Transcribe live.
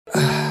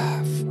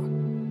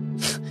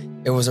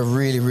It was a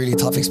really, really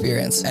tough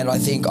experience. And I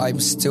think I'm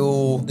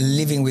still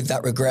living with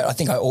that regret. I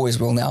think I always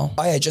will now.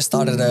 I had just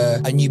started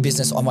a new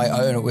business on my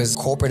own. It was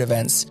corporate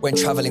events. Went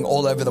traveling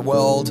all over the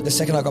world. The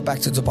second I got back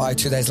to Dubai,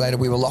 2 days later,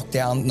 we were locked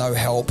down, no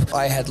help.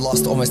 I had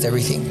lost almost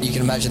everything. You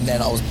can imagine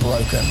then I was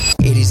broken.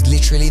 It is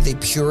literally the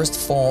purest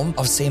form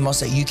of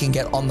CMOS that you can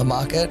get on the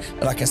market.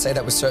 And I can say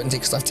that with certainty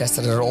because I've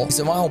tested it all.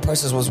 So my whole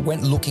process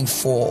went looking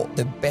for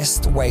the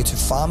best way to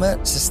farm it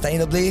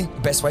sustainably,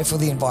 the best way for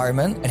the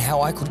environment, and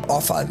how I could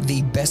offer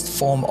the best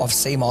form of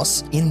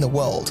CMOS in the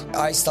world.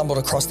 I stumbled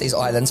across these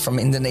islands from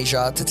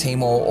Indonesia to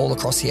Timor, all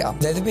across here.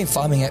 They've been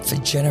farming it for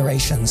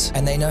generations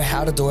and they know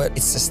how to do it.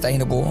 It's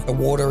sustainable. The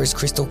water is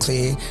crystal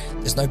clear.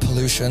 There's no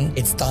pollution.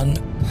 It's done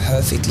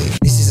perfectly.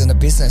 This isn't a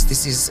business.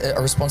 This is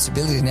a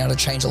responsibility now to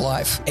change a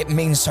life. It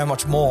means so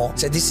much more.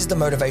 So this is the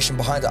motivation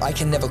behind it. I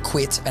can never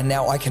quit and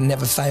now I can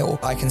never fail.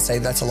 I can say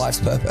that's a life's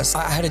purpose.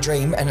 I had a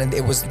dream and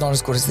it was not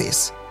as good as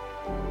this.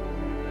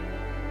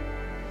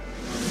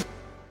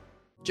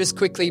 Just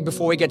quickly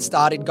before we get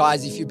started,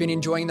 guys, if you've been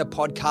enjoying the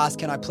podcast,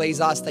 can I please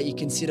ask that you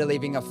consider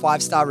leaving a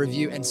 5-star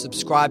review and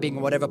subscribing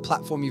on whatever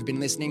platform you've been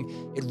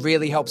listening? It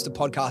really helps the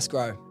podcast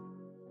grow.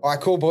 All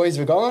right, cool, boys.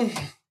 We're going.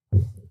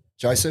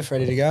 Joseph,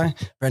 ready to go?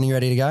 Brendan, you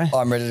ready to go?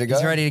 I'm ready to go.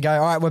 He's ready to go.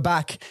 All right, we're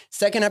back.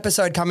 Second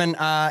episode coming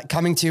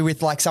to you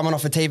with like someone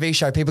off a TV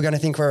show. People are going to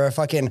think we're a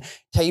fucking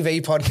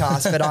TV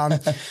podcast.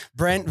 But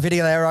Brent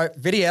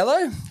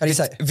Vitiello? How do you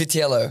say?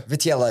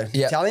 Vitiello.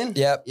 Yep. Italian?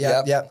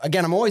 Yep.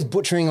 Again, I'm always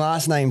butchering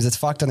last names. It's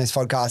fucked on this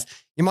podcast.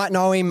 You might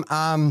know him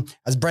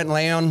as Brent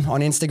Leon on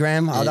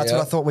Instagram. That's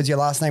what I thought was your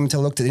last name until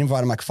I looked at the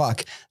invite. I'm like,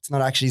 fuck, it's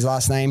not actually his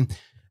last name.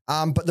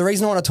 But the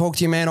reason I want to talk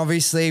to you, man,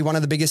 obviously one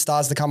of the biggest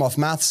stars to come off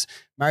Maths,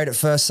 Married at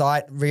First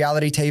Sight,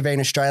 reality TV in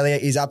Australia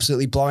is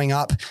absolutely blowing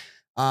up.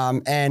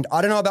 And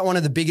I don't know about one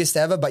of the biggest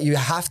ever, but you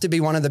have to be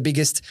one of the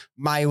biggest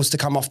males to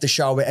come off the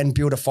show and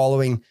build a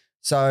following.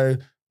 So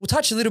we'll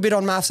touch a little bit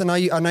on Maths. I know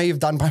you've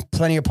done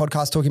plenty of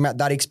podcasts talking about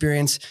that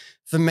experience.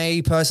 For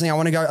me personally, I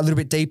want to go a little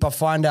bit deeper,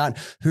 find out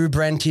who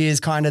Brent is,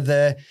 kind of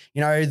the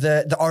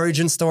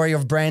origin story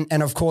of Brent,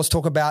 and of course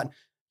talk about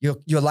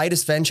your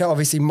latest venture,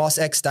 obviously Moss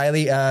X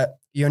Daily,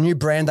 your new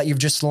brand that you've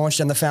just launched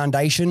and the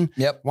foundation.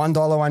 Yep.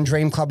 $1 One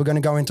Dream Club. We're going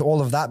to go into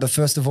all of that. But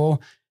first of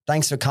all,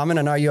 thanks for coming.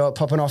 I know you're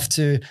popping off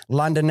to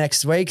London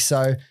next week.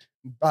 So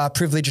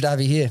privileged to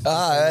have you here.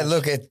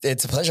 Look,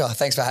 it's a pleasure.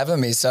 Thanks for having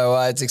me. So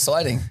it's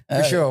exciting.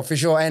 For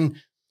sure. And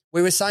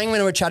we were saying when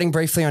we were chatting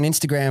briefly on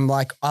Instagram,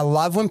 like I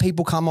love when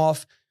people come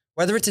off,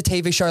 whether it's a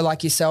TV show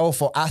like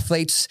yourself or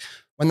athletes,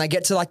 when they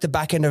get to like the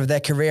back end of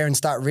their career and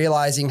start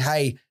realizing,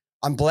 hey,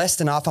 I'm blessed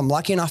enough. I'm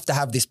lucky enough to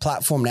have this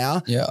platform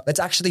now. Yeah. Let's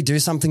actually do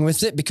something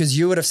with it, because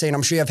you would have seen,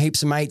 I'm sure you have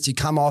heaps of mates. You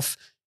come off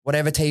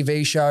whatever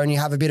TV show and you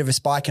have a bit of a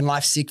spike and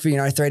life's sick for,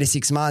 3 to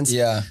 6 months.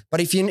 Yeah.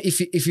 But if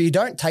you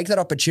don't take that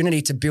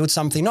opportunity to build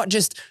something, not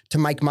just to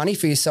make money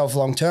for yourself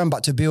long-term,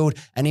 but to build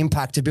an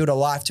impact, to build a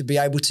life, to be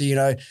able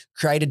to,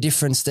 create a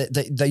difference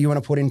that you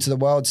want to put into the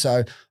world.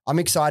 So I'm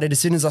excited. As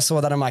soon as I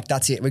saw that, I'm like,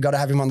 that's it. We got to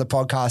have him on the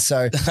podcast.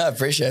 So I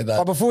appreciate that.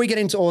 But before we get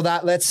into all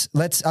that, let's,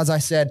 as I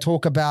said,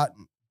 talk about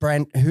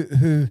Brent,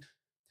 who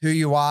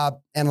you are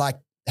and like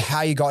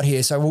how you got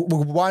here. So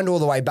we'll wind all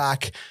the way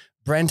back.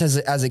 Brent,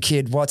 as a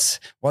kid, what's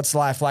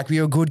life like? Were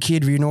you a good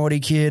kid? Were you a naughty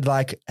kid?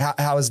 Like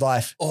how was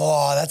life?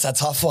 Oh, that's a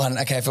tough one.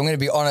 Okay, if I'm going to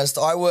be honest,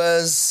 I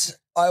was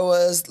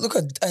look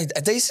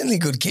a decently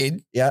good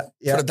kid. Yeah.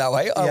 Put it that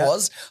way. I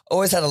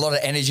always had a lot of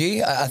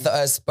energy.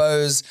 I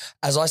suppose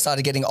as I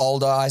started getting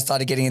older, I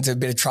started getting into a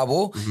bit of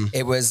trouble. Mm-hmm.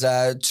 It was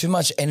too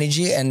much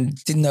energy and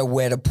didn't know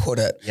where to put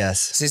it. Yes.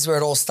 So this is where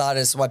it all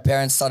started. So my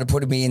parents started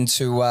putting me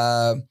into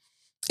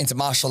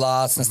martial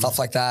arts and stuff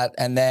like that,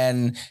 and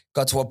then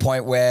got to a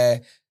point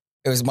where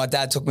it was my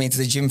dad took me into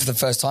the gym for the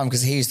first time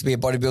because he used to be a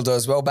bodybuilder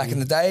as well back in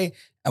the day,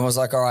 and was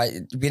like, all right,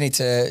 we need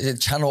to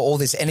channel all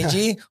this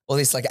energy, all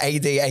this like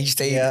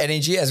ADHD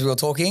energy, as we were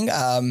talking,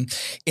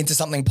 into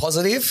something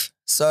positive.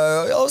 So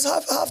I was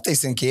half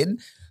decent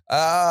kid.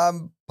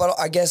 But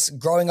I guess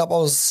growing up, I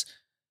was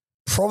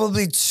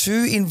probably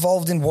too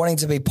involved in wanting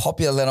to be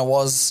popular than I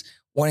was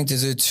wanting to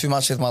do too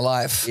much with my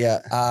life.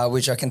 Yeah.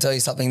 Which I can tell you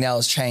something now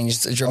has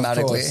changed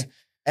dramatically.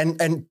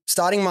 And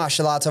starting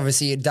martial arts,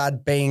 obviously your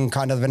dad being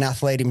kind of an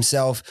athlete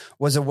himself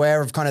was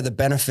aware of kind of the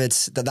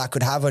benefits that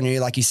could have on you.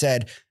 Like you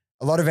said,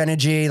 a lot of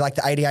energy, like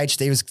the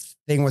ADHD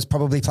thing was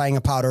probably playing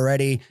a part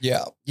already.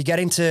 Yeah. You get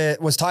into,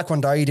 was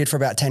Taekwondo you did for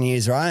about 10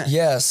 years, right?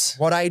 Yes.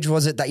 What age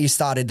was it that you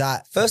started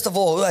that? First of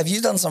all, have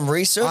you done some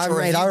research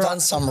I've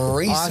done some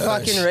research? I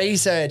fucking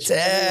researched.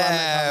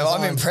 Damn,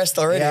 I'm impressed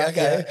already. Yeah,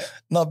 okay. Yeah.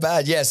 Not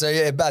bad. Yeah. So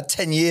about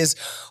 10 years,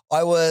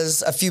 I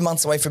was a few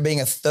months away from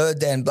being a third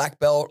Dan black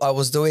belt. I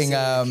was doing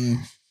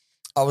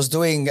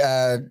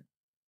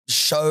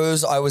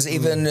shows. I was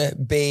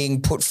even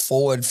being put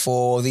forward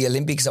for the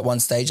Olympics at one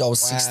stage. I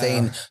was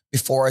 16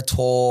 before I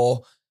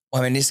tore my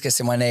meniscus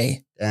in my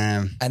knee.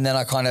 Damn. And then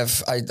I kind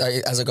of,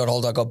 as I got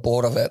older, I got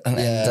bored of it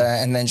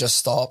and then just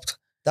stopped.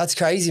 That's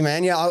crazy,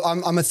 man. Yeah,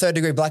 I'm a 3rd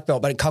degree black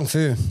belt, but in Kung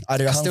Fu, I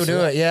still do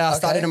it. Yeah, I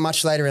started it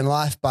much later in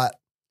life. But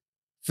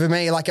for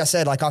me, like I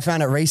said, like I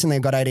found it recently,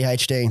 I've got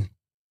ADHD.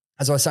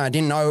 as I was saying, I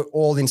didn't know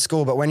all in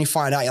school, but when you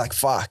find out, you're like,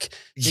 fuck,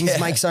 things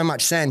make so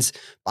much sense.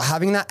 But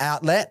having that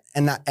outlet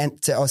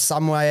or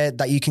somewhere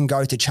that you can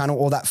go to channel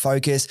all that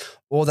focus,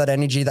 all that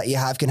energy that you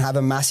have can have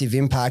a massive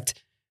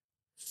impact.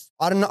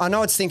 I don't know. I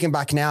know it's thinking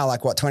back now,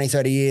 like what, 20,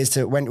 30 years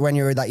to when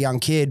you were that young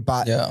kid,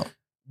 but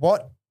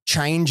what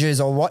changes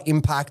or what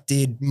impact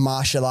did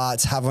martial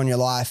arts have on your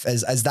life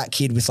as that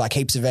kid with like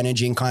heaps of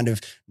energy and kind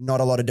of not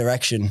a lot of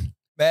direction?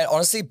 Man,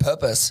 honestly,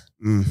 purpose,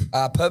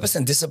 purpose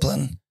and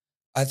discipline.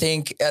 I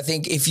think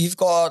if you've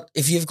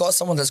got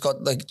someone that's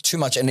got like too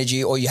much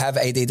energy, or you have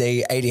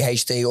ADD,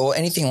 ADHD, or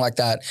anything like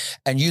that,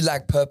 and you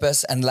lack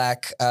purpose and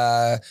lack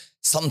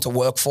something to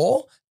work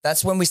for,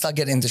 that's when we start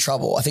getting into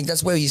trouble. I think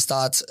that's where you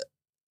start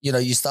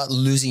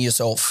losing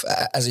yourself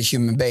as a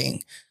human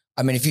being.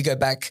 I mean, if you go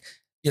back,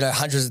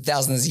 hundreds of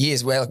thousands of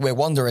years, we're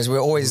wanderers. We're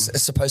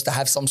always supposed to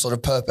have some sort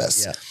of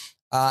purpose. Yeah.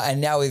 And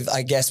now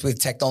with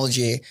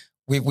technology,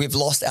 we've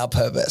lost our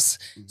purpose.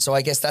 So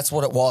I guess that's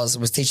what it was. It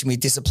was teaching me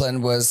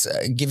discipline, was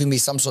giving me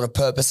some sort of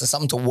purpose and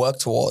something to work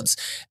towards.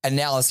 And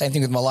now the same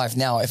thing with my life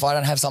now. If I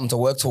don't have something to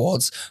work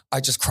towards, I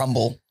just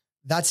crumble.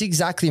 That's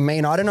exactly me.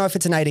 And I don't know if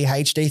it's an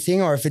ADHD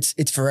thing or if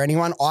it's for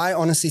anyone. I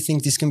honestly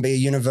think this can be a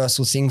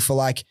universal thing for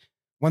like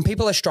when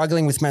people are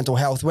struggling with mental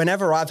health.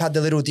 Whenever I've had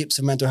the little dips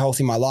of mental health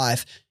in my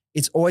life,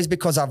 it's always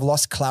because I've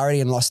lost clarity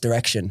and lost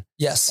direction.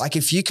 Yes. Like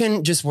if you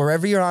can just,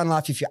 wherever you are in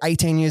life, if you're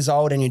 18 years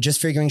old and you're just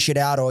figuring shit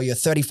out, or you're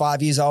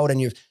 35 years old and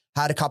you've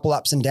had a couple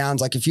ups and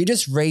downs, like if you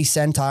just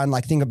recenter and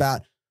like think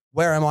about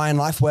where am I in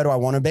life? Where do I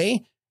want to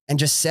be? And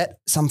just set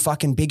some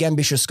fucking big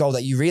ambitious goal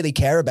that you really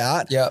care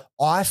about. Yeah.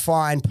 I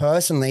find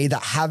personally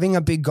that having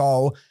a big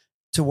goal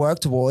to work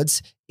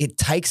towards, it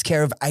takes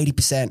care of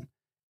 80%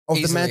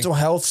 of the mental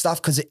health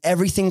stuff because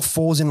everything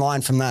falls in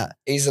line from that.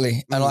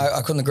 Easily. And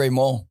I couldn't agree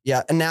more.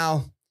 Yeah. And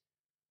now,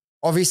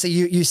 obviously,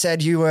 you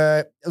said you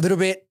were a little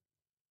bit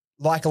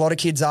like a lot of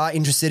kids are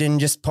interested in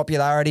just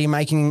popularity,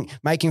 making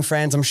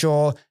friends, I'm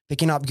sure,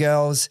 picking up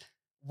girls.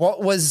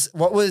 What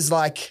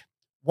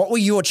were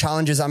your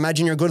challenges? I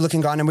imagine you're a good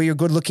looking guy, and were you a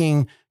good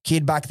looking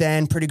kid back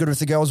then, pretty good with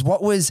the girls?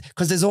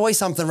 Because there's always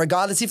something,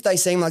 regardless if they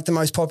seem like the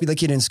most popular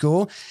kid in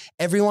school,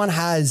 everyone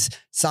has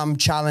some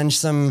challenge,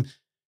 some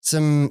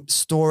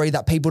story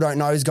that people don't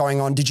know is going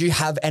on. Did you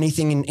have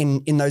anything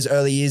in those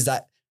early years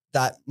that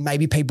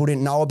maybe people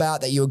didn't know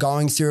about that you were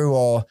going through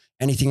or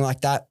anything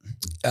like that?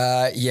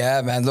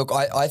 Yeah, man. Look,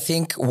 I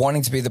think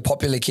wanting to be the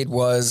popular kid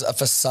was a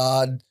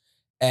facade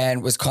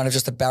and was kind of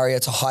just a barrier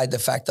to hide the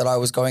fact that I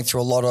was going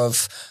through a lot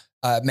of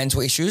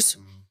mental issues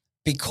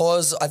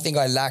because I think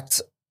I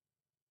lacked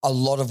a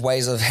lot of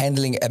ways of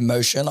handling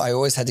emotion. I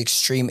always had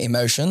extreme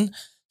emotion.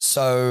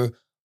 So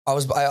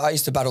I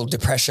used to battle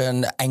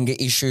depression, anger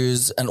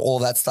issues and all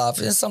that stuff.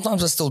 And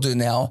sometimes I still do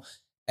now.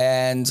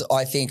 And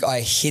I think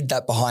I hid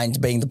that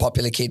behind being the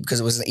popular kid because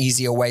it was an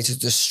easier way to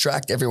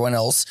distract everyone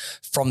else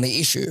from the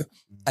issue.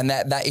 And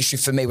that issue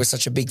for me was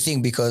such a big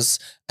thing because,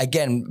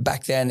 again,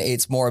 back then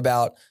it's more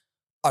about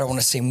I don't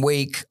want to seem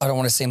weak. I don't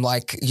want to seem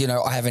like,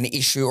 I have an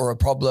issue or a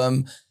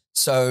problem.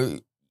 So,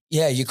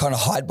 yeah, you kind of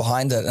hide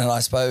behind it. And I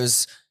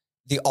suppose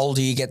the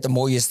older you get, the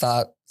more you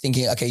start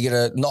thinking, okay,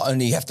 not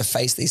only you have to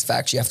face these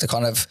facts, you have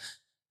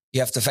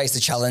to face the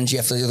challenge. You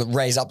have to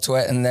raise up to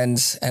it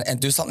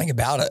and do something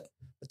about it.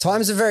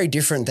 Times are very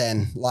different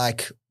then.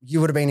 Like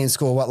you would have been in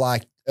school,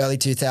 early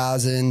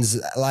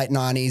 2000s, late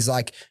 90s,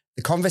 like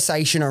the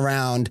conversation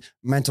around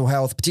mental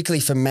health,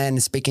 particularly for men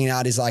speaking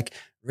out is like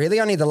really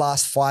only the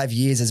last 5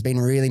 years has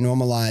been really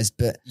normalized.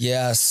 But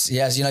yes.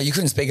 You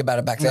couldn't speak about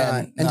it back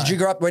then. And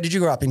where did you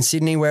grow up? In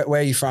Sydney? Where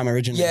are you from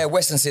originally? Yeah,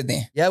 Western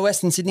Sydney. Yeah,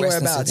 Western Sydney.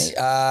 Whereabouts?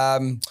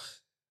 Sydney.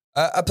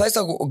 A place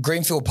like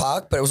Greenfield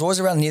Park, but it was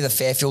always around near the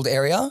Fairfield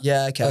area.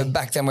 Yeah, okay.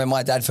 Back then when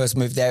my dad first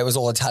moved there, it was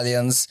all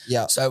Italians.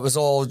 Yeah. So it was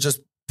all just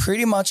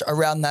pretty much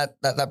around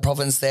that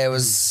province there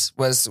was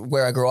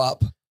where I grew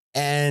up.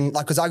 And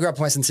like, because I grew up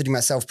in Western Sydney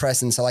myself,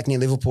 Preston, so like near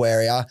Liverpool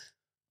area,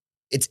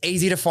 it's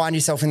easy to find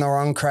yourself in the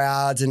wrong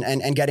crowds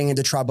and getting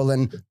into trouble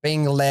and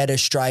being led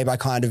astray by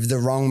kind of the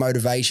wrong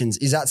motivations.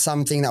 Is that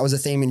something that was a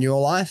theme in your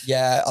life?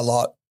 Yeah, a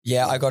lot.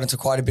 Yeah, I got into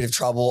quite a bit of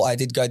trouble. I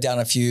did go down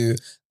a few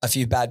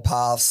bad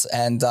paths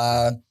and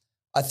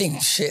I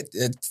think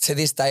to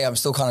this day, I'm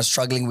still kind of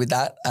struggling with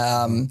that,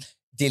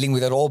 dealing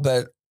with it all.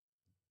 But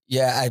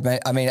yeah,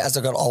 I mean, as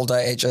I got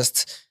older,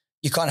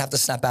 you kind of have to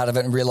snap out of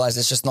it and realize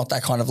it's just not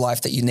that kind of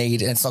life that you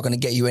need. And it's not going to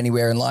get you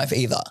anywhere in life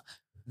either.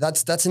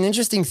 That's an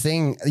interesting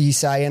thing you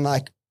say. And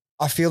like,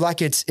 I feel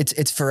like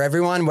it's for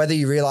everyone, whether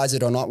you realize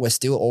it or not, we're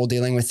still all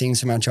dealing with things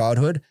from our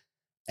childhood.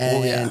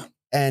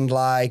 And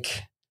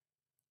like,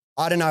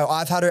 I don't know,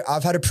 I've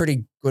had a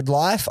pretty good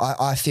life.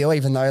 I feel,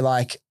 even though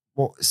like,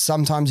 well,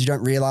 sometimes you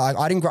don't realize,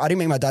 I didn't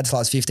meet my dad till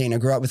I was 15. I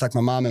grew up with like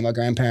my mom and my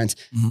grandparents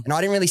and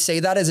I didn't really see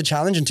that as a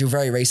challenge until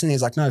very recently.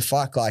 It's like, no,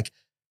 fuck, like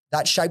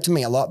that shaped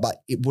me a lot,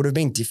 but it would have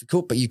been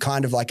difficult. But you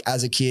kind of like,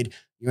 as a kid,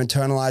 you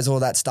internalize all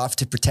that stuff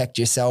to protect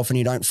yourself and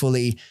you don't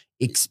fully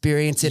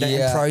experience it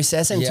and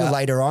process it until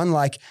later on.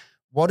 Like,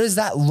 what does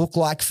that look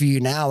like for you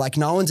now? Like,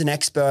 no one's an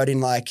expert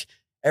in like,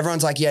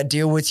 everyone's like, yeah,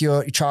 deal with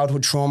your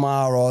childhood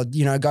trauma or,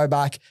 go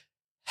back.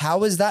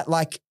 how is that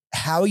like,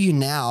 how are you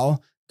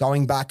now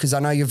going back? Because I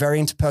know you're very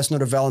into personal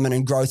development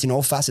and growth in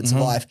all facets of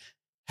life.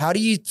 How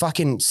do you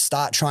fucking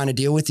start trying to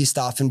deal with this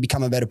stuff and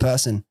become a better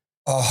person?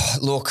 Oh,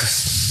 look,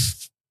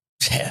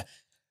 yeah.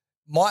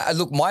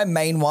 My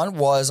main one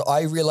was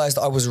I realized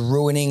I was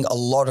ruining a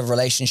lot of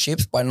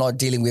relationships by not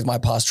dealing with my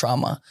past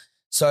trauma.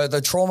 So the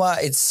trauma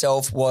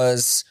itself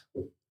was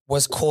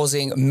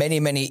causing many,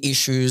 many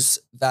issues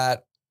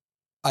that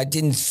I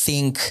didn't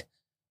think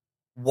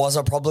was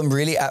a problem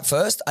really at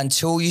first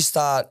until you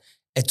start.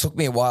 It took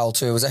me a while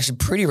too. It was actually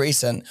pretty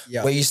recent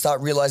where you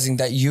start realizing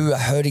that you are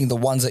hurting the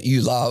ones that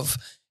you love.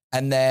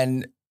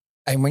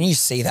 And when you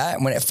see that,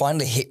 and when it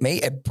finally hit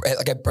me, it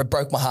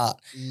broke my heart.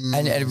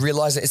 And I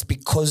realized that it's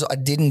because I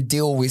didn't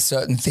deal with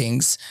certain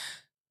things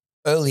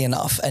early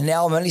enough. And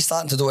now I'm only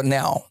starting to do it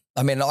now.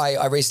 I mean,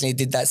 I recently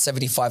did that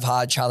 75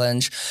 hard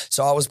challenge.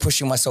 So I was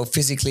pushing myself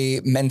physically,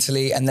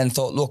 mentally, and then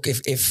thought, look,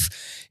 if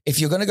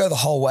you're going to go the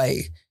whole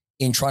way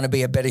in trying to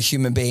be a better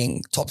human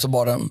being, top to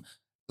bottom,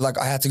 like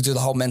I had to do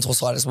the whole mental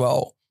side as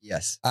well.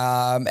 Yes.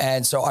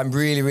 And so I'm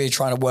really, really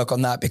trying to work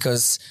on that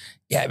because,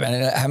 yeah,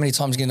 man, how many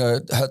times are you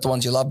going to hurt the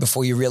ones you love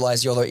before you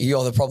realize you're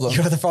the problem?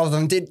 You're the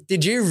problem.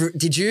 Did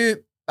you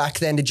back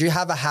then, did you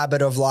have a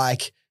habit of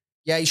like,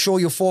 yeah, sure,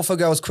 you'll fall for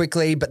girls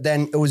quickly, but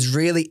then it was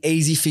really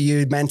easy for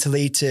you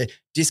mentally to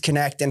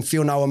disconnect and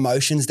feel no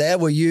emotions there?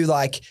 Were you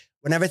like,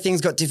 whenever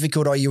things got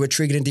difficult or you were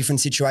triggered in different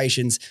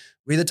situations,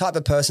 were you the type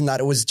of person that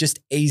it was just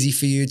easy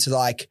for you to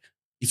like,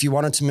 if you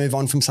wanted to move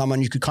on from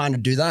someone, you could kind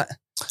of do that?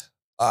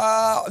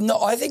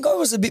 No, I think I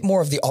was a bit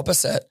more of the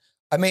opposite.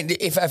 I mean,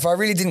 if I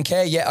really didn't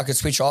care, yeah, I could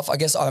switch off. I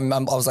guess I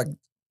was like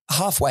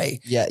halfway.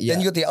 Yeah. Then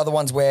you got the other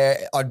ones where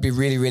I'd be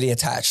really, really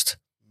attached.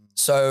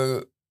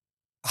 So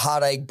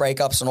heartache,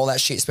 breakups and all that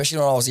shit, especially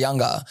when I was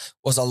younger,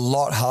 was a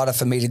lot harder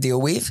for me to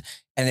deal with.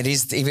 And it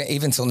is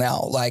even till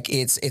now. Like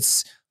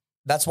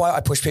that's why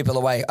I push people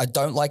away. I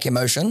don't like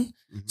emotion.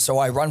 So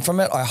I run from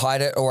it, I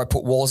hide it, or I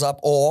put walls up,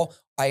 or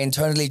I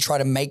internally try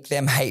to make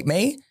them hate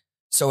me.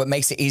 So it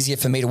makes it easier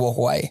for me to walk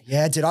away.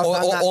 Yeah, did I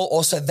find that?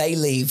 Also they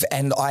leave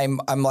and I'm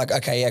like,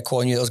 okay, yeah,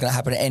 cool. I knew that was going to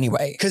happen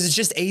anyway. Because it's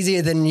just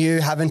easier than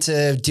you having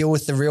to deal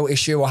with the real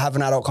issue or have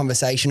an adult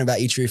conversation about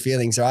your true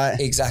feelings, right?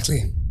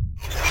 Exactly.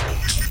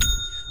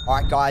 All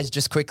right, guys,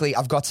 just quickly,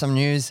 I've got some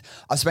news.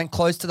 I've spent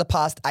close to the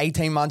past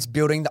 18 months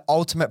building the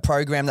ultimate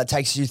program that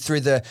takes you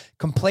through the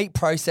complete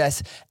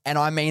process, and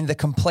I mean the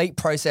complete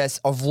process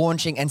of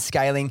launching and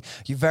scaling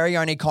your very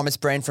own e-commerce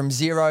brand from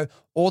zero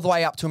all the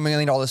way up to $1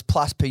 million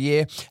plus per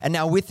year. And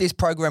now with this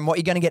program, what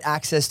you're going to get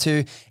access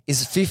to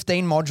is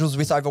 15 modules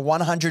with over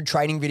 100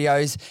 training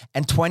videos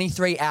and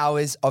 23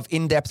 hours of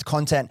in-depth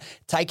content,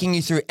 taking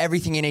you through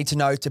everything you need to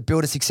know to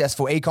build a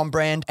successful e-com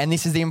brand. And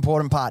this is the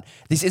important part.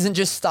 This isn't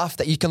just stuff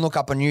that you can look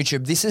up on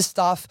YouTube. This is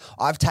stuff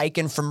I've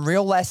taken from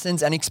real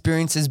lessons and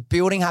experiences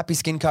building Happy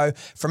Skin Co.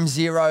 from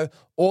zero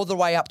all the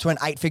way up to an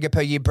 8-figure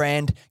per year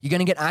brand. You're going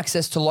to get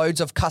access to loads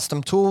of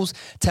custom tools,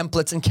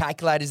 templates, and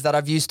calculators that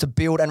I've used to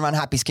build and run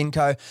Happy Skin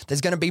Co.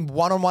 There's going to be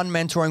one-on-one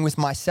mentoring with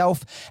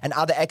myself and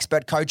other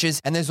expert coaches.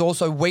 And there's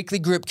also weekly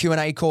group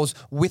Q&A calls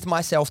with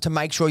myself to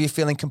make sure you're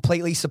feeling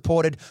completely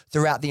supported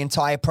throughout the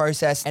entire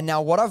process. And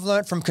now what I've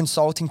learned from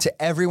consulting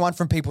to everyone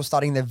from people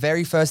starting their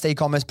very first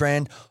e-commerce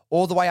brand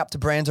all the way up to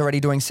brands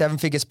already doing 7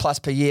 figures plus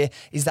per year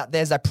is that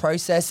there's a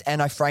process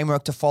and a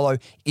framework to follow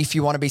if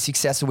you want to be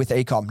successful with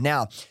e-com.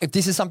 Now, if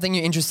this is something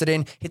you're interested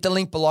in, hit the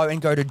link below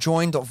and go to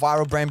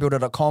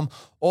join.viralbrandbuilder.com.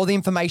 All the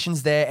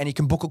information's there and you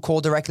can book a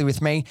call directly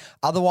with me.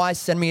 Otherwise,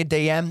 send me a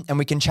DM and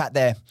we can chat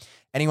there.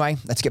 Anyway,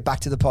 let's get back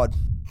to the pod.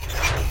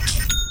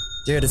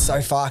 Dude, it's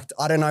so fucked.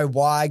 I don't know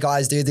why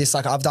guys do this.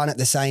 Like I've done it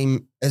the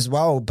same as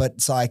well, but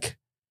it's like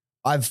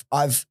I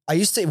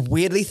used to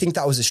weirdly think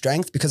that was a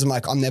strength because I'm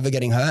like, I'm never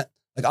getting hurt.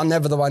 Like I'm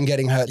never the one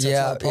getting hurt. So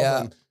that's not a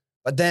problem. Yeah.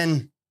 But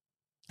then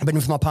I've been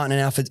with my partner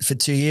now for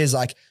 2 years,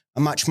 like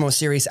a much more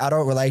serious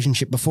adult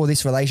relationship. Before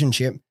this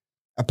relationship,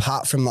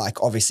 apart from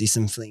like obviously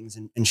some flings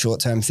and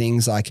short-term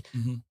things, like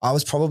I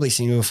was probably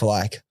single for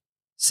like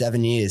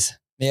 7 years.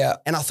 Yeah.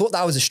 And I thought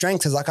that was a strength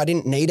because like I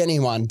didn't need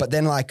anyone. But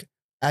then like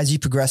as you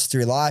progress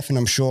through life, and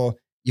I'm sure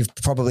you've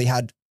probably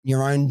had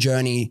your own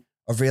journey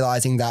of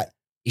realizing that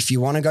if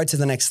you want to go to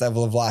the next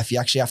level of life, you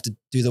actually have to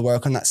do the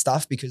work on that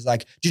stuff because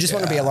like, do you just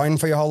want to be alone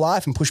for your whole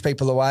life and push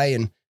people away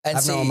and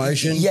have no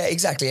emotion? Yeah,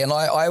 exactly. And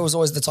I was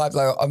always the type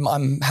like,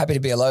 I'm happy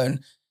to be alone.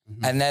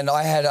 And then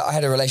I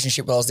had a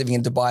relationship where I was living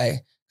in Dubai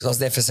because I was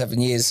there for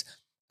 7 years.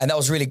 And that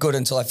was really good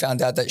until I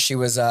found out that she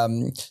was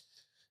an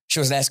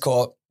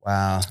escort.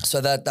 Wow.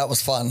 So that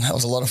was fun. That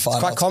was a lot of fun.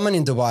 It's quite common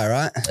in Dubai,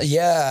 right?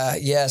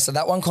 Yeah. So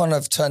that one kind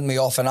of turned me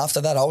off. And after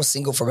that, I was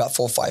single for about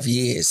 4 or 5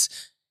 years.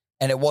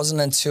 And it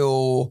wasn't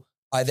until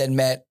I then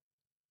met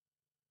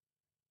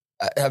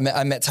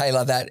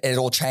Taylor that it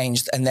all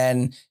changed. And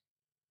then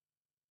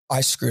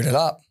I screwed it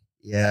up.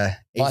 Yeah.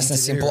 Nice and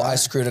simple. Right? I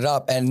screwed it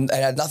up and it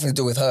had nothing to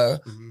do with her.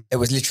 It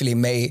was literally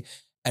me.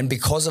 And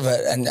because of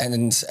it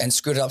and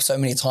screwed it up so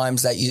many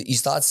times that you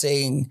start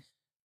seeing,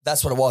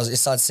 that's what it was. You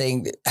start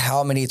seeing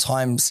how many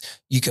times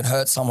you can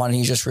hurt someone and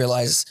you just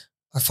realize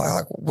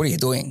Like, what are you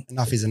doing?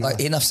 Enough is enough.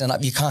 Like, enough's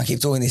enough. You can't keep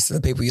doing this to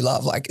the people you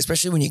love, like,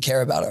 especially when you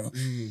care about them.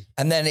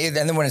 And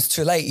then when it's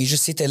too late, you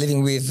just sit there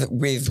living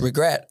with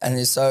regret.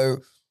 And so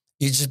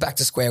you're just back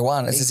to square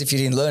one. It's as if you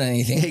didn't learn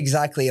anything.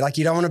 Exactly. Like,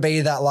 you don't want to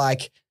be that,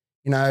 like,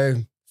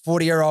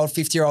 40-year-old,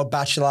 50-year-old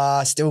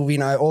bachelor, still,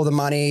 all the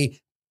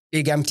money,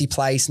 big empty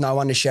place, no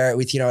one to share it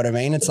with. You know what I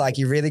mean? It's like,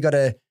 you really got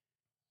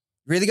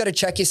to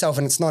check yourself,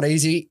 and it's not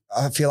easy.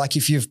 I feel like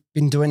if you've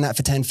been doing that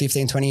for 10,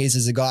 15, 20 years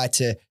as a guy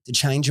to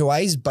change your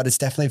ways, but it's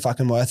definitely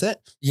fucking worth it.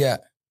 Yeah.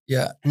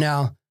 Yeah.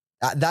 Now,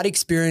 that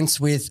experience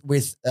with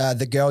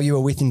the girl you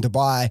were with in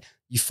Dubai,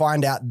 you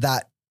find out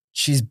that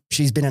she's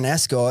been an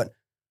escort.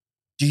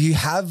 Do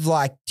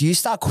you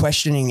start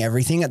questioning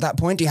everything at that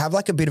point? Do you have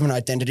like a bit of an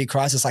identity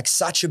crisis? Like,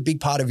 such a big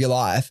part of your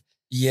life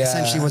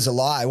essentially was a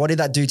lie. What did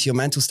that do to your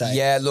mental state?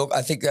 Yeah, look,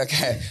 I think,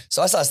 okay.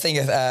 So I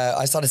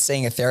started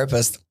seeing a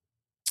therapist,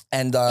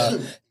 and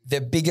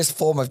the biggest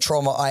form of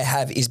trauma I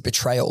have is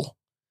betrayal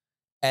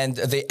and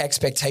the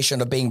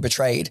expectation of being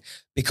betrayed,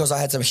 because I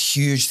had some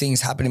huge things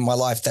happen in my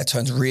life that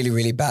turned really,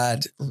 really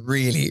bad,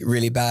 really,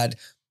 really bad.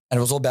 And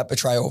it was all about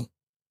betrayal.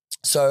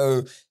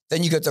 So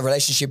then you get the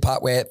relationship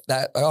part where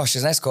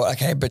she's an escort.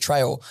 Okay,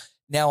 betrayal.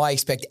 Now I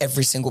expect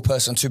every single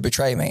person to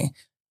betray me.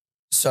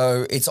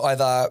 So it's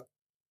either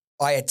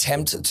I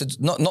attempt to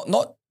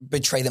not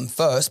betray them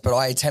first, but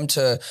I attempt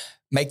to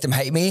make them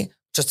hate me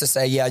just to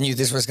say, yeah, I knew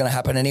this was going to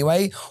happen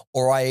anyway.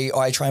 Or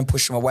I try and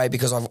push them away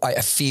because I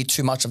fear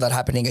too much of that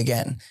happening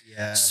again.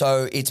 Yeah.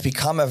 So it's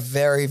become a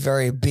very,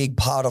 very big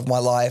part of my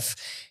life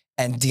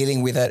and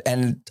dealing with it.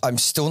 And I'm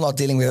still not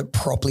dealing with it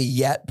properly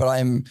yet, but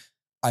I'm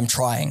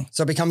trying.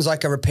 So it becomes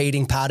like a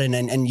repeating pattern,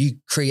 and you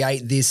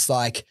create this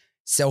like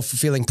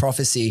self-fulfilling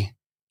prophecy.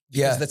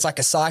 Yeah. That's like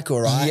a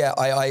cycle, right? Yeah.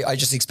 I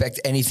just expect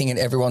anything and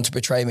everyone to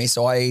betray me.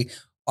 So I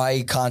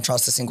can't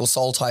trust a single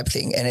soul type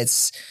thing. And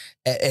it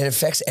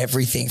affects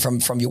everything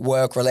from your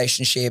work,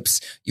 relationships,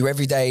 your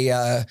everyday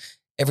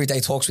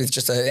talks with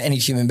just any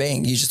human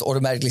being. You just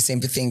automatically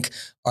seem to think,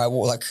 all right,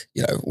 well, like,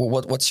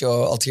 what's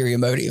your ulterior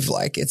motive?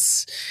 Like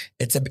it's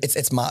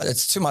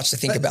too much to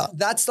think about.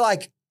 That's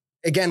like,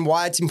 again,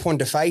 why it's important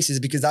to face is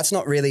because that's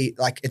not really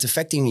like, it's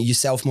affecting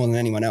yourself more than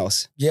anyone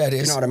else. Yeah, it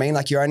is. You know what I mean?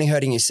 Like, you're only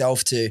hurting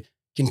yourself to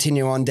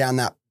continue on down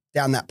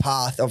that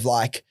path of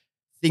like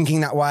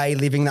thinking that way,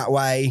 living that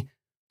way.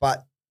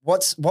 But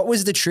what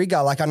was the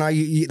trigger? Like, I know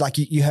you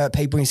hurt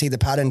people and you see the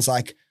patterns.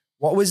 Like,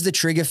 what was the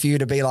trigger for you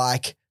to be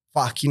like,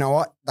 fuck, you know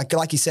what?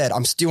 Like you said,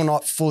 I'm still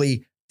not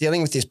fully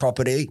dealing with this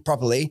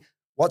properly.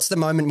 What's the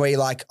moment where you're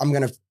like,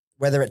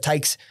 whether it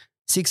takes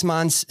 6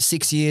 months,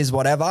 6 years,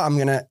 whatever, I'm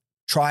going to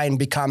try and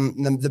become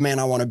the man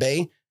I want to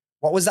be.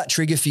 What was that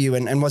trigger for you?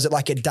 And was it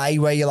like a day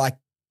where you're like,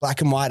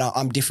 black and white,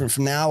 I'm different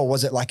from now? Or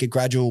was it like a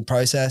gradual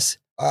process?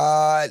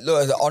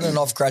 Look, on and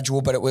off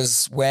gradual, but it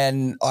was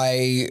when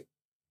I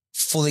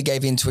fully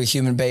gave into a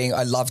human being.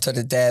 I loved her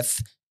to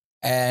death,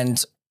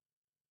 and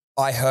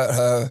I hurt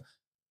her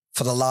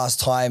for the last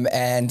time.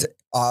 And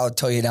I'll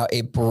tell you now,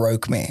 it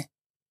broke me.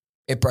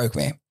 It broke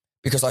me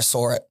because I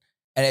saw it.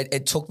 And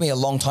it took me a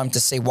long time to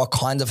see what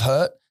kind of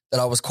hurt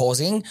that I was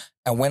causing.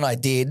 And when I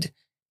did,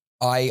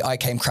 I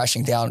came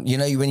crashing down. You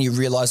know, when you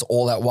realize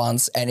all at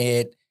once, and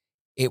it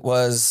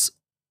was,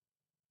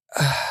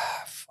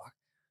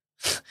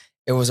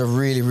 it was a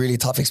really, really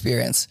tough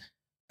experience.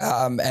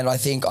 And I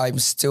think I'm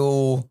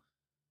still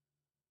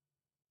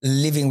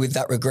living with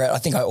that regret. I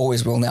think I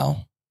always will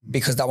now,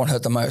 because that one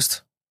hurt the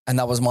most, and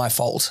that was my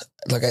fault.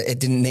 Like, it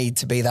didn't need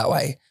to be that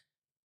way.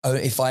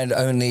 If I had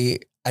only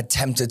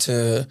attempted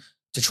to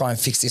try and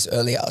fix this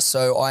earlier.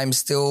 So I'm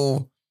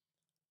still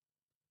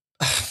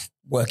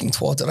working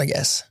towards it, I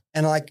guess.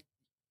 And like,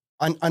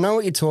 I know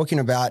what you're talking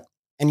about,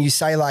 and you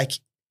say like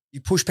you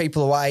push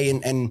people away,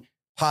 and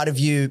part of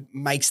you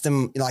makes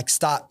them like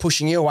start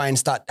pushing you away and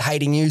start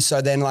hating you.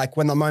 So then like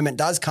when the moment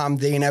does come,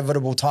 the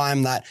inevitable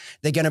time that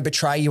they're going to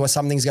betray you or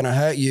something's going to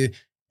hurt you,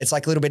 it's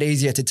like a little bit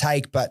easier to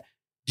take. But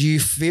do you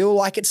feel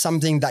like it's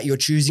something that you're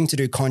choosing to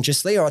do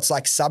consciously, or it's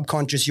like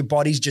subconscious, your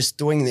body's just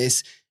doing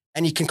this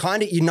and you can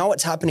kind of,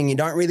 what's happening. You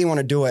don't really want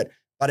to do it,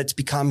 but it's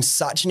become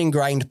such an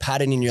ingrained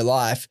pattern in your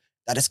life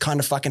that it's kind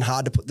of fucking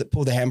hard to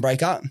pull the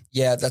handbrake up.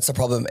 Yeah, that's the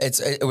problem.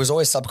 It was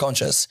always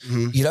subconscious.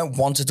 Mm-hmm. You don't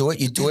want to do it.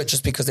 You do it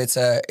just because it's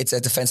a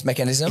defense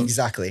mechanism.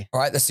 Exactly. All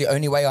right. That's the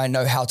only way I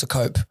know how to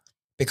cope,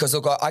 because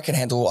look, I can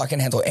handle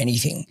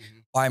anything.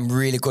 Mm-hmm. I'm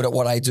really good at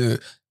what I do,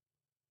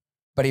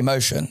 but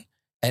emotion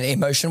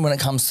when it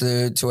comes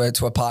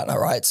to a partner,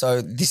 right?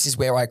 So this is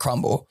where I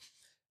crumble,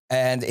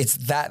 and it's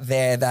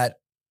that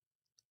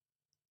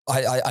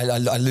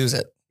I lose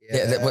it.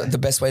 Yeah, the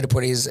best way to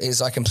put it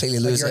is I completely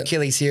lose your it.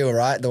 Achilles heel,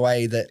 right? The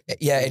way that...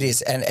 Yeah, it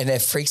is. And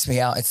it freaks me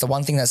out. It's the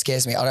one thing that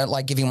scares me. I don't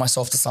like giving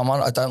myself to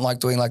someone. I don't like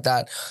doing like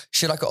that.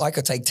 Shit, I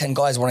could take 10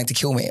 guys wanting to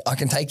kill me. I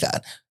can take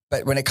that.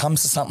 But when it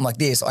comes to something like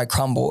this, I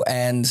crumble.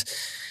 And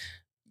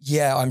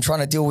yeah, I'm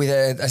trying to deal with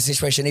a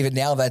situation even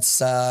now that's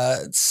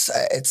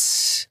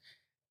it's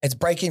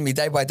breaking me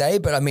day by day.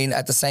 But I mean,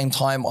 at the same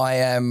time, I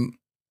am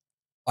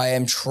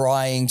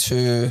trying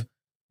to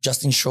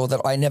just ensure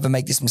that I never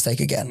make this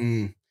mistake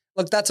again.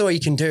 Look, that's all you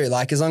can do.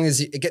 Like, as long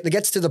as it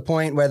gets to the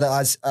point where,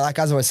 as I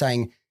was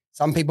saying,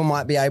 some people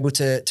might be able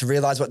to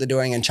realize what they're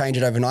doing and change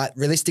it overnight.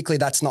 Realistically,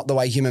 that's not the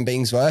way human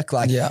beings work.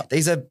 Like,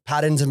 these are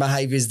patterns and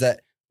behaviors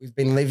that we've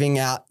been living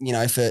out,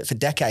 for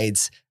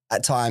decades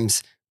at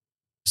times.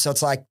 So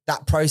it's like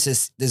that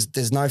process,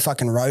 there's no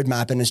fucking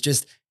roadmap. And it's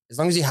just, as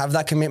long as you have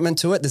that commitment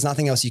to it, there's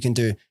nothing else you can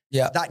do.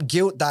 Yeah. That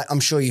guilt that I'm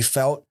sure you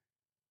felt,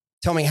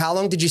 tell me, how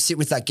long did you sit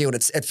with that guilt?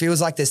 It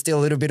feels like there's still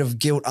a little bit of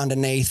guilt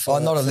underneath.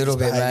 Not a little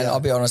bit, man. I'll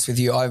be honest with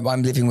you.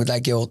 I'm living with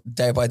that guilt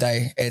day by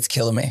day. It's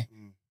killing me.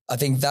 I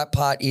think that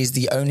part is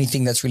the only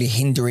thing that's really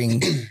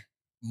hindering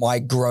my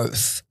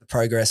growth. The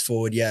progress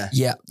forward, yeah.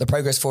 Yeah, the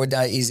progress forward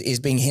now is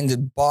being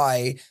hindered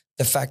by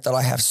the fact that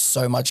I have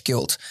so much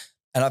guilt.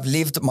 And I've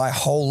lived my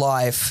whole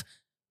life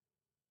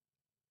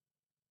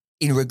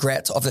in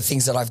regret of the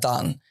things that I've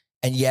done,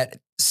 and yet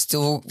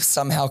still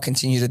somehow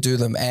continue to do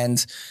them.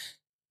 And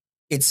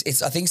I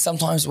think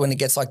sometimes when it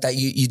gets like that,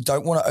 you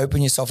don't want to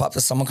open yourself up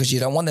to someone because you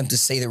don't want them to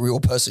see the real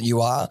person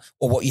you are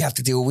or what you have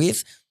to deal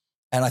with.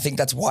 And I think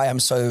that's why I'm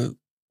so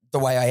the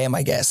way I am,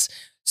 I guess.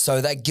 So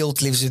that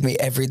guilt lives with me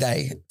every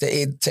day.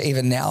 To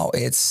even now,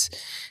 it's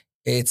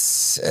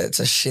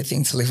a shit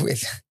thing to live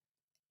with.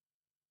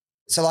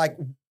 So like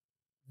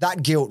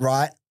that guilt,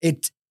 right?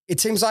 It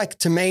seems like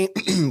to me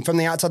from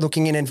the outside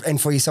looking in and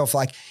for yourself,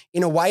 like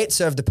in a way it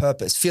served a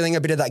purpose, feeling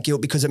a bit of that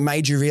guilt because it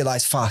made you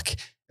realize, it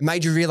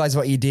made you realize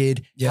what you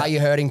did, how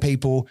you're hurting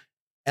people,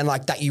 and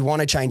like that you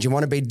want to change, you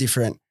want to be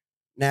different.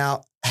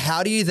 Now,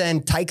 how do you then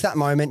take that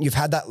moment, you've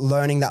had that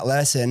learning, that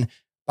lesson,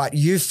 but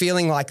you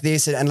feeling like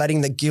this and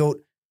letting the guilt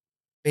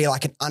be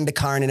like an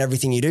undercurrent in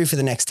everything you do for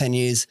the next 10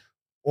 years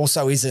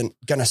also isn't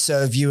going to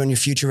serve you and your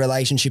future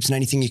relationships and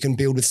anything you can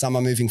build with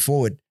someone moving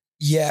forward?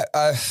 Yeah,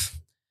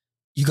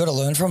 you got to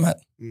learn from it.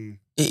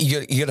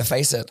 You got to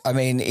face it. I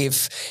mean,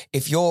 if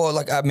you're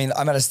like, I mean,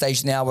 I'm at a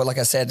stage now where, like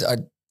I said,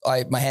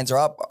 my hands are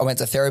up. I went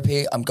to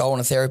therapy. I'm going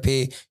to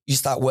therapy. You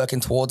start working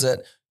towards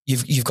it.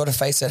 You've got to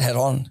face it head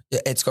on.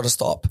 It's got to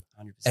stop.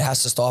 100%. It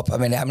has to stop. I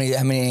mean, how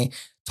many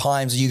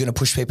times are you going to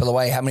push people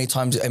away? How many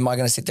times am I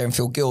going to sit there and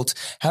feel guilt?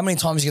 How many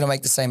times are you going to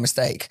make the same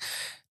mistake?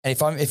 And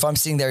if I'm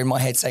sitting there in my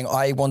head saying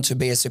I want to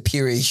be a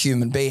superior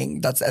human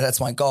being,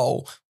 that's my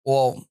goal.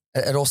 Well,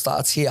 it all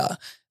starts here.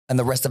 And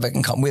the rest of it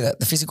can come with it.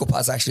 The physical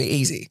part's actually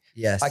easy.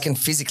 Yes. I can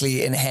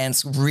physically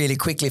enhance really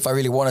quickly if I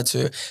really wanted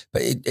to,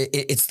 but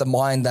it's the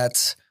mind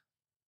that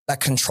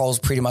controls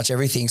pretty much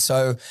everything.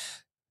 So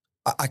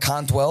I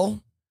can't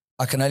dwell.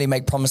 I can only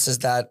make promises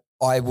that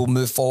I will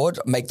move forward,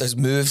 make those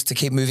moves to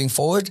keep moving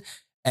forward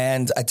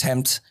and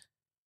attempt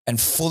and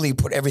fully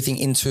put everything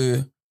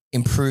into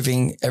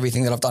improving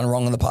everything that I've done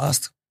wrong in the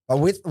past. But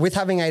with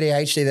having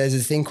ADHD, there's a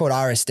thing called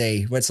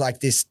RSD where it's like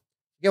this,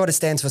 you know what it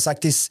stands for? It's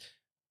like this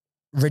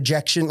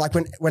rejection, like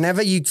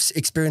whenever you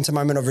experience a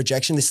moment of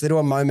rejection, this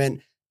little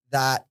moment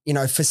that,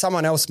 for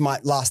someone else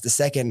might last a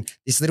second,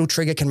 this little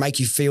trigger can make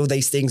you feel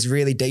these things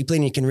really deeply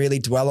and you can really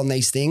dwell on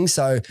these things.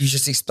 So you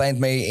just explained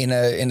me in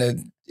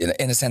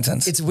a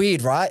sentence. It's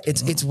weird, right?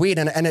 It's weird.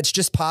 And it's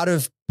just part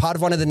of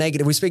one of the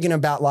negative. We're speaking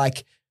about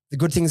like the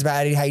good things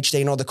about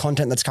ADHD and all the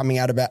content that's coming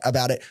out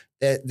about it.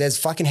 There's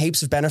fucking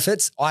heaps of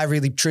benefits. I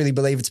really truly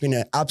believe it's been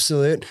an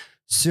absolute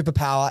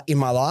superpower in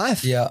my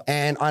life. Yeah.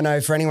 And I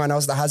know for anyone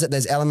else that has it,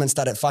 there's elements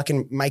that it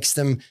fucking makes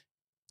them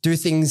do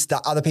things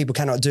that other people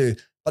cannot do.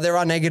 But there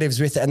are negatives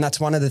with it. And that's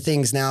one of the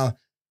things. Now,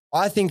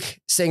 I think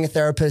seeing a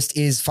therapist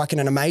is fucking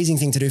an amazing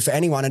thing to do for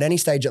anyone at any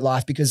stage of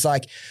life, because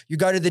like you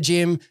go to the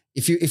gym,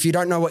 if you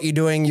don't know what you're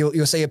doing,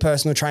 you'll see a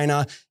personal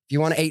trainer. If you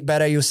want to eat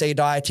better, you'll see a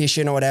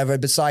dietitian or whatever.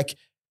 But it's like,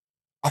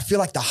 I feel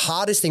like the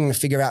hardest thing to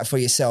figure out for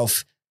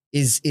yourself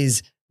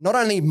is not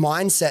only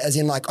mindset as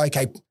in like,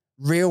 okay,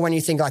 real when you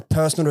think like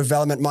personal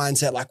development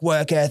mindset, like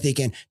work ethic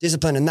and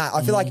discipline and that.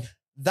 I feel like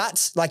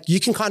that's like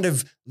you can kind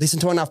of listen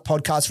to enough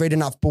podcasts, read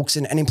enough books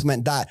and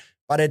implement that.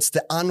 But it's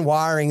the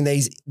unwiring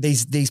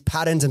these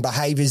patterns and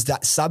behaviors,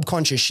 that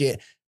subconscious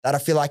shit that I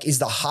feel like is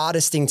the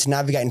hardest thing to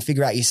navigate and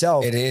figure out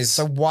yourself. It is.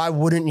 So why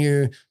wouldn't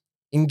you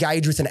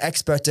engage with an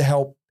expert to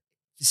help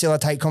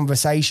facilitate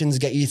conversations,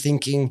 get you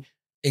thinking,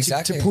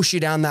 exactly, to push you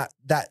down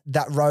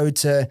that road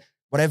to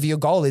whatever your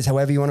goal is,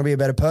 however you want to be a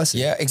better person.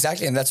 Yeah,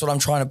 exactly. And that's what I'm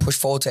trying to push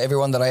forward to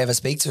everyone that I ever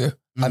speak to.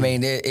 I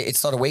mean,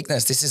 it's not a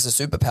weakness. This is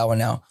a superpower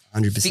now.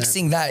 100%.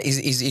 Fixing that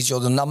is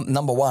your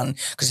number one.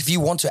 Because if you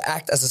want to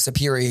act as a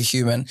superior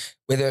human,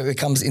 whether it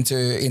comes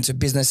into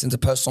business, into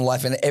personal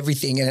life and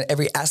everything and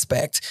every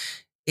aspect,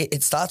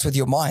 it starts with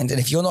your mind. And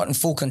if you're not in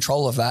full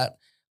control of that,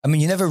 I mean,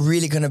 you're never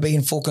really going to be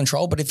in full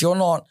control. But if you're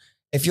not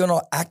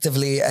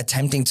actively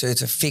attempting to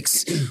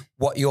fix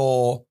what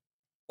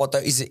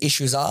those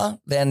issues are,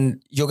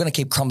 then you're going to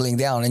keep crumbling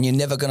down and you're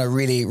never going to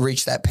really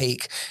reach that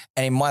peak.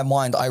 And in my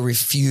mind, I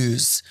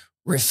refuse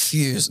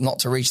not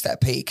to reach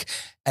that peak.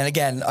 And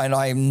again, and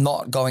I'm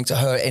not going to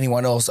hurt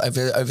anyone else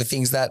over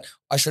things that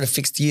I should have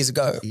fixed years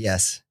ago.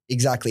 Yes,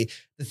 exactly.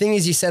 The thing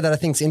is, you said that I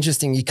think is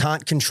interesting. You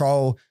can't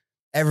control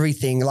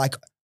everything. Like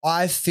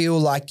I feel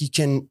like you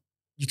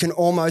can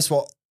almost,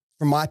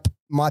 from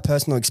my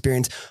personal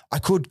experience, I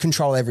could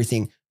control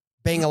everything.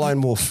 Being a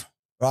lone wolf,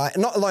 right?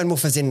 Not lone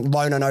wolf as in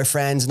loner, no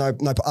friends, no,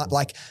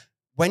 like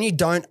when you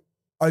don't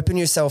open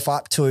yourself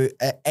up to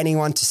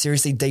anyone to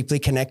seriously deeply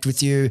connect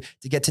with you,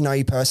 to get to know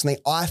you personally,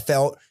 I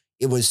felt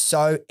it was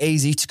so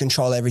easy to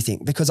control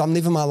everything because I'm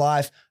living my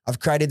life. I've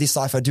created this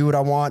life. I do what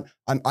I want.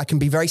 I can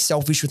be very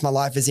selfish with my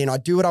life as in I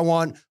do what I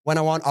want, when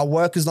I want. I'll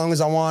work as long as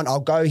I want.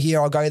 I'll go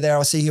here. I'll go there.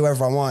 I'll see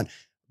whoever I want.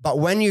 But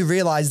when you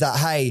realize that,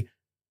 hey,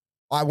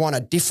 I want a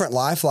different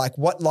life. Like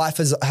what life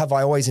have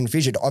I always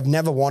envisioned? I've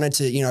never wanted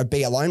to,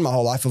 be alone my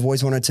whole life. I've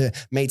always wanted to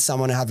meet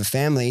someone and have a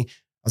family.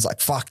 I was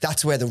like, fuck,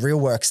 that's where the real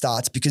work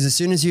starts. Because as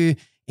soon as you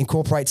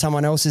incorporate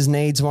someone else's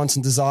needs, wants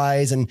and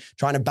desires and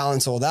trying to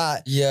balance all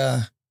that.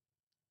 Yeah.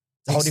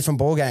 It's a whole different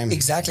ball game.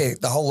 Exactly.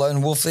 The whole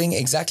lone wolf thing.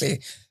 Exactly.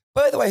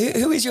 By the way,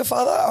 who is your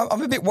father?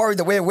 I'm a bit worried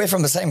that we're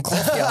from the same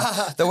cloth here.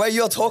 The way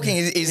you're talking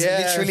is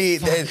literally,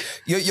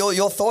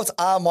 your thoughts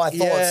are my thoughts.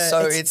 Yeah,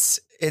 so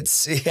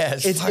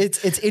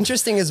it's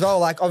interesting as well.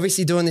 Like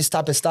obviously doing this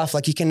type of stuff,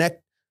 like you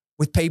connect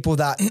with people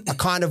that are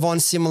kind of on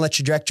similar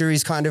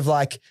trajectories, kind of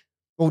like,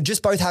 well,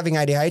 just both having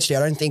ADHD. I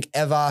don't think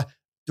ever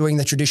doing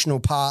the traditional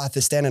path,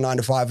 the standard 9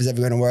 to 5 is ever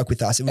going to work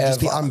with us. It would just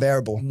be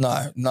unbearable. No.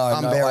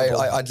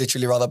 I'd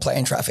literally rather play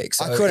in traffic.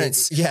 So I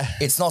couldn't.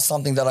 It's not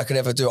something that I could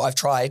ever do. I've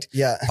tried.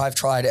 Yeah. I've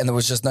tried and there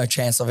was just no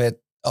chance of it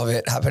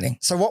happening.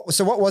 So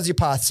what was your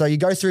path? So you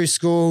go through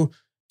school.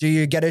 Do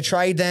you get a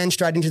trade then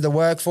straight into the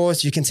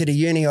workforce? Do you consider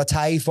uni or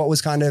TAFE? What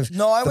was kind of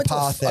the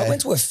path there? I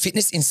went to a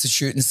fitness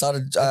institute and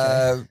started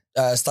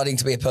studying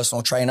to be a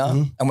personal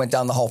trainer and went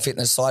down the whole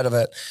fitness side of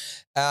it.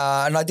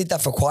 And I did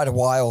that for quite a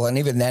while. And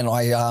even then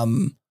I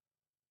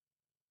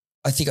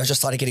think I just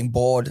started getting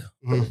bored.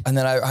 And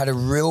then I had a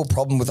real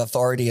problem with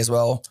authority as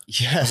well.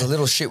 Yeah. I was a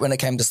little shit when it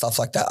came to stuff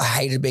like that. I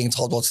hated being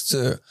told what to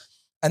do.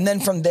 And then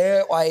from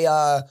there,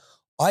 I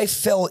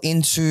fell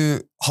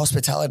into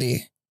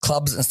hospitality,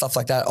 clubs and stuff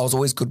like that. I was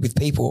always good with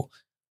people.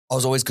 I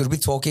was always good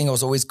with talking. I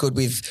was always good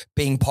with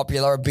being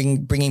popular,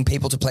 bringing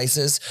people to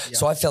places. Yeah.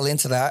 So I fell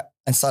into that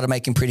and started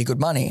making pretty good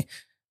money.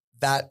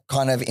 That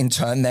kind of in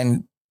turn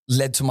then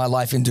led to my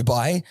life in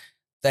Dubai.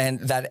 Then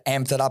that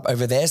amped it up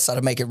over there,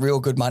 started making real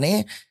good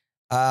money.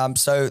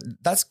 So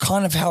that's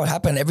kind of how it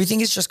happened. Everything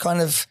is just kind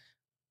of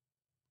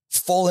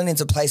fallen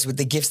into place with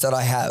the gifts that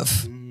I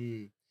have.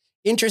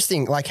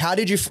 Interesting. Like how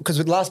did you, because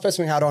with the last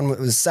person we had on, it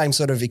was the same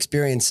sort of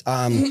experience.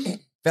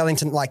 Fell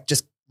into like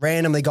just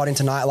randomly got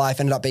into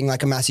nightlife, ended up being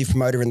like a massive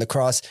promoter in the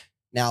cross.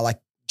 Now like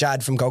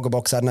Jad from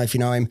Gogglebox, I don't know if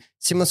you know him.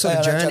 Similar sort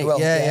of journey. Well.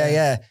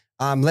 Yeah.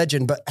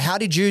 Legend. But how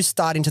did you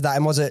start into that?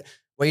 And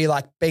were you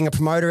like being a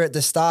promoter at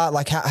the start?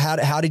 Like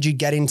how did you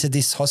get into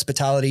this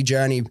hospitality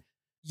journey?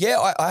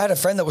 Yeah, I had a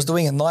friend that was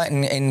doing a night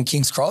in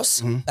King's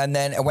Cross and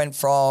then it went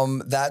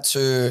from that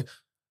to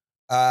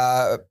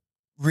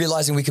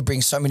realizing we could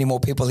bring so many more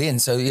people in.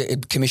 So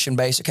commission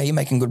based, okay, you're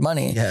making good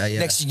money. Yeah.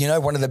 Next thing you know,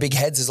 one of the big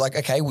heads is like,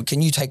 okay, would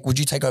you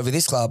take over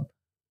this club?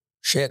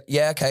 Shit.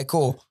 Yeah. Okay,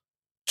 cool.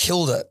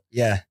 Killed it.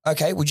 Yeah.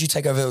 Okay. Would you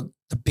take over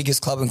the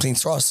biggest club in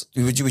King's Cross?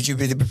 Would you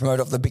be the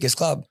promoter of the biggest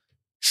club?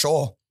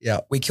 Sure. Yeah.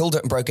 We killed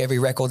it and broke every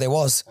record there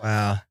was.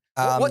 Wow.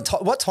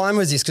 What time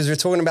was this? Because we were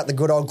talking about the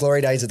good old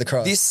glory days of the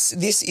cross. This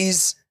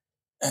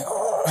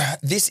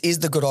is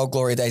the good old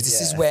glory days.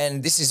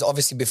 This is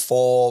obviously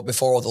before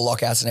all the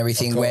lockouts and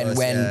everything.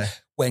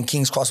 When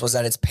King's Cross was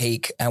at its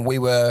peak, and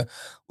we're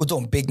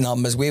doing big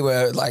numbers. We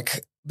were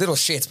like little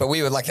shits, but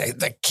we were like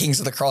the kings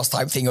of the cross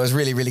type thing. It was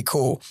really, really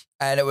cool,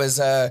 and it was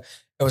a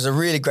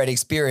really great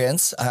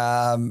experience.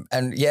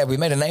 And yeah, we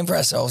made a name for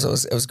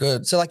ourselves. It was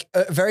good. So like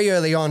very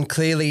early on,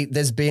 clearly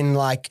there's been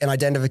like an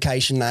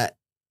identification that,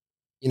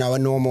 a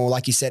normal,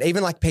 like you said,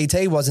 even like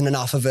PT wasn't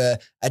enough of a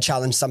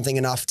challenge, something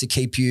enough to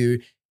keep you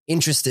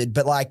interested,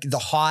 but like the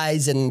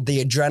highs and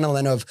the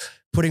adrenaline of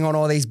putting on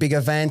all these big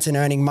events and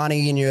earning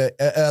money in your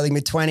early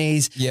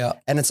mid-20s. Yeah.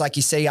 And it's like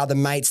you see other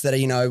mates that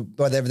are,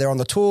 whether they're on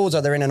the tools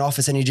or they're in an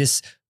office and you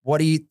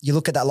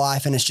look at that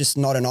life and it's just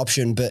not an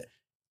option. But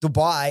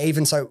Dubai,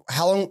 even so,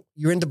 how long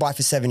you're in Dubai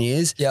for 7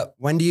 years? Yep.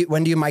 When do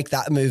you make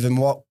that move and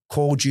what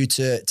called you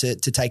to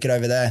take it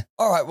over there?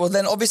 All right. Well,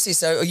 then obviously,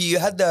 so you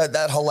had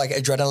that whole like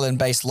adrenaline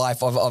based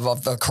life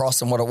of the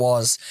cross and what it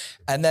was.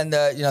 And then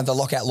the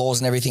lockout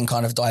laws and everything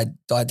kind of died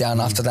down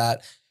after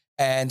that.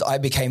 And I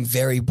became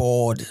very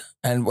bored.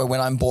 And when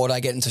I'm bored, I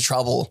get into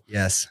trouble.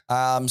 Yes.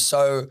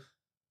 So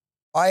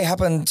I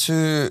had an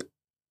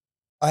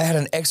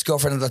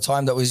ex-girlfriend at the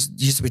time that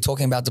used to be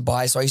talking about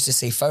Dubai. So I used to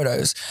see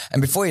photos.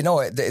 And before you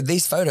know it,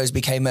 these photos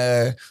became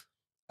a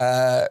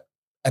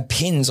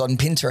pins on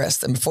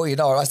Pinterest. And before you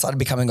know it, I started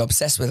becoming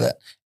obsessed with it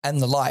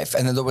and the life.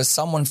 And then there was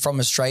someone from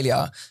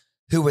Australia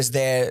who was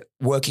there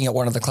working at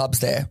one of the clubs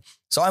there.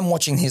 So I'm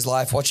watching his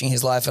life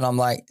and I'm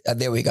like,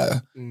 there we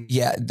go.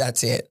 Yeah,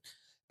 that's it.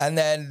 And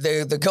then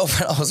the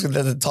girlfriend I was with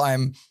at the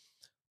time,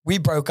 we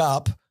broke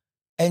up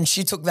and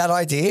she took that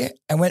idea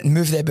and went and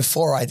moved there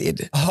before I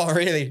did. Oh,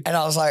 really? And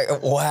I was like,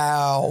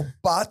 wow.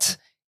 But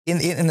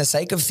in the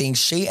sake of things,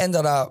 she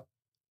ended up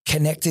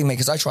connecting me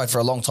because I tried for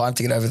a long time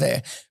to get over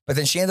there. But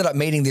then she ended up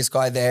meeting this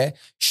guy there.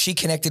 She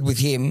connected with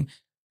him,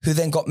 who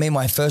then got me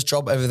my first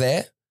job over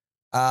there.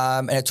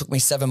 And it took me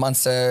 7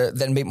 months to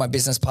then meet my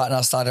business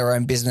partner, started our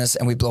own business,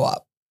 and we blew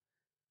up.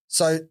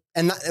 So,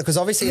 and that, because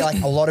obviously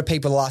like a lot of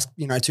people the last,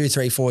 2,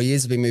 3, 4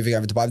 years have been moving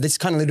over to Dubai. This is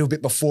kind of a little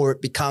bit before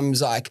it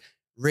becomes like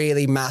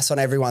really mass on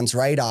everyone's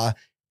radar.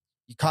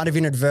 You kind of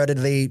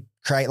inadvertently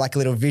create like a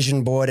little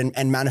vision board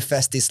and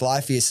manifest this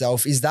life for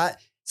yourself. Is that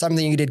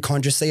something you did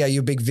consciously? Are you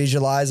a big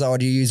visualizer, or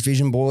do you use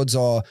vision boards,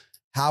 or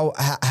how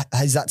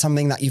is that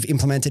something that you've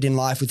implemented in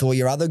life with all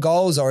your other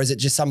goals, or is it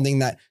just something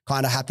that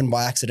kind of happened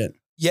by accident?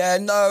 Yeah,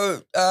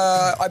 no,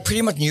 I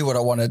pretty much knew what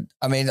I wanted.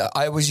 I mean,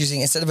 I was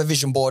using, instead of a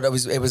vision board, it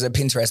was a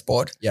Pinterest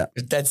board. Yeah.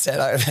 Dead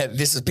set.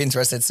 This is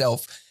Pinterest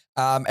itself.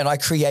 And I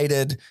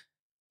created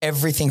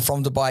everything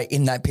from Dubai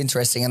in that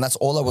Pinterest thing. And that's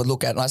all I would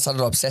look at. And I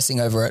started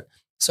obsessing over it.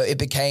 So it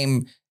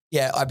became,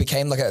 I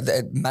became like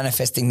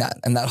manifesting that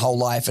and that whole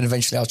life. And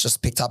eventually I was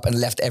just picked up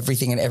and left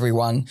everything and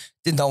everyone,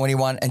 didn't know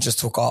anyone, and just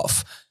took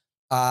off.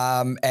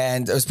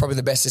 And it was probably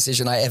the best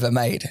decision I ever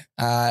made.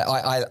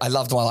 I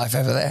loved my life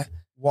over there.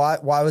 Why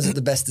was it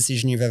the best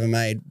decision you've ever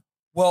made?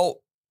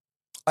 Well,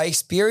 I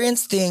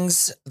experienced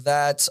things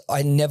that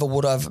I never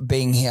would have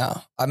being here.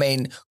 I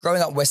mean,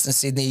 growing up in Western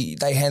Sydney,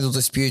 they handle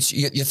disputes.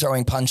 You're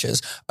throwing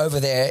punches. Over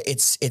there,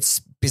 it's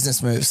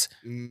business moves,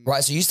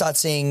 right? So you start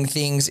seeing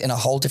things in a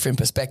whole different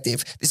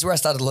perspective. This is where I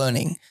started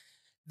learning.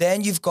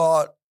 Then you think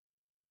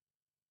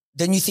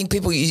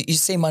people, you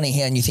see money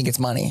here and you think it's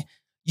money.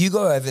 You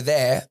go over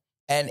there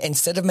and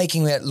instead of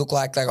making it look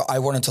like I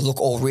wanted to look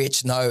all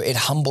rich, no, it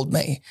humbled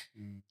me.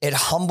 It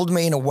humbled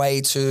me in a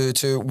way to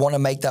want to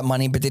make that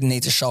money, but didn't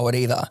need to show it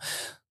either.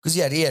 Because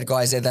he had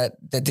guys there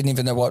that didn't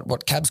even know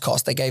what cabs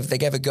cost. They gave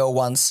a girl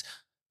once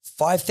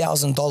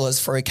 $5,000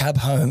 for a cab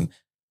home.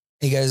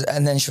 He goes,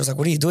 and then she was like,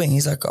 "What are you doing?"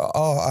 He's like,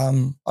 I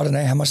don't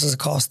know. How much does it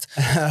cost?"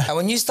 And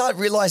when you start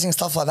realizing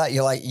stuff like that,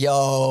 you're like,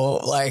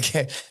 yo,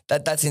 like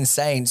that's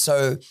insane.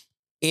 So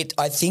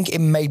I think it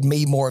made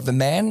me more of a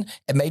man.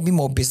 It made me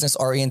more business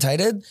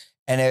orientated,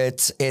 and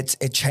it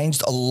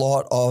changed a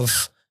lot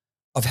of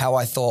how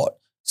I thought.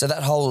 So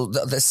that whole,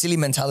 the silly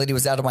mentality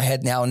was out of my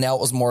head now. And now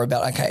it was more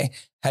about, okay,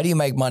 how do you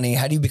make money?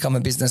 How do you become a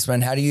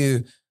businessman? How do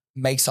you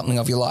make something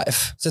of your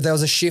life? So there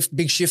was a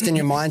big shift in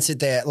your mindset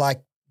there.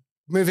 Like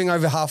moving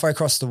over halfway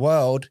across the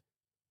world,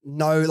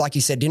 like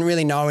you said, didn't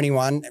really know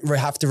anyone,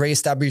 have to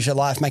reestablish your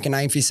life, make a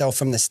name for yourself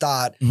from the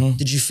start. Mm-hmm.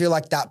 Did you feel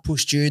like that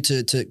pushed you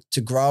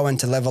to grow and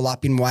to level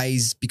up in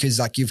ways because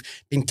like you've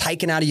been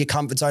taken out of your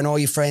comfort zone, all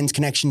your friends,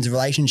 connections,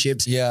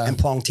 relationships, and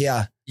plonked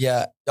here?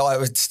 Yeah.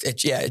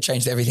 It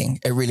changed everything.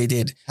 It really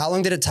did. How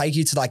long did it take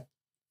you to like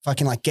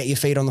fucking like get your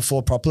feet on the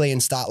floor properly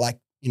and start like,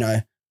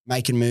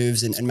 making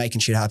moves and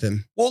making shit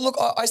happen? Well, look,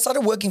 I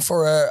started working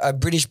for a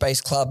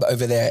British-based club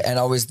over there, and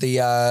I was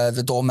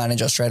the door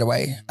manager straight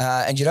away.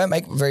 And you don't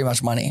make very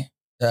much money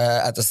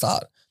at the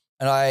start.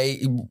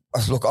 And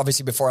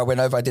obviously before I went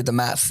over, I did the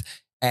math,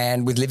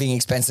 and with living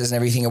expenses and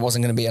everything, it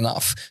wasn't going to be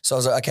enough. So I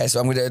was like, okay, so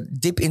I'm going to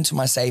dip into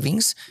my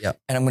savings, and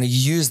I'm going to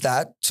use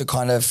that to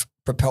kind of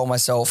propel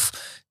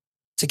myself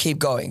to keep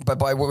going. But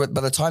by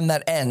the time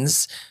that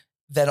ends,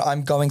 then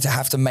I'm going to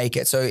have to make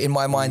it. So in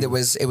my mind, it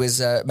was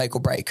make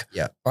or break.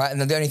 Yeah. Right.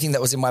 And then the only thing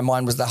that was in my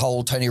mind was the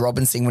whole Tony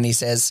Robbins thing when he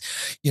says,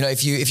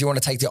 if you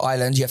want to take the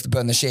island, you have to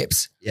burn the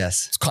ships.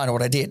 Yes. It's kind of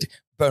what I did.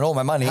 Burn all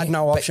my money. Had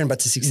no option but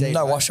to succeed.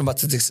 No option but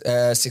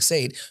to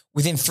succeed.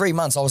 Within 3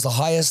 months, I was the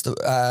highest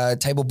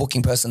table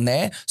booking person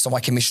there. So my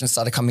commission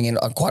started coming in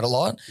quite a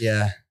lot.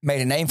 Yeah.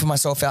 Made a name for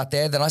myself out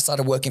there. Then I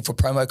started working for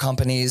promo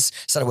companies,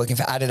 started working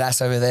for Adidas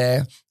over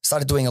there,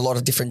 started doing a lot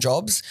of different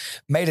jobs,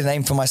 made a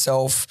name for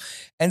myself,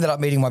 ended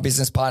up meeting my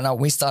business partner.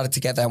 We started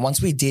together. And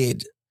once we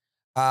did,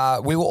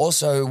 we were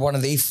also one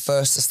of the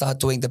first to start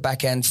doing the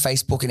back end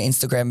Facebook and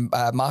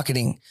Instagram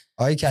marketing.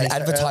 Okay. And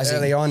advertising.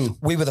 Early on.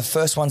 We were the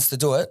first ones to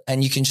do it.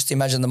 And you can just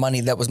imagine the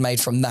money that was made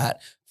from that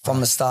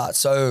from the start.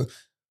 So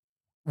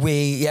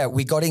we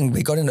got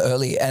in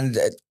early. And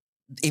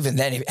even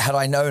then, had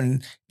I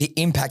known the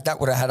impact that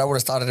would have had, I would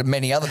have started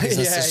many other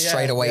businesses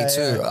straight away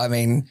too. Yeah. I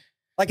mean,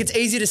 like it's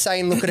easy to say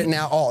and look at it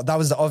now, oh, that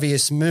was the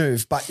obvious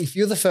move. But if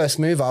you're the first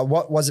mover,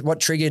 what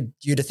triggered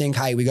you to think,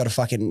 hey, we got to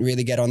fucking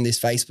really get on this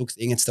Facebook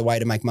thing? It's the way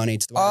to make money.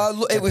 It's the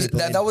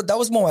way that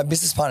was more my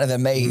business partner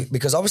than me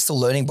because I was still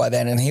learning by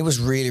then, and he was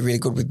really, really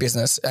good with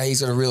business.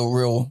 He's got a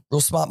real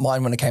smart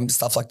mind when it came to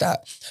stuff like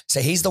that. So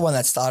he's the one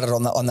that started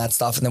on that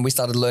stuff, and then we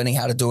started learning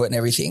how to do it and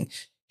everything.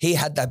 He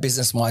had that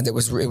business mind. I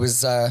was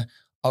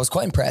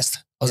quite impressed.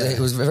 I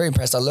was very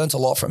impressed. I learned a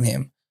lot from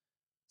him.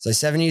 So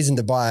 7 years in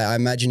Dubai, I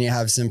imagine you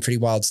have some pretty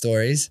wild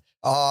stories.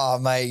 Oh,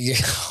 mate.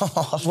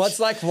 What's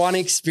like one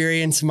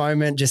experience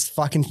moment, just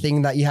fucking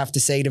thing that you have to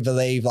see to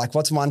believe? Like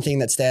what's one thing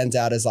that stands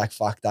out as like,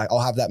 fuck, I'll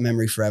have that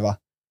memory forever?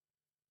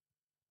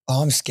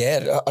 Oh, I'm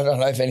scared. I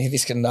don't know if any of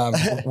this can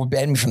will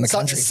ban me from the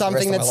country.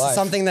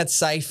 Something that's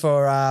safe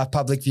for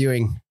public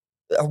viewing.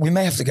 We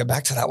may have to go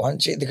back to that one,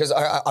 because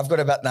I've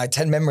got about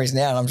 10 memories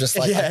now, and I'm just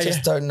like, I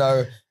just don't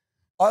know.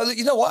 Oh,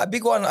 you know what? A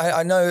big one.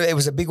 I know it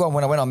was a big one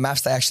when I went on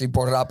Maps. They actually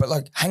brought it up, but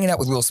like hanging out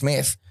with Will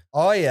Smith.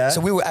 Oh yeah. So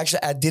we were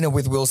actually at dinner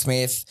with Will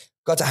Smith.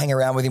 Got to hang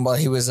around with him while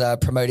he was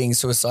promoting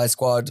Suicide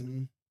Squad.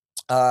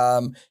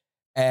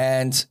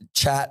 and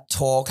chat,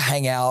 talk,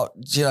 hang out,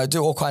 do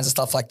all kinds of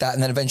stuff like that.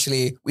 And then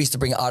eventually we used to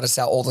bring artists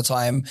out all the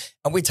time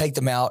and we take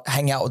them out,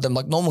 hang out with them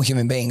like normal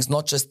human beings,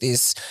 not just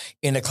this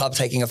in a club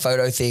taking a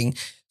photo thing.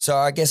 So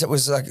I guess it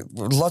was like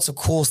lots of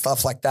cool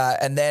stuff like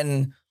that. And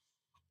then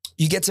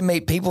you get to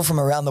meet people from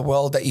around the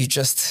world that you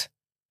just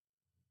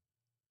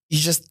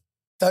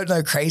don't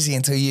know crazy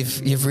until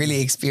you've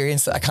really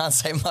experienced it. I can't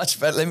say much,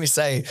 but let me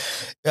say,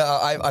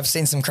 I've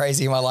seen some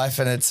crazy in my life,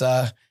 and it's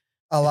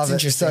I love it.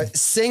 So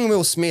seeing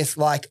Will Smith,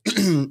 like,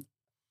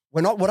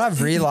 what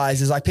I've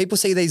realized is like people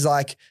see these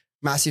like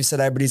massive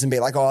celebrities and be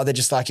like, oh, they're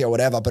just like you or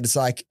whatever. But it's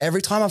like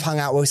every time I've hung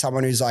out with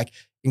someone who's like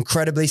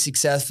incredibly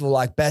successful,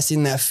 like best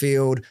in their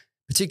field,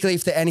 particularly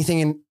if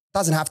they're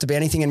doesn't have to be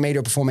anything in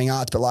media or performing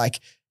arts, but like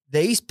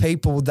these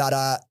people that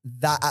are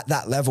at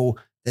that level,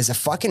 there's a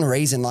fucking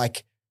reason.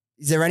 Like,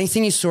 is there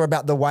anything you saw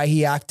about the way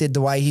he acted,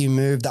 the way he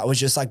moved that was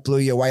just like blew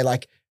you away?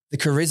 Like, the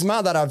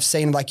charisma that I've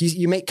seen, like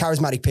you meet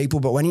charismatic people,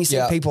 but when you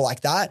see people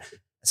like that,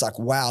 it's like,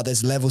 wow,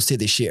 there's levels to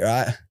this shit,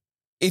 right?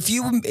 If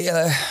you,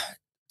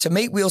 to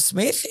meet Will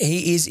Smith,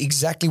 he is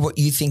exactly what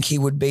you think he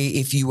would be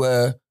if you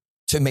were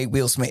to meet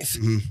Will Smith.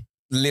 Mm-hmm.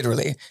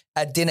 Literally.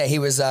 At dinner, he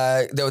was,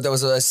 there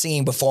was a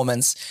singing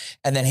performance,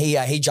 and then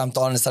he jumped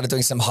on and started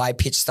doing some high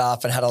pitched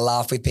stuff and had a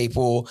laugh with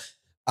people.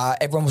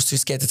 Everyone was too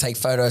scared to take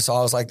photos. So I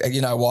was like,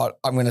 you know what,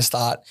 I'm going to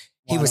start.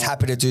 He was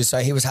happy to do so.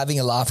 He was having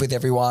a laugh with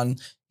everyone.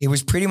 He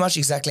was pretty much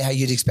exactly how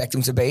you'd expect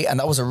him to be. And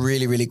that was a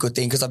really, really good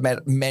thing because I've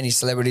met many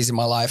celebrities in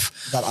my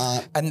life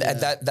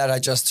that are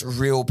just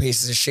real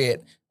pieces of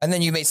shit. And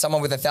then you meet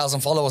someone with 1,000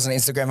 followers on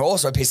Instagram who are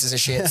also pieces of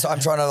shit. So I'm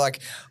trying to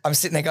I'm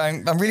sitting there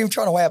going, I'm really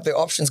trying to weigh up the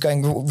options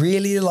going,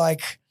 really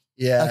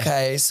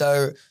okay.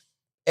 So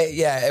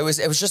it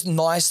was just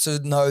nice to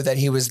know that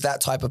he was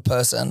that type of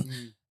person.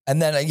 Mm. And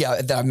then,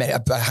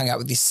 I hung out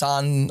with his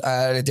son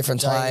at a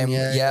different time.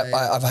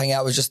 I've hung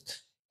out with just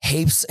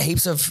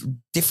heaps of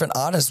different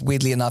artists,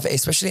 weirdly enough,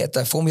 especially at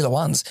the Formula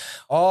Ones.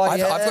 I've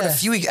got a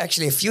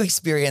few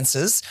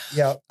experiences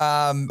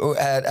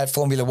at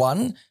Formula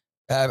One.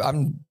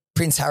 I'm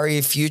Prince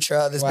Harry,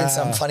 Future. There's been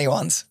some funny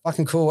ones.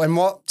 Fucking cool. And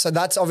so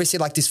that's obviously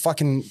like this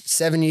fucking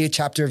 7-year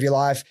chapter of your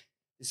life,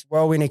 this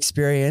whirlwind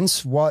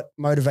experience. What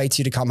motivates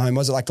you to come home?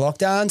 Was it like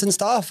lockdowns and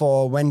stuff,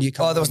 or when do you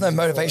come home? There was no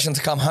motivation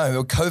to come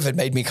home. COVID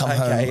made me come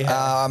home.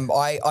 Yeah.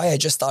 I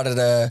had just started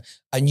a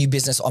new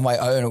business on my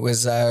own. It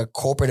was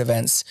corporate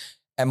events.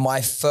 And my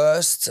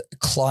first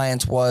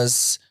client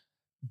was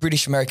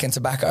British American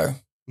Tobacco.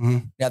 Mm-hmm.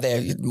 Now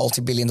they're a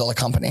multi-billion-dollar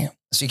company.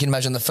 So you can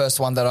imagine the first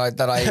one that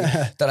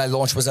I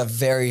launched was a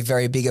very,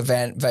 very big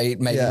event. They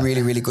made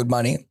really, really good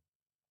money.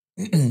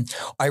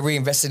 I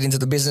reinvested into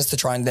the business to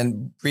try and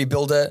then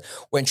rebuild it,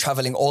 went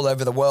traveling all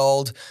over the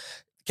world,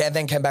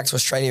 then came back to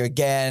Australia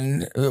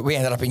again. We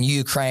ended up in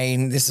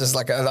Ukraine.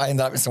 I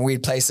ended up in some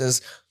weird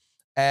places.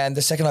 And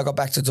the second I got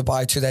back to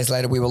Dubai, 2 days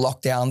later, we were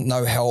locked down,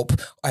 no help.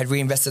 I had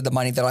reinvested the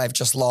money that I've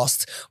just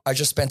lost. I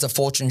just spent a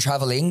fortune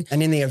traveling.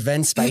 And in the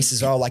event space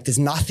as well, like there's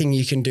nothing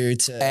you can do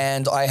to.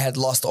 And I had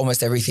lost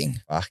almost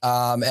everything.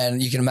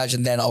 And you can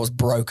imagine then I was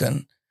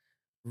broken.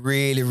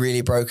 Really,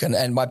 really broken.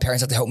 And my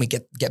parents had to help me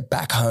get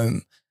back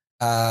home.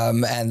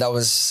 And that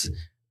was,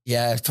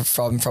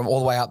 from all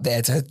the way up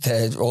there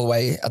to all the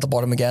way at the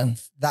bottom again.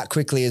 That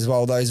quickly as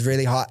well, those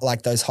really high,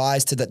 like those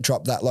highs to that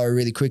drop that low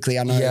really quickly.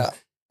 I know. Yeah.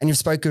 And you've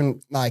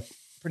spoken like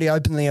pretty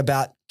openly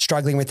about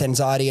struggling with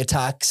anxiety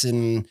attacks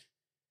and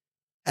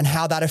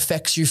how that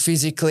affects you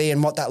physically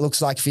and what that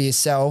looks like for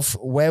yourself.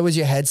 Where was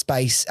your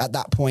headspace at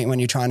that point when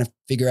you're trying to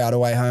figure out a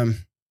way home?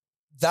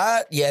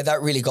 That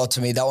really got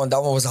to me. That one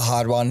was a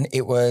hard one.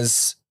 It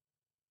was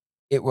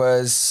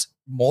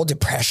more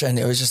depression.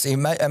 It was just,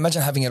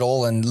 imagine having it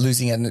all and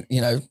losing it. And,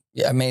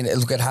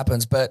 look, it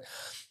happens. But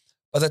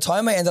by the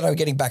time I ended up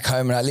getting back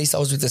home, and at least I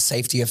was with the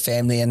safety of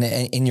family and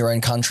in your own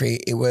country,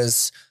 it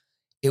was,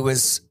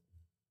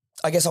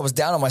 I guess I was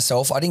down on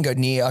myself. I didn't go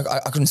near,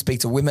 I couldn't speak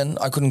to women.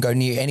 I couldn't go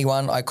near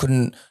anyone. I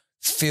couldn't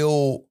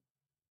feel,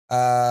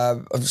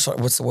 I'm sorry,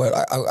 what's the word?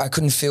 I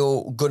couldn't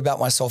feel good about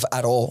myself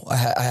at all. I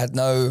had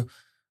no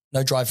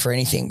drive for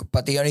anything.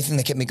 But the only thing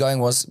that kept me going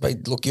was,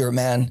 look, you're a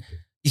man.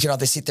 You can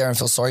either sit there and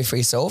feel sorry for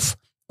yourself,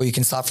 or you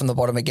can start from the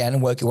bottom again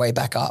and work your way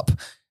back up.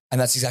 And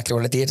that's exactly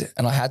what I did.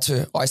 And I had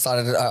to. I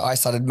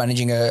started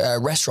managing a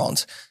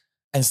restaurant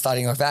and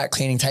starting like that,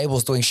 cleaning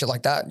tables, doing shit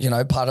like that,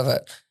 part of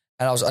it.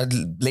 And I was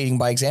leading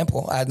by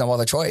example. I had no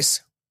other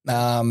choice.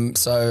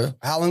 So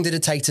how long did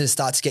it take to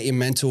start to get your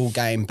mental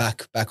game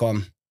back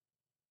on?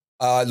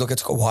 Look, it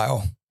took a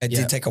while. It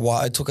did take a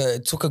while. It took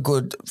a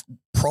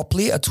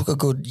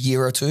good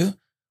year or two.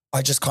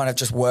 I just kind of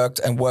just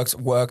worked until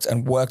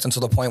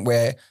the point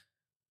where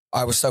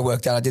I was so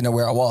worked out I didn't know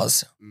where I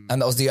was.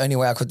 And that was the only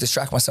way I could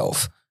distract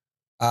myself.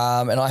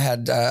 And I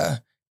had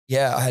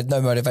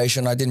no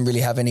motivation. I didn't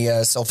really have any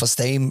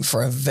self-esteem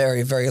for a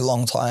very, very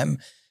long time.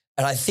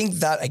 And I think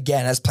that,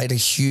 again, has played a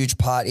huge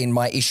part in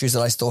my issues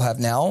that I still have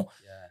now.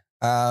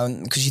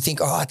 Because you think,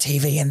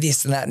 TV and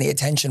this and that and the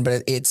attention,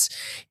 but it's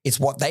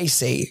what they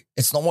see.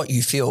 It's not what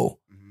you feel.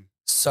 Mm-hmm.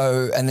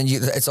 So, and then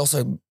it's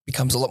also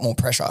becomes a lot more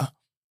pressure.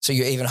 So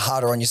you're even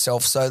harder on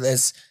yourself. So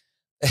there's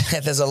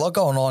a lot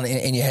going on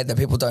in your head that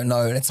people don't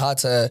know, and it's hard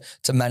to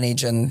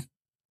manage. And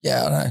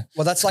yeah, I don't know.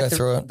 Well, that's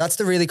that's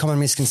the really common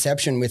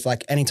misconception with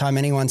like anytime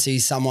anyone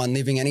sees someone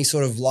living any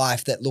sort of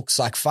life that looks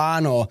like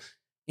fun or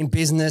in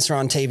business or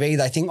on TV,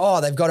 they think, oh,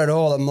 they've got it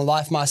all and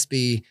life must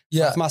be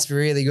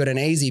really good and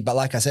easy. But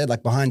like I said,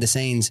 like behind the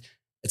scenes,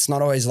 it's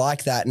not always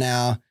like that.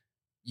 Now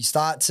you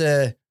start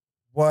to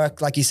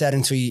work, like you said,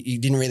 until you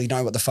didn't really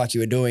know what the fuck you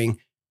were doing.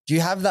 Do you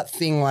have that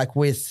thing like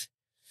with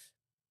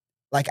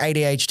like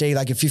ADHD,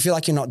 like if you feel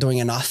like you're not doing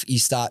enough, you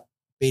start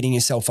beating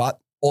yourself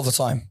up? All the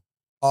time.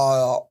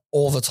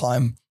 All the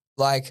time.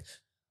 Like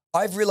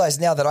I've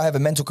realized now that I have a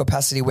mental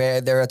capacity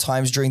where there are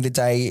times during the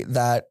day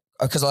that,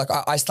 because like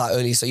I start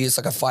early, so it's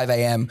like a 5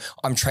 a.m.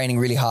 I'm training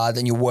really hard,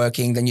 then you're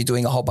working, then you're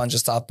doing a whole bunch of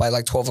stuff. By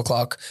like 12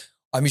 o'clock,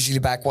 I'm usually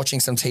back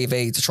watching some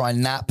TV to try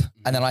and nap.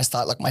 And then I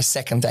start like my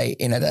second day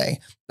in a day.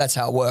 That's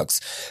how it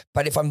works.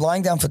 But if I'm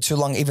lying down for too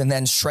long, even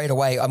then straight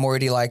away, I'm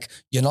already like,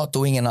 you're not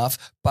doing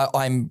enough, but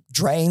I'm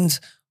drained.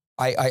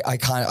 I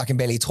can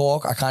barely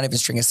talk. I can't even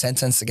string a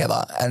sentence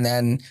together. And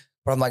then,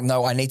 but I'm like,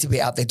 no, I need to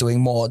be out there doing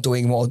more.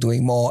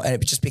 And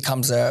it just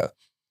becomes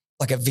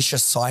like a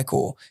vicious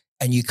cycle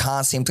and you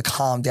can't seem to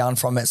calm down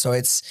from it. So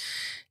it's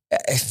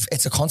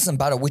a constant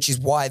battle, which is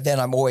why then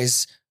I'm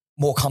always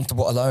more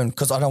comfortable alone,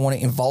 because I don't want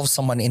to involve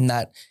someone in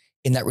that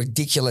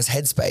ridiculous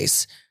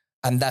headspace.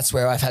 And that's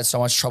where I've had so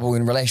much trouble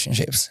in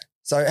relationships.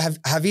 So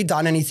have you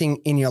done anything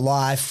in your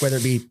life, whether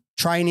it be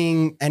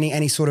training,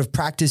 any sort of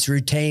practice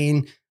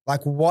routine,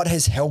 like what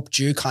has helped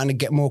you kind of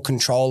get more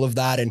control of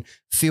that and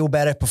feel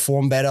better,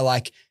 perform better?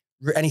 Like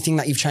anything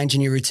that you've changed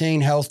in your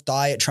routine, health,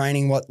 diet,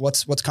 training,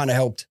 what's kind of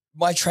helped?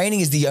 My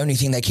training is the only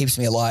thing that keeps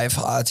me alive.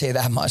 I'll tell you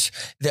that much.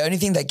 The only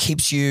thing that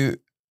keeps you,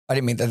 I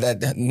didn't mean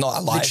that not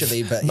alive.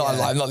 Literally, but not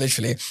alive, not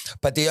literally.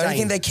 But the only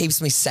thing that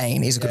keeps me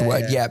sane is a good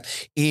word. Yeah.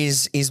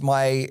 Is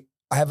I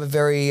have a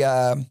very,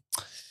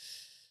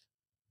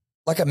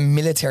 like a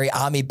military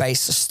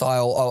army-based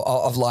style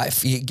of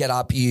life. You get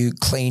up, you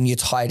clean, you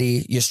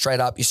tidy, you're straight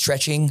up, you're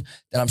stretching.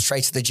 Then I'm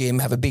straight to the gym,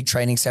 have a big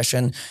training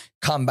session,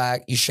 come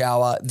back, you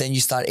shower, then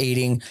you start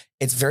eating.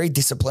 It's very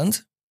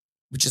disciplined,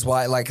 which is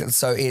why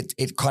so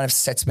it kind of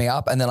sets me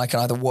up, and then I can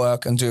either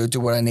work and do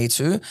what I need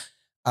to.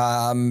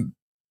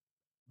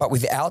 But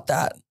without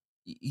that,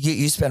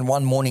 you spend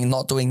one morning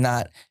not doing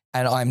that,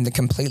 and I'm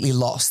completely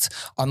lost.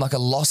 I'm like a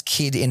lost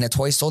kid in a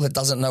toy store that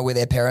doesn't know where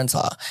their parents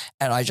are,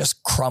 and I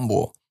just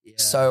crumble. Yeah.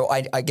 So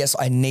I guess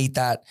I need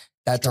that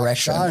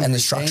direction and the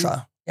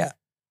structure. Yeah.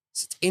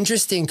 It's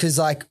interesting because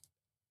like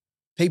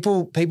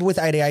people with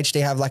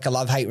ADHD have like a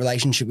love-hate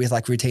relationship with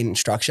like routine and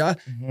structure.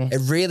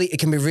 Mm-hmm. It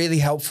can be really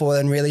helpful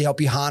and really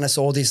help you harness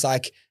all this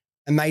like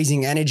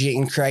amazing energy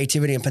and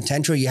creativity and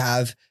potential you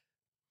have,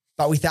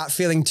 but without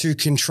feeling too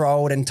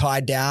controlled and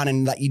tied down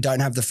and that you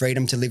don't have the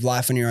freedom to live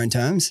life on your own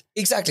terms.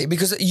 Exactly.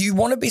 Because you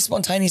want to be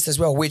spontaneous as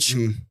well, which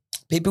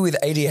people with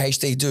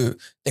ADHD do.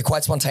 They're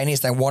quite spontaneous.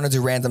 They want to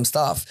do random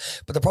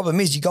stuff. But the problem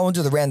is you go and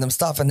do the random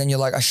stuff and then you're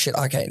like, oh shit,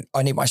 okay,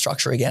 I need my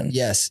structure again.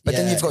 Yes. But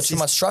then you've got too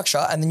much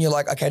structure and then you're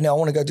like, okay, now I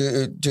want to go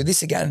do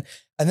this again.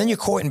 And then you're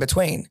caught in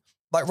between.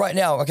 Like right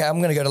now, okay,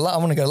 I'm going to go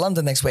to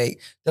London next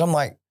week. Then I'm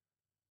like,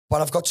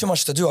 but I've got too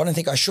much to do. I don't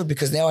think I should,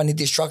 because now I need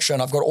this structure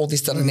and I've got all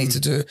this that I need to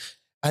do.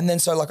 And then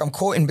so like I'm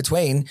caught in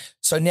between.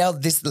 So now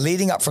this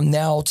leading up from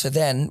now to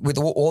then with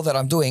all that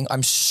I'm doing,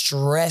 I'm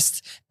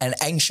stressed and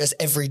anxious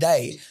every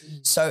day.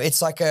 So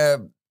it's like a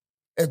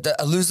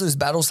lose-lose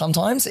battle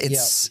sometimes.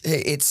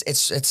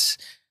 It's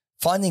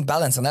finding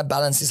balance, and that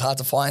balance is hard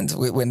to find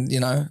when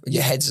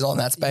your head's on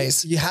that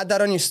space. You had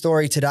that on your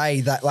story today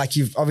that like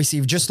you've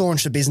just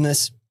launched a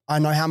business. I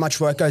know how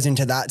much work goes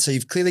into that. So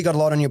you've clearly got a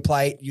lot on your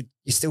plate. You're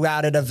still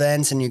out at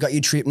events and you got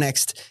your trip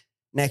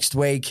next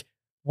week.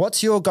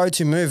 What's your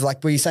go-to move?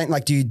 Like, were you saying,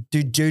 like, do you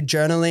do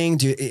journaling?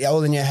 Do you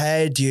all in your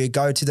head? Do you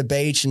go to the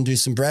beach and do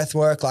some breath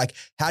work? Like,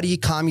 how do you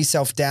calm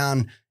yourself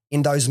down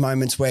in those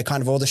moments where kind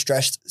of all the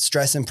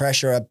stress and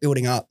pressure are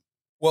building up?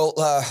 Well,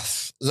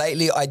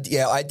 lately, I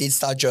did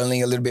start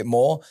journaling a little bit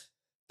more.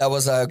 That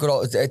was a good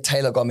old,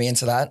 Taylor got me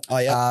into that. Oh,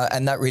 yeah.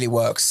 And that really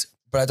works,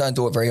 but I don't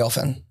do it very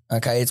often.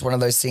 Okay. It's one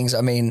of those things.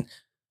 I mean,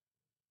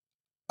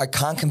 I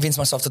can't convince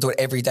myself to do it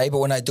every day, but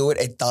when I do it,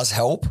 it does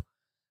help.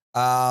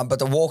 But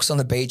the walks on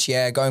the beach,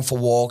 going for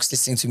walks,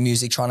 listening to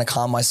music, trying to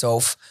calm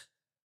myself.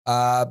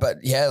 But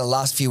yeah, the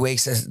last few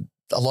weeks,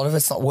 a lot of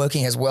it's not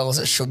working as well as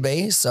it should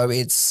be. So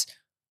it's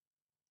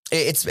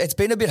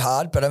been a bit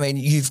hard, but I mean,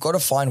 you've got to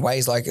find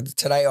ways. Like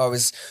today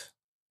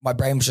my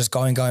brain was just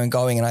going.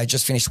 And I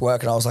just finished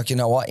work and I was like, you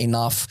know what?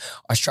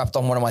 Enough. I strapped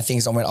on one of my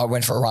things. I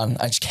went for a run.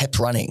 I just kept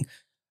running.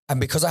 And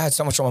because I had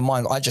so much on my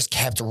mind, I just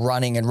kept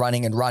running.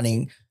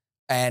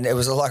 And it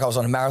was like I was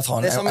on a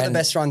marathon. They're some of the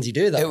best runs you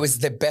do, though. It was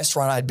the best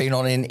run I'd been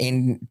on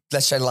in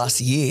let's say, last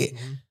year.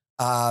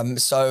 Mm-hmm.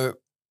 So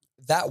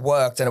that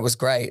worked and it was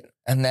great.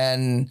 And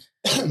then,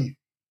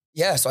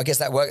 so I guess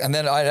that worked. And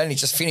then I only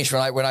just finished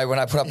when I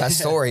put up that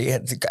story,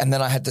 and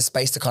then I had the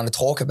space to kind of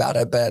talk about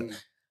it. But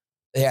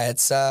yeah,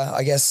 it's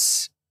I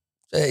guess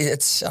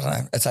It's, I don't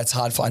know, it's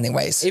hard finding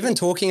ways. Even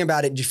talking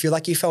about it, do you feel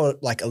like you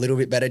felt like a little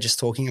bit better just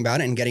talking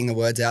about it and getting the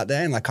words out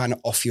there and like kind of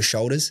off your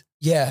shoulders?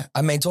 Yeah.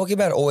 I mean, talking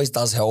about it always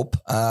does help.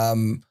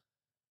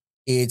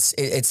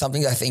 It's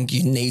something I think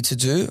you need to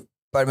do.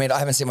 But I mean, I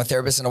haven't seen my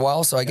therapist in a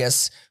while. So I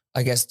guess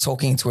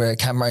talking to a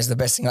camera is the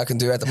best thing I can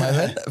do at the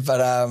moment.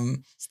 But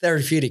it's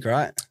therapeutic,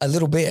 right? A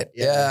little bit.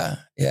 Yeah,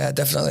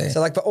 definitely. So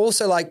like, but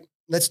also like,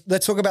 let's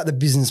talk about the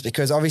business,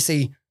 because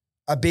obviously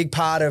a big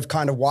part of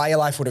kind of why your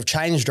life would have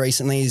changed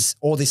recently is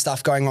all this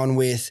stuff going on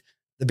with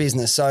the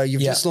business. So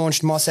you've just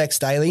launched MossX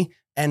Daily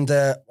and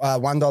the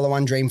 $1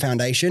 One Dream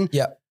Foundation.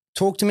 Yeah.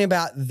 Talk to me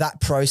about that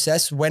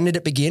process. When did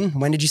it begin?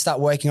 When did you start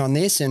working on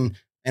this, and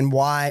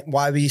why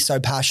were you so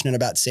passionate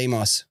about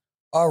CMOS?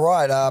 All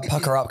right.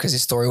 Pucker up because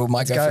this story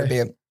might go for a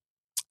bit.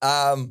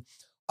 I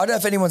don't know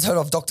if anyone's heard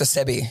of Dr.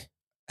 Sebi,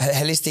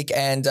 holistic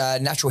and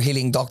natural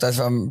healing doctor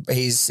from,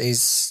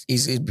 he's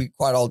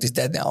quite old. He's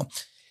dead now.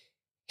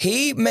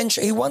 He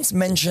once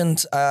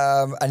mentioned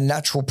a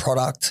natural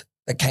product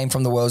that came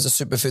from the world, a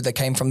superfood that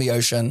came from the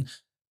ocean.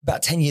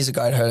 About 10 years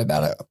ago, I'd heard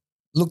about it.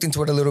 Looked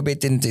into it a little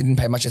bit, didn't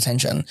pay much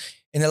attention.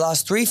 In the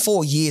last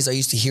 3-4 years, I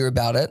used to hear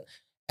about it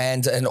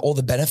and all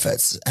the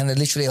benefits. And it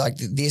literally like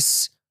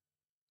this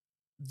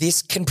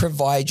can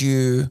provide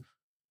you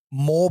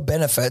more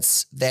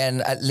benefits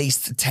than at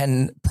least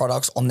 10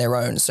 products on their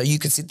own. So you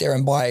could sit there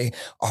and buy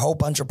a whole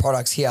bunch of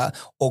products here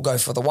or go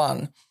for the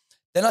one.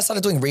 Then I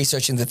started doing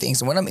research into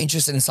things. And when I'm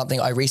interested in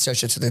something, I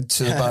research it to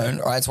the bone,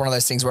 right? It's one of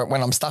those things where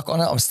when I'm stuck on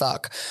it, I'm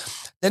stuck.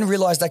 Then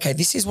realized, okay,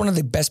 this is one of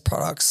the best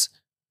products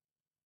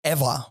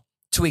ever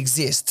to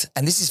exist.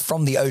 And this is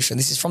from the ocean.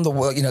 This is from the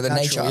world, the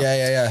nature.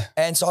 Yeah.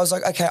 And so I was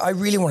like, okay, I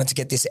really wanted to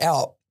get this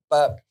out,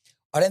 but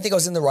I don't think I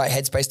was in the right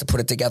headspace to put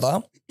it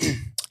together.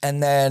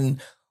 And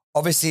then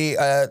obviously,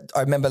 I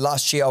remember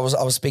last year I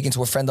was speaking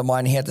to a friend of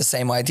mine. He had the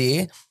same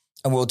idea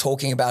and we were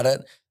talking about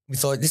it. We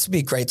thought this would be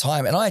a great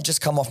time. And I had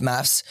just come off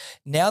maths.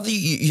 Now that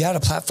you had a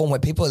platform where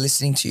people are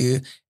listening to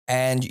you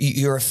and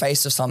you're a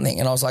face of something.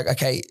 And I was like,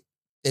 okay,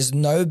 there's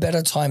no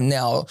better time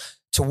now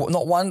to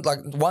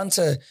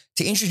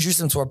to introduce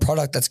them to a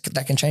product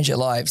that can change their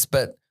lives,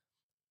 but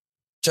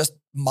just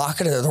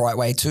market it the right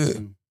way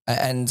too.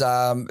 And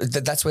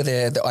that's where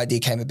the idea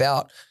came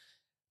about.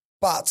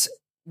 But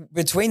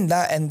between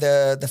that and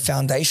the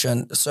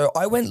foundation, so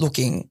I went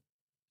looking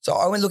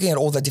at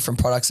all the different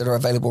products that are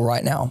available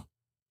right now.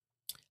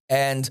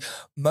 And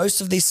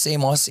most of this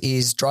CMOS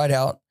is dried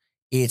out.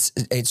 It's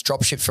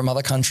drop shipped from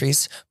other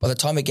countries. By the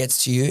time it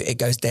gets to you, it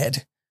goes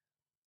dead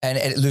and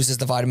it loses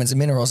the vitamins and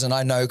minerals. And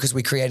I know because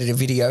we created a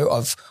video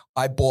of,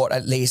 I bought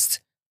at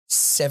least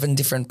 7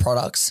 different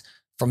products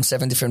from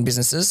 7 different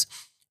businesses.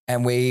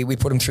 And we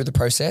put them through the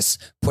process,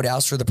 put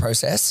ours through the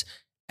process,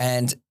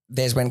 and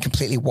theirs went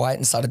completely white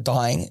and started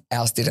dying.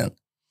 Ours didn't.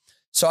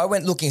 So I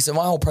went looking. So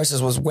my whole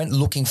process went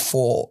looking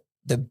for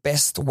the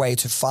best way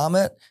to farm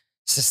it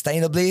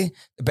sustainably,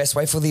 the best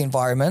way for the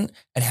environment,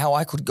 and how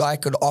I could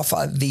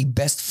offer the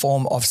best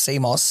form of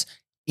CMOS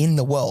in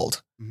the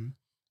world. Mm-hmm.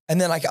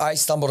 And then I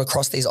stumbled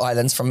across these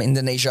islands from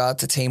Indonesia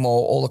to Timor,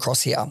 all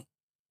across here.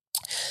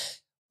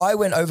 I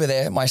went over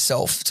there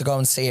myself to go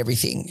and see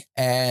everything,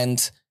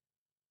 and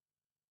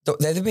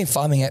they've been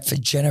farming it for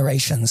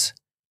generations,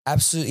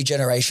 absolutely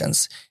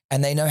generations.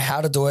 And they know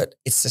how to do it.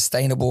 It's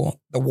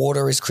sustainable. The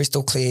water is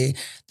crystal clear.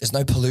 There's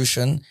no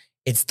pollution.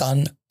 It's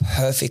done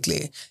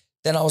perfectly.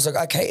 Then I was like,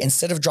 okay,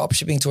 instead of drop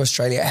shipping to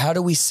Australia, how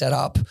do we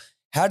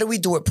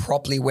do it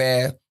properly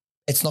where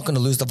it's not going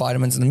to lose the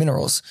vitamins and the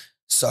minerals?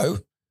 So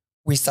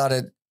we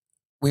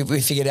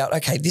figured out,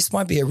 okay, this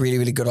might be a really,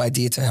 really good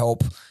idea to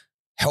help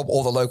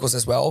all the locals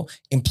as well,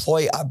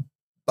 employ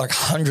like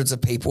hundreds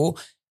of people.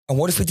 And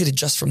what if we did it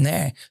just from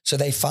there? So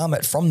they farm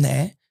it from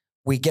there.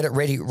 We get it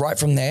ready right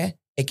from there.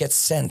 It gets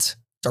sent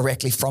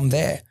directly from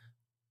there.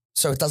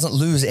 So it doesn't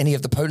lose any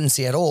of the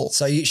potency at all.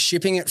 So you're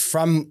shipping it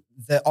from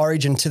the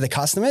origin to the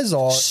customers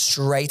or?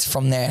 Straight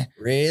from there.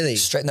 Really?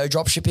 Straight, no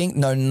drop shipping,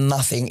 no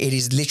nothing. It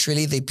is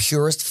literally the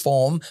purest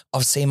form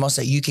of CMOS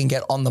that you can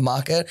get on the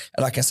market.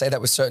 And I can say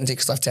that with certainty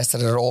because I've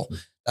tested it all.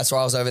 That's why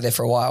I was over there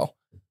for a while.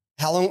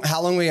 How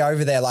long were you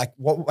over there? Like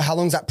how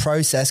long's that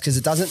process? Because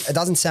it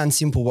doesn't sound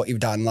simple what you've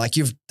done. Like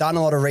you've done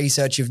a lot of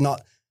research. You've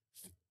not,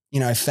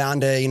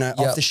 found a,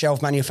 off the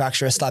shelf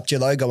manufacturer, slapped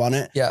your logo on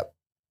it. Yeah.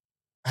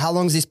 How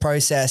long is this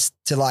process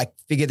to like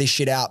figure this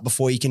shit out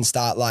before you can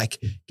start like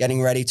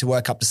getting ready to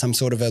work up to some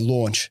sort of a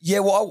launch? Yeah,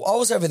 well, I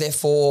was over there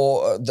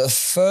for the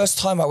first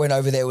time I went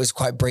over there was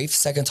quite brief.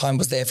 Second time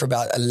was there for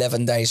about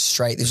 11 days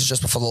straight. This was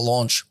just before the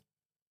launch.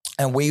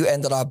 And we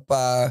ended up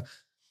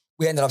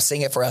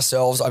seeing it for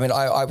ourselves. I mean,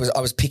 I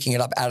was picking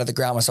it up out of the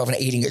ground myself and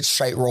eating it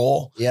straight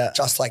raw,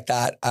 just like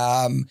that.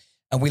 And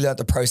we learned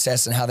the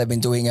process and how they've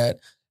been doing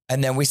it.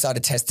 And then we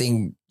started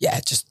testing,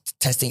 just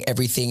testing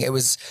everything. It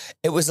was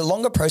a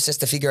longer process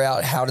to figure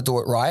out how to do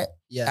it right.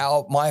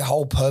 Yeah. My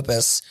whole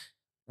purpose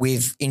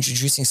with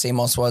introducing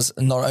CMOS was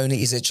not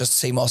only is it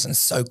just CMOS and it's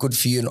so good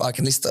for you, and I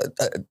can list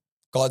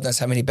God knows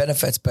how many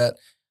benefits, but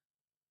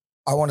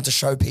I wanted to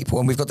show people,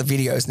 and we've got the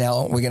videos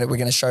now. We're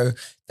gonna show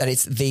that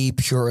it's the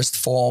purest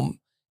form.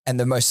 and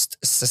the most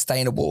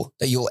sustainable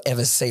that you'll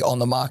ever see on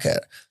the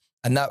market.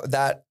 And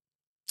that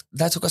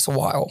took us a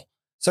while.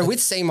 So with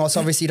CMOS,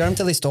 obviously you don't have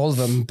to list all of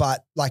them,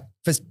 but like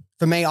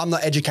for me, I'm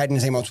not educating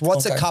CMOS.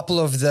 What's a couple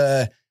of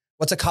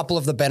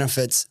the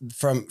benefits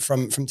from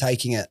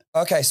taking it?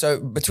 Okay, so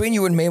between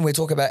you and me, we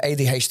talk about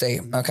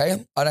ADHD,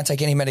 okay? I don't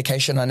take any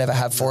medication. I never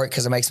have for it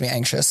because it makes me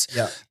anxious.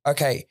 Yeah.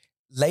 Okay,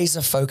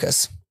 laser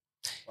focus.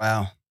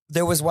 Wow.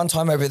 There was one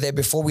time over there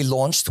before we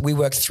launched, we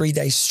worked 3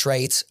 days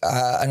straight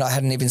and I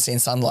hadn't even seen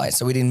sunlight,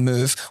 so we didn't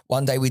move.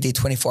 One day we did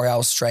 24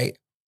 hours straight.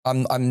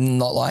 I'm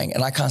not lying,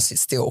 and I can't sit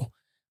still,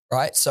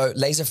 right? So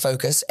laser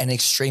focus and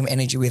extreme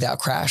energy without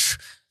crash.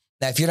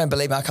 Now, if you don't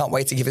believe me, I can't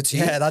wait to give it to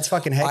you. Yeah, that's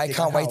fucking hectic. I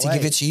can't wait to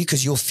give it to you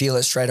because you'll feel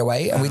it straight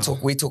away. And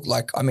we took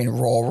like, I mean,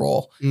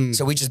 raw.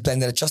 So we just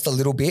blended it just a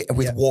little bit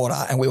with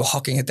water and we were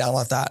hocking it down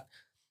like that.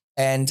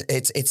 And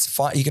it's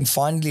fine. You can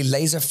finally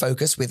laser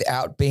focus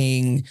without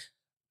being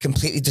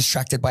completely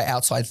distracted by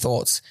outside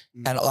thoughts.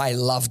 And I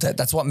loved it.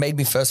 That's what made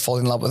me first fall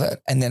in love with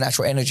it, and the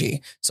natural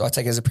energy. So I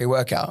take it as a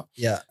pre-workout.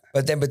 Yeah.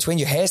 But then between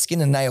your hair,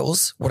 skin and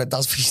nails, what it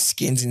does for your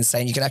skin's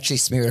insane. You can actually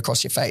smear it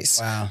across your face.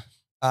 Wow.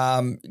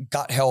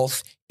 Gut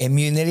health,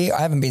 immunity.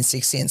 I haven't been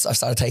sick since I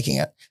started taking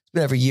it. It's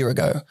been over a year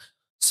ago.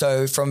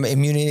 So from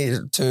immunity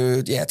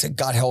to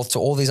gut health to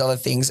all these other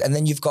things. And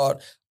then you've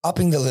got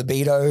upping the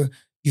libido.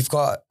 You've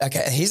got,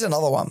 okay, here's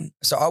another one.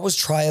 So I was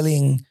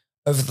trialing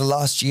over the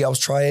last year, I was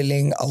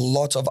trialing a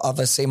lot of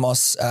other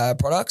CMOS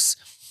products,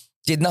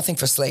 did nothing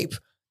for sleep.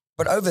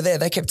 But over there,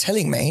 they kept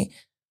telling me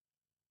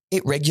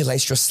it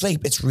regulates your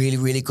sleep. It's really,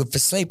 really good for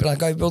sleep. And I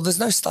go, well,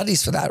 there's no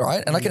studies for that,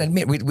 right? And I can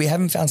admit, we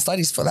haven't found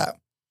studies for that.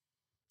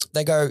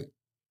 They go,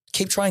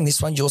 keep trying this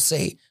one, you'll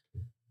see.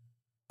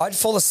 I'd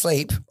fall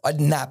asleep,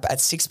 I'd nap at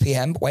 6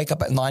 p.m., wake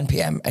up at 9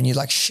 p.m. and you're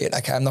like, shit,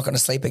 okay, I'm not going to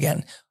sleep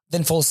again.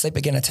 Then fall asleep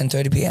again at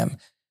 10:30 p.m.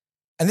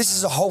 And this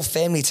is a whole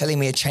family telling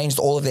me it changed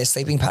all of their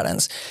sleeping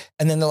patterns.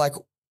 And then they're like,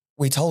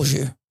 we told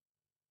you.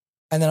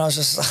 And then I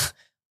was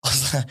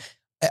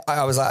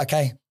like,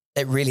 okay,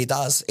 it really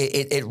does.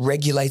 It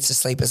regulates the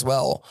sleep as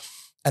well.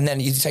 And then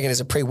you take it as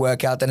a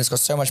pre-workout, then it's got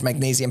so much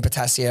magnesium,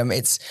 potassium.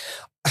 It's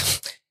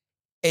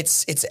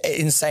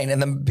insane.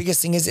 And the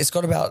biggest thing is it's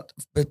got about,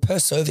 per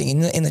serving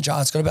in the jar,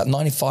 it's got about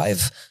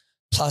 95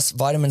 plus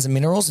vitamins and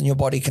minerals, and your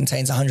body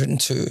contains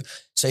 102.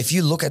 So if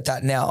you look at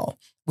that now,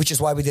 which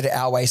is why we did it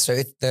our way,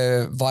 so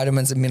the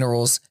vitamins and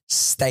minerals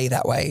stay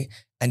that way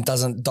and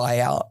doesn't die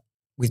out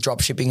with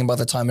drop shipping, and by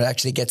the time it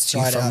actually gets to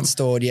you from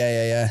stored.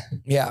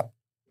 Yeah.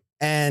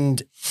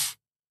 And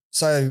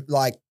so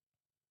like,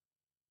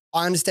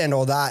 I understand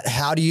all that.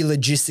 How do you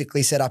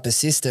logistically set up a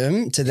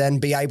system to then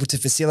be able to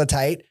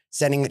facilitate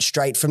sending it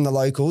straight from the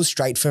locals,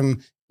 straight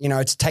from,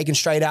 it's taken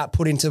straight out,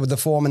 put into the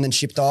form and then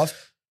shipped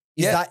off?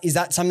 Is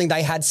that something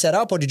they had set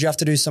up, or did you have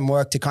to do some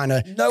work to kind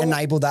of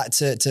enable that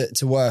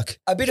to work?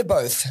 A bit of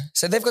both.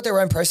 So they've got their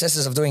own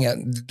processes of doing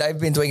it. They've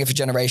been doing it for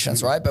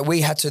generations, right? But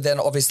we had to then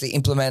obviously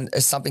implement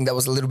something that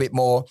was a little bit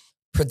more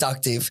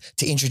productive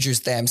to introduce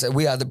them. So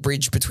we are the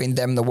bridge between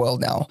them and the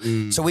world now.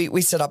 So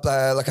we set up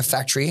like a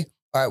factory.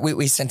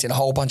 We sent in a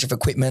whole bunch of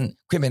equipment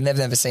they've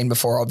never seen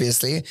before,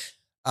 obviously.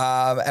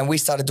 And we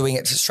started doing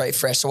it straight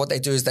fresh. So what they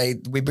do is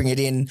we bring it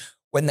in.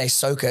 When they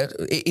soak it,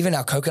 even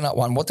our coconut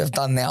one, what they've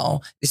done now,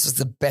 this is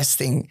the best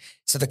thing.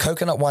 So the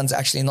coconut one's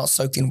actually not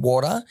soaked in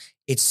water.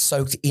 It's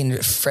soaked in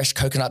fresh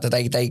coconut that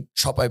they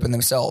chop open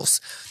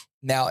themselves.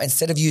 Now,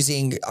 instead of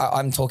using,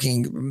 I'm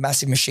talking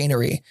massive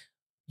machinery,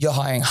 you're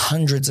hiring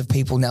hundreds of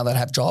people now that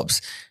have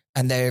jobs,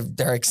 and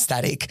they're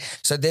ecstatic.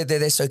 So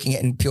they're soaking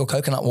it in pure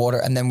coconut water,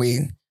 and then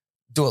we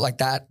do it like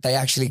that. They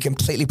actually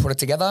completely put it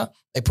together.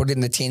 They put it in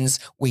the tins.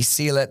 We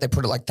seal it. They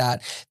put it like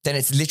that. Then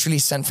it's literally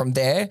sent from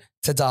there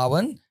to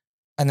Darwin.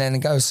 And then it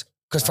goes,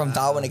 because from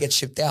Darwin it gets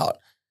shipped out,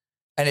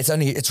 and it's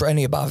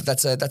only above.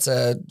 That's a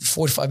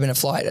 45-minute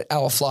flight,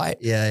 hour flight.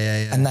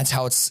 Yeah. And that's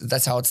how it's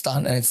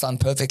done, and it's done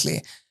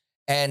perfectly.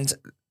 And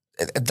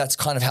that's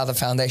kind of how the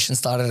foundation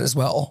started as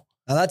well.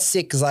 Now that's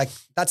sick, because like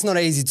that's not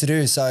easy to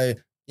do. So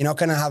you're not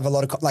going to have a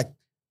lot of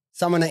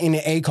someone in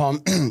the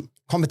e-com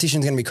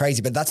competition is going to be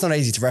crazy, but that's not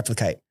easy to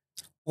replicate.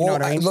 You know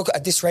what I mean? Look,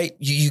 at this rate,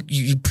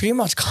 you pretty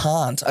much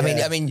can't. I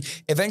mean,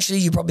 eventually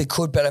you probably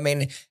could, but I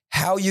mean,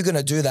 how are you going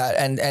to do that?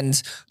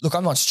 And look,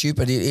 I'm not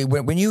stupid.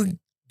 When you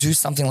do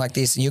something like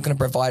this and you're going to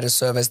provide a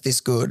service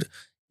this good,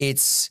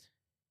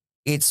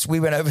 we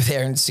went over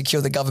there and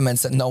secured the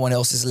governments that no one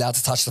else is allowed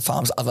to touch the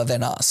farms other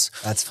than us.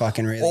 That's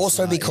fucking really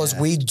also smart, because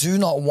we do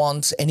not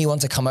want anyone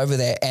to come over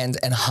there and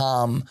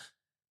harm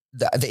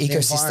the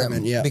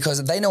ecosystem,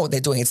 because they know what they're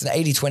doing. It's an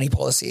 80-20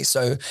 policy.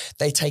 So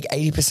they take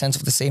 80%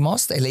 of the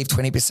CMOS, they leave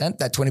 20%.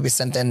 That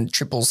 20% then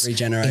triples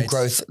in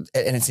growth,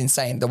 and it's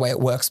insane the way it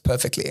works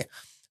perfectly.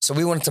 So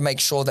we wanted to make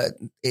sure that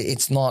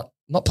it's not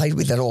played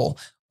with at all.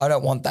 I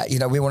don't want that.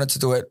 We wanted to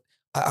do it.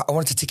 I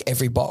wanted to tick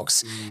every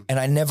box, and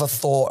I never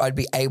thought I'd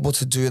be able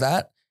to do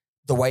that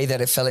the way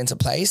that it fell into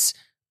place,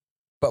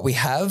 but we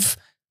have.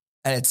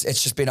 And it's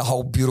just been a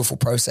whole beautiful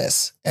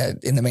process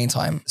in the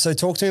meantime. So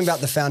talk to me about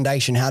the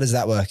foundation. How does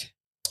that work?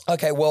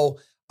 Okay, well,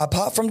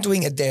 apart from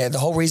doing it there, the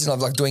whole reason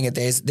of doing it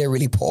there is they're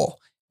really poor.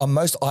 on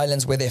most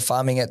islands where they're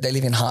farming it, they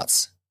live in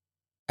huts.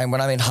 And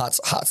when I mean huts,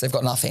 they've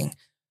got nothing.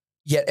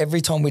 Yet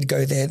every time we'd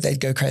go there, they'd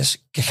go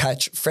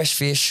catch fresh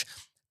fish,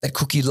 they'd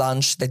cook you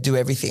lunch, they'd do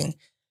everything.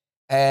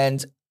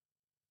 And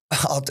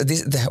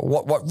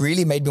what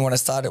really made me want to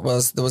start it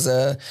was there was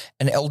an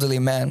elderly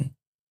man,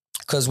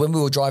 because when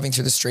we were driving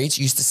through the streets,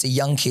 you used to see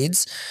young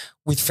kids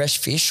with fresh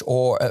fish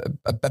or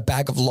a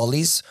bag of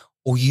lollies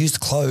or used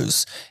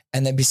clothes,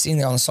 and they'd be sitting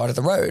there on the side of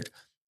the road.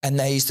 And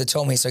they used to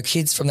tell me, so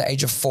kids from the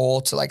age of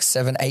 4 to like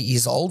 7, 8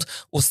 years old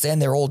will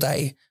stand there all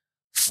day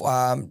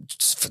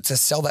to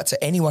sell that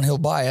to anyone who'll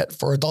buy it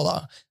for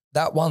 $1.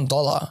 That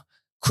 $1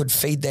 could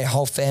feed their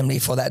whole family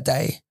for that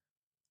day.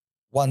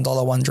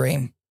 $1, one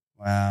dream.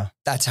 Wow.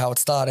 That's how it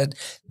started.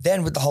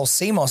 Then with the whole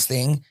CMOS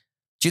thing,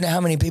 do you know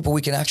how many people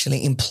we can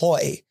actually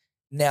employ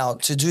now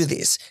to do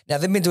this? Now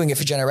they've been doing it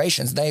for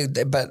generations.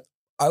 But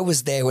I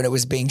was there when it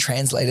was being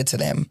translated to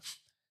them,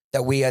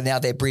 that we are now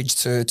their bridge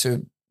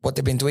to what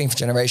they've been doing for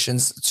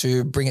generations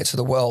to bring it to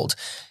the world.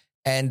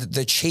 And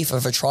the chief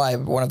of a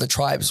tribe, one of the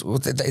tribes,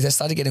 they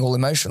started getting all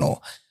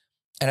emotional.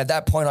 And at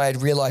that point I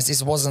had realized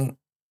this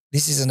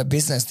isn't a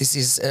business. This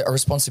is a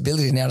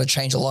responsibility now to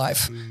change a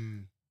life.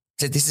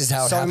 So this is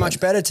how it happened. So much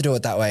better to do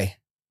it that way.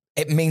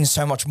 It means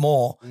so much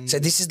more. So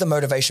this is the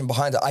motivation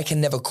behind it. I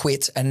can never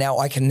quit, and now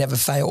I can never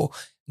fail.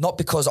 Not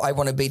because I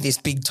want to be this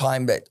big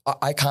time, but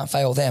I can't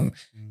fail them.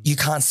 You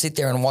can't sit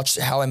there and watch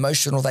how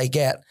emotional they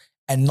get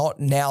and not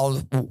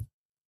now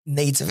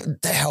need to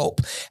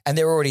help. And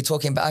they're already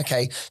talking about,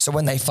 okay, so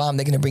when they farm,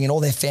 they're going to bring in all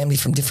their family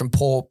from different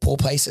poor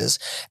places,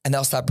 and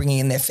they'll start bringing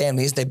in their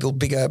families. They build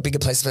bigger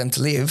places for them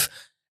to live.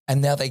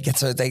 And now they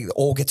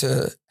all get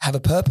to have a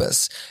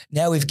purpose.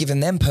 Now we've given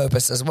them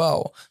purpose as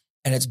well.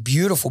 And it's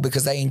beautiful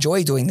because they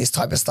enjoy doing this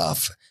type of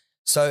stuff.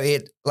 So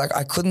I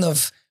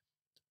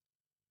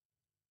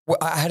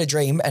had a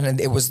dream and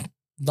it was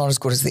not as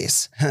good as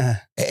this,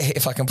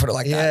 if I can put it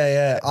like that.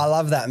 Yeah. I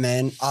love that,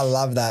 man. I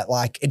love that.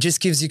 Like, it just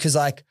gives you, because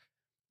like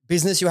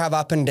business, you have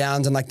up and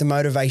downs, and like the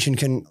motivation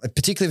can,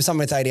 particularly with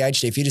someone with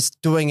ADHD, if you're just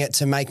doing it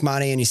to make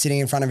money and you're sitting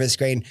in front of a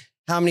screen,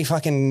 how many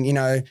fucking,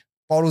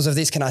 bottles of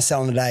this can I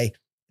sell in a day?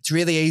 It's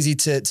really easy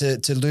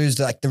to lose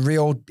like the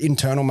real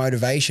internal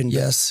motivation.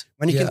 Yes.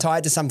 When you can tie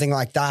it to something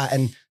like that.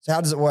 And so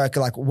how does it work?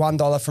 Like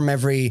 $1 from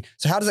every,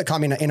 so how does it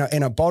come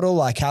in a bottle?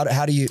 Like how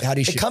do you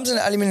It comes in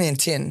an aluminum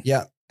tin.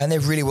 Yeah. And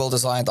they're really well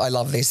designed. I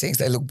love these things.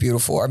 They look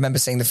beautiful. I remember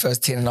seeing the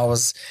first tin and I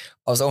was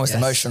almost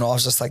emotional. I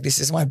was just like, this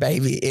is my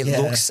baby. It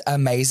looks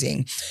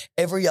amazing.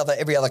 Every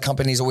other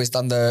company's always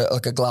done a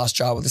glass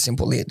jar with a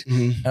simple lid.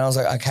 Mm-hmm. And I was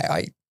like,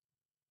 okay,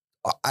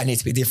 I need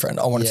to be different.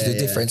 I wanted to do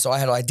different. So I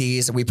had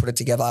ideas and we put it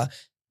together.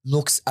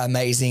 Looks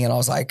amazing. And I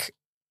was like,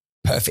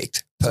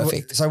 perfect.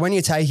 So when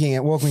you're taking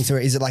it, walk me through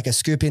it. Is it like a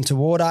scoop into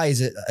water?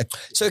 Is it?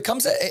 So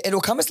it'll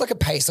come as like a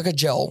paste, like a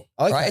gel,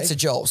 right? It's a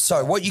gel.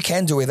 So what you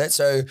can do with it.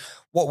 So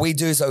what we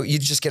do is you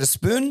just get a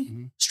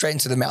spoon straight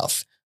into the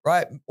mouth,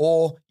 right?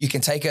 Or you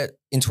can take it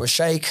into a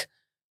shake.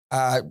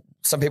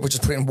 Some people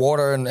just put it in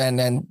water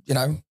and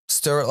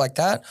stir it like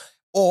that.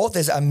 Or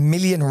there's a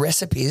million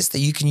recipes that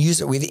you can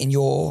use it with in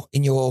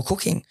your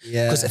cooking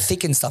because it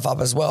thickens stuff up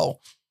as well.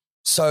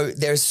 So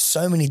there's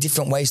so many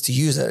different ways to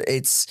use it.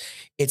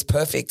 It's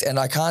perfect. And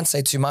I can't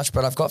say too much,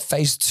 but I've got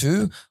phase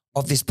 2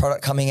 of this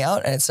product coming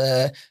out, and it's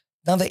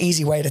another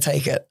easy way to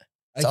take it.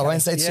 Okay. So I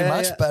won't say too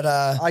much, but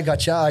I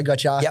gotcha.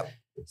 Yep.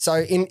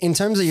 So in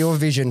terms of your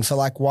vision for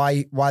like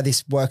why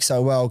this works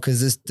so well,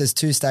 because there's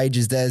 2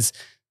 stages. There's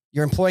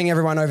you're employing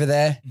everyone over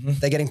there. Mm-hmm.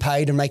 They're getting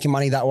paid and making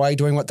money that way,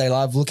 doing what they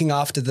love, looking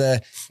after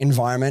the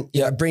environment,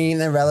 bringing in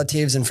their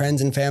relatives and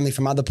friends and family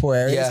from other poor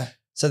areas. Yeah.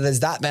 So there's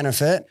that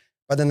benefit.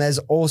 But then there's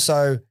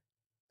also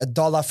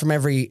 $1 from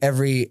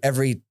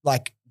every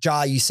like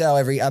jar you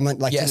sell,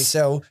 tin you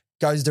sell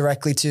goes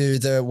directly to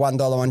the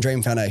 $1 One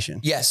Dream Foundation.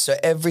 Yes. So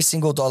every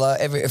single dollar,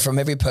 from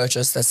every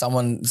purchase that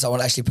someone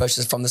actually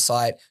purchases from the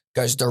site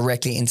goes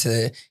directly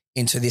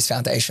into this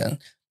foundation.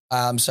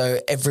 So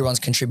everyone's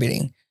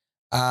contributing.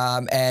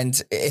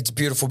 And it's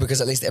beautiful because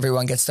at least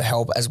everyone gets to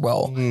help as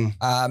well.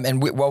 And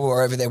while we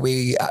were over there,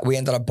 we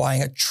ended up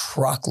buying a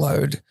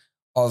truckload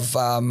of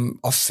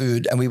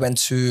food, and we went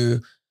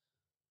to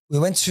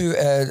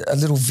a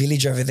little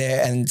village over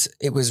there, and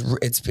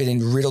it's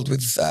been riddled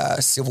with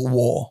civil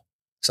war.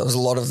 So there was a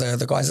lot of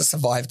the guys that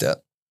survived it,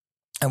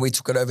 and we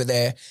took it over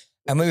there.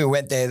 And when we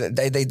went there,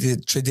 they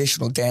did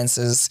traditional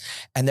dances,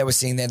 and they were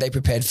sitting there. They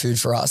prepared food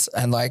for us,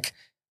 and like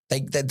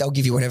they'll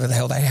give you whatever the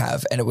hell they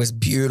have, and it was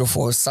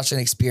beautiful. It was such an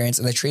experience,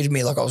 and they treated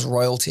me like I was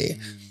royalty.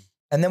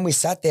 And then we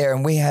sat there,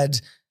 and we had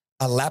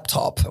a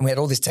laptop, and we had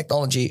all this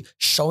technology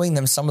showing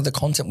them some of the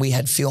content we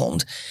had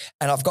filmed.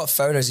 And I've got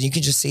photos, and you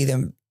can just see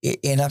them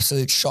in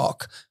absolute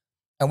shock.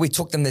 And we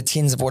took them the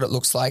tins of what it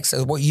looks like.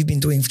 So what you've been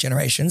doing for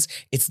generations,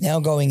 it's now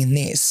going in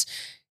this.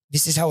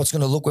 This is how it's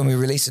going to look when we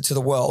release it to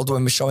the world,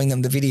 when we're showing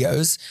them the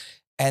videos.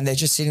 And they're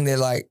just sitting there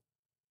like,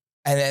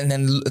 and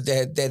then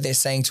they're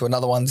saying to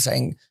another one,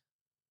 saying,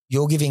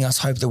 you're giving us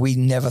hope that we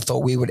never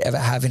thought we would ever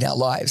have in our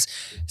lives.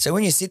 So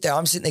when you sit there,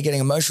 I'm sitting there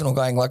getting emotional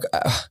going like,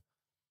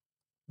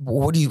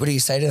 what do you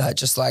say to that?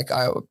 Just like,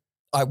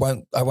 I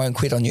won't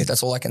quit on you.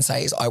 That's all I can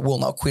say is I will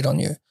not quit on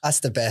you. That's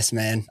the best,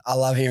 man. I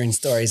love hearing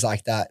stories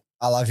like that.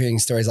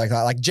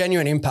 Like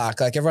genuine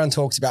impact. Like everyone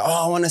talks about,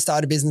 I want to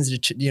start a business,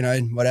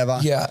 whatever.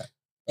 Yeah.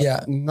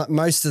 Yeah.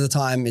 Most of the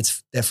time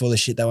they're full of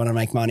shit. They want to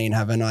make money and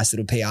have a nice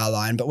little PR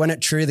line. But when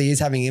it truly is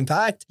having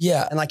impact,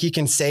 and like you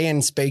can see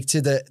and speak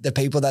to the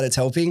people that it's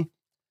helping.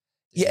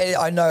 Yeah,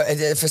 I know.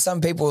 For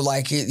some people,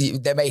 like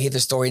they may hear the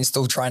story and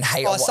still try and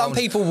hate. Some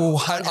people will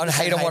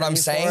hate on what I'm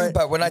saying.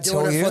 But when I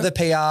tell you for the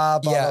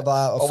PR, blah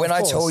blah. Or when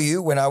I tell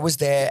you, when I was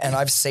there and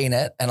I've seen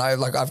it, and I've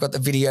got the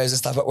videos and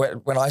stuff.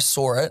 But when I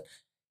saw it,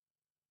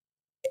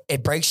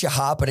 it breaks your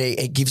heart, but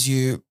it gives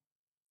you.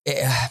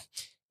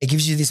 It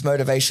gives you this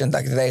motivation.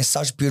 Like they're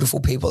such beautiful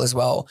people as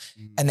well,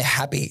 and they're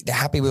happy. They're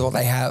happy with what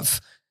they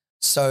have.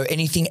 So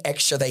anything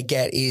extra they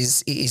get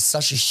is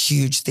such a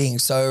huge thing.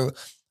 So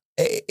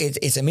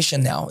it's a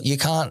mission now. You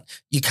can't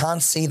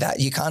see that.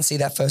 You can't see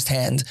that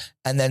firsthand,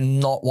 and then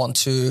not want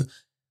to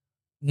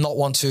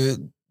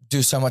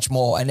do so much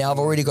more. And now I've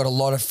already got a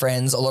lot of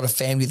friends, a lot of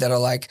family that are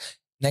like,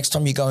 next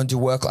time you go and do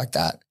work like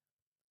that,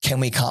 can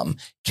we come?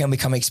 Can we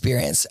come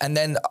experience? And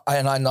then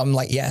I'm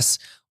like, yes.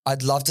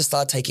 I'd love to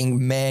start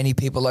taking many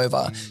people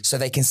over so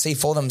they can see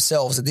for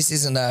themselves that this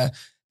isn't a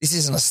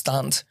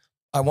stunt.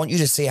 I want you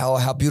to see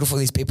how beautiful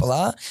these people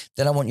are.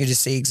 Then I want you to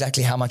see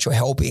exactly how much you're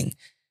helping.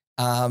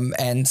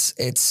 And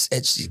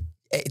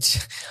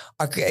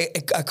I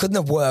couldn't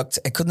have worked.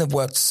 It couldn't have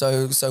worked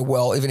so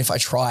well, even if I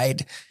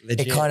tried.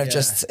 Legit, it kind of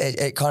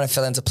it kind of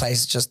fell into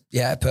place just,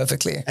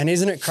 perfectly. And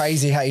isn't it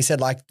crazy how you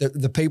said like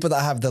the people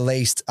that have the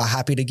least are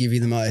happy to give you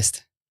the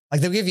most? Like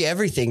they'll give you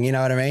everything, you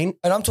know what I mean?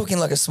 And I'm talking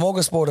like a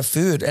smorgasbord of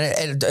food.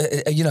 And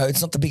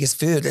it's not the biggest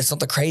food. It's not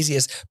the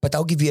craziest, but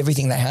they'll give you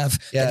everything they have.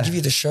 Yeah. They'll give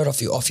you the shirt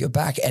off your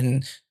back.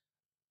 And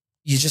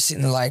you're just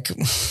sitting there like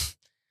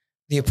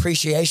the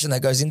appreciation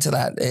that goes into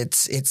that.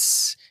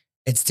 It's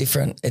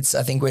different.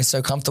 I think we're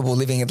so comfortable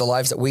living the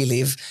lives that we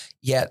live,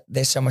 yet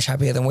they're so much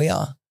happier than we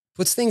are.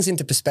 Puts things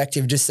into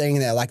perspective, just saying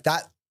there like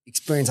that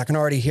experience. I can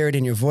already hear it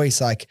in your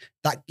voice. Like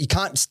that, you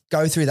can't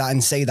go through that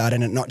and see that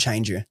and it not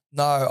change you.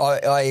 No,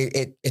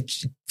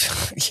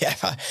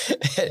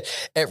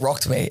 it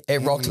rocked me.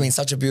 It rocked me in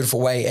such a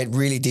beautiful way. It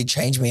really did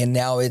change me. And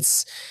now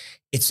it's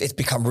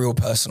become real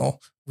personal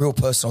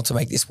to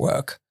make this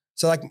work.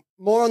 So like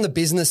more on the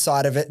business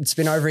side of it, it's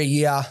been over a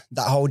year,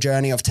 that whole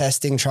journey of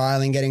testing,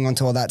 trialing, getting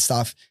onto all that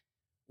stuff.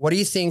 What do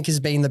you think has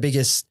been the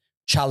biggest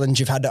challenge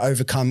you've had to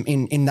overcome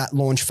in that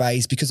launch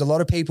phase? Because a lot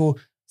of people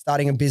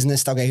starting a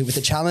business, they'll get hit with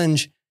a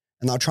challenge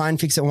and they'll try and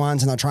fix it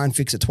once and they'll try and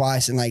fix it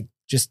twice and they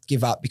just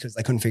give up because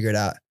they couldn't figure it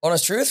out.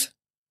 Honest truth,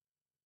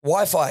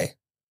 Wi-Fi.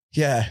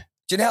 Yeah.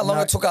 Do you know how long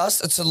it took us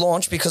to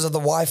launch because of the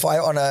Wi-Fi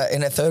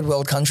in a third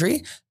world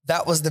country?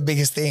 That was the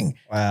biggest thing.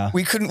 Wow.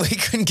 We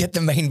couldn't get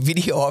the main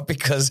video up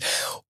because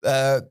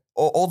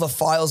all the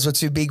files were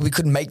too big. We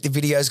couldn't make the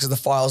videos because the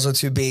files were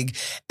too big.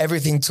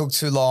 Everything took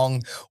too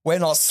long. We're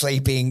not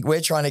sleeping. We're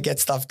trying to get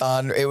stuff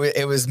done.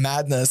 It was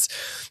madness.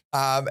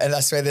 And I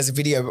swear there's a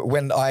video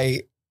when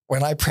I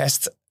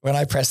pressed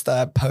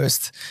the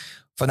post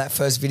for that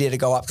first video to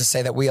go up to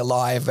say that we are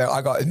live,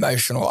 I got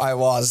emotional. I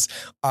was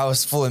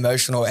full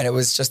emotional and it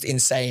was just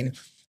insane.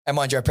 And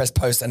mind you, I pressed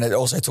post and it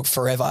also took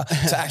forever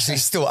to actually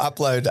still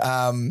upload.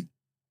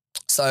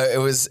 So it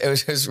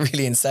was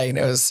really insane.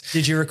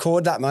 Did you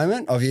record that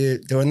moment of you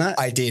doing that?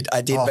 I did.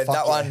 Oh, but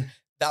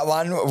that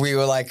one, we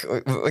were like,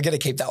 we're going to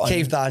keep that one.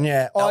 Keep that,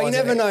 yeah. You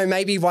never know.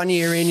 Maybe 1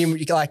 year in, you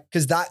like,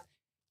 because that,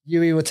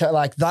 you were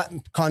like, that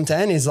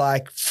content is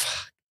like,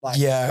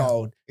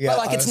 gold. Yeah. But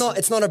like, it's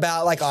not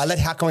about like,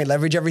 how can we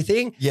leverage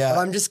everything? Yeah.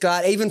 But I'm just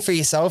glad, even for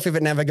yourself, if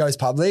it never goes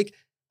public,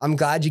 I'm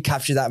glad you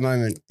captured that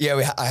moment.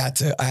 Yeah, I had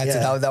to.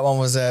 That one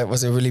was a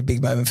really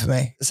big moment for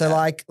me. So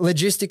like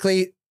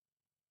logistically,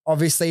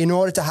 obviously, in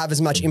order to have as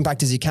much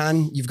impact as you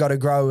can, you've got to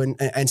grow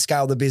and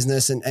scale the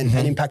business and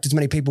impact as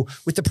many people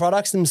with the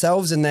products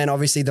themselves. And then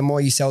obviously the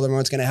more you sell, the more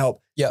it's going to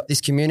help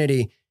this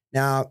community.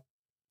 Now,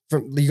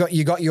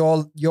 you got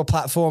your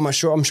platform. I'm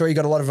sure you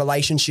got a lot of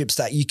relationships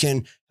that you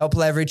can help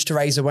leverage to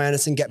raise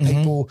awareness and get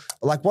people.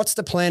 Like, what's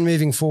the plan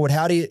moving forward?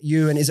 How do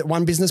you and is it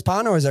one business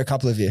partner or is there a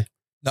couple of you?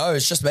 No,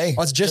 it's just me.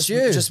 Oh, it's just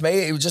you. Just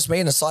me. It was just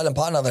me and a silent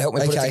partner that helped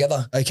me put it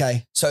together.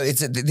 Okay. So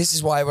this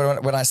is why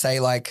when I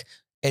say like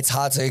it's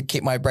hard to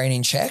keep my brain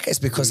in check, it's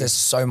because there's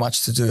so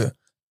much to do,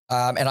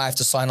 and I have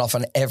to sign off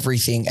on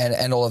everything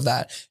and all of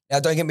that. Now,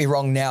 don't get me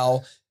wrong.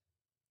 Now,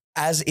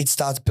 as it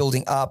starts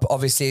building up,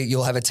 obviously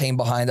you'll have a team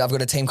behind. I've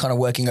got a team kind of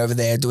working over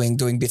there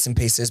doing bits and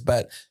pieces,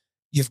 but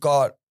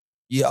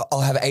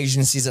I'll have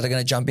agencies that are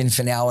going to jump in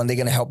for now and they're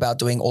going to help out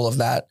doing all of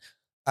that.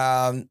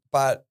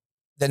 But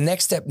the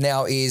next step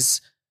now is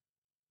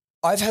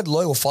I've had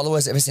loyal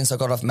followers ever since I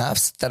got off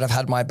Maps that have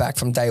had my back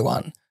from day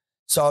one.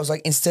 So I was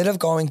like, instead of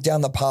going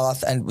down the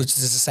path which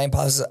is the same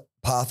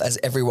path as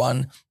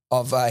everyone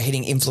of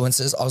hitting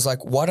influencers, I was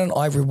like, why don't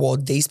I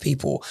reward these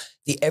people,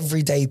 the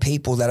everyday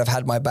people that have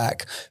had my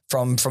back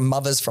from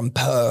mothers from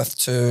Perth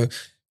to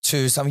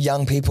some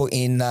young people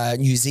in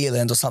New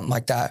Zealand or something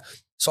like that.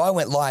 So I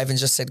went live and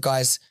just said,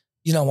 guys,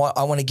 you know what?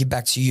 I want to give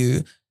back to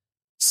you.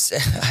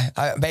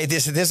 I made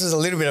this was a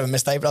little bit of a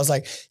mistake, but I was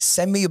like,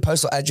 send me your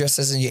postal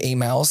addresses and your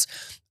emails.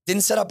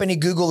 Didn't set up any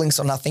Google links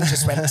or nothing,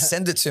 just went,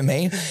 send it to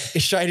me.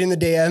 Straight in the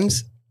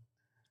DMs.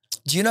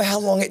 Do you know how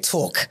long it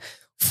took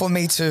for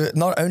me to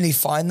not only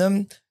find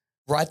them,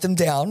 write them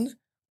down,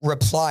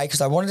 reply,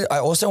 because I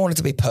also wanted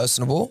to be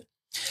personable.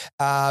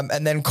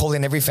 And then call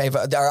in every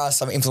favor. There are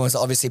some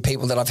influencers, obviously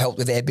people that I've helped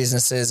with their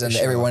businesses and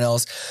everyone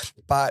else,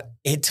 but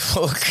it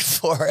took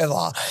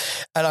forever.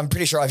 And I'm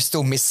pretty sure I've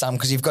still missed some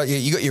because you got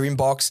your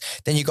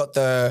inbox, then you got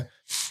the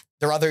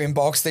other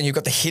inbox, then you've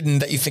got the hidden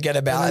that you forget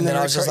about. And then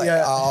I was just like,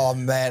 oh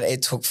man,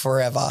 it took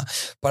forever.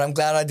 But I'm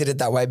glad I did it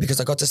that way because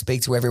I got to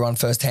speak to everyone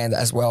firsthand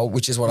as well,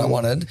 which is what I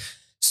wanted.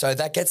 So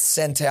that gets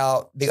sent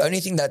out. The only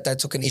thing that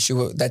took an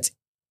issue that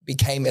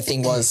became a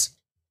thing was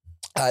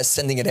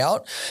sending it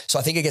out. So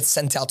I think it gets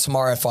sent out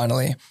tomorrow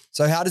finally.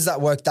 So how does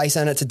that work? They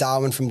send it to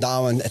Darwin, from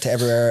Darwin to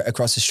everywhere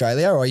across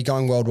Australia, or are you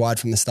going worldwide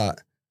from the start?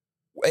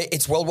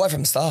 It's worldwide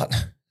from the start.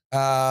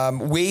 Our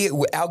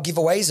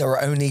giveaways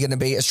are only going to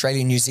be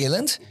Australia, New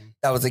Zealand.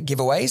 That was the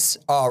giveaways.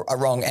 Oh,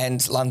 wrong.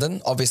 And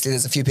London. Obviously,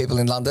 there's a few people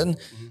in London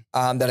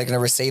that are going to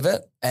receive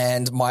it.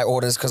 And my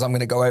orders, because I'm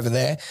going to go over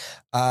there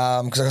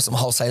because I got some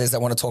wholesalers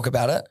that want to talk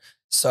about it.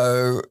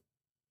 So,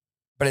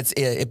 but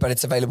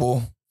it's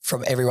available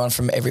from everyone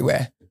from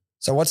everywhere.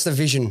 So what's the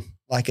vision?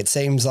 Like, it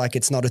seems like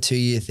it's not a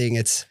 2-year thing.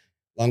 It's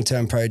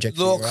long-term project.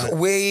 Look,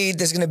 right?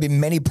 There's going to be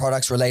many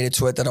products related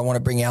to it that I want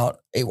to bring out.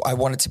 I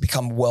want it to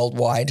become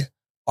worldwide.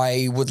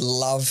 I would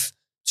love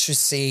to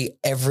see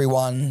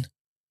everyone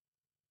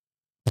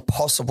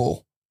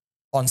possible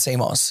on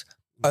CMOS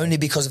only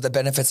because of the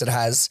benefits it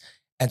has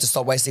and to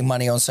stop wasting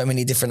money on so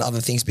many different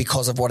other things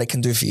because of what it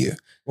can do for you.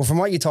 Well, from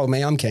what you told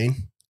me, I'm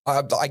keen.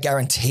 I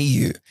guarantee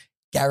you,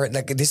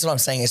 like, this is what I'm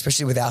saying,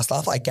 especially with our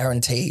stuff, I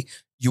guarantee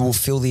you will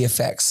feel the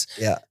effects.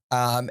 Yeah.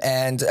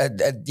 And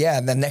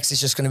the next is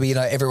just going to be,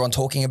 everyone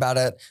talking about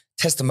it,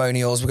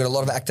 testimonials. We've got a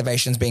lot of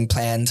activations being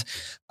planned,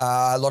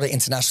 a lot of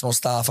international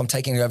stuff. I'm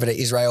taking it over to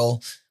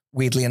Israel,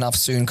 weirdly enough,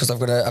 soon because I've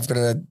got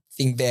a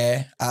thing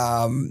there.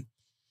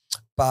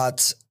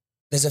 But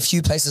there's a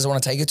few places I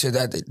want to take it to.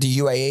 That the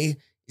UAE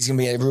is going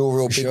to be a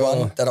real big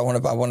one that I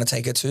want to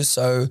take it to.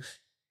 So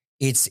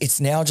it's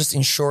now just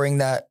ensuring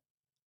that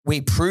we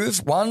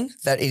prove, one,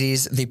 that it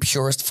is the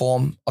purest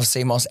form of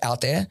CMOS out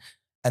there.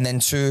 And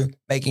then 2,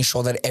 making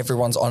sure that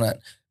everyone's on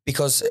it.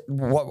 Because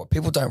what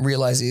people don't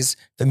realize is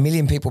if 1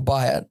 million people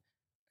buy it,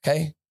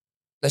 okay,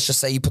 let's just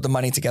say you put the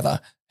money together,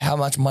 how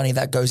much money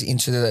that goes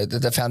into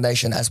the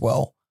foundation as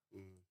well.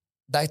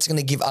 That's going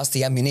to give us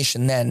the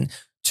ammunition then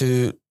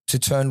to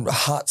turn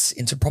huts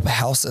into proper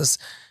houses.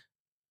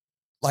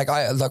 Like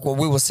what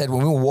we said when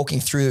we were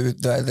walking through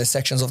the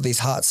sections of these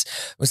huts,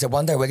 we said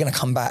one day we're going to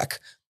come back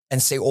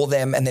and see all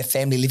them and their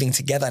family living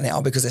together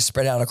now because they're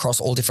spread out across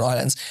all different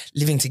islands,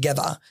 living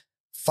together,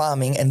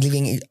 farming and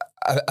living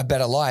a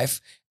better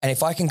life. And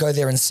if I can go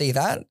there and see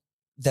that,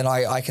 then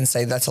I can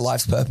say that's a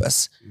life's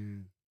purpose.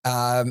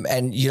 And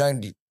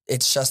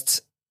it's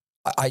just,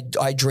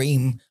 I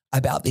dream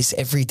about this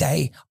every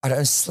day. I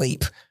don't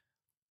sleep.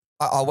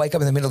 I'll wake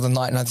up in the middle of the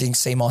night and I think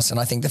CMOS and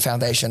I think the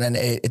foundation and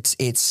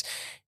it's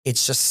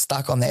just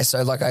stuck on there.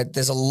 So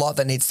there's a lot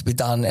that needs to be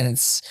done and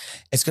it's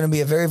going to be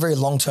a very, very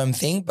long-term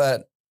thing,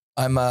 but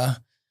I'm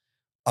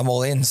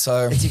all in.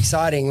 So it's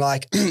exciting.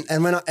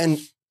 And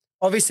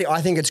obviously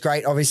I think it's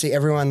great. Obviously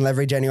everyone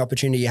leverage any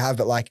opportunity you have,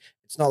 but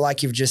it's not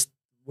like you've just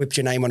whipped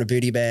your name on a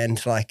booty band.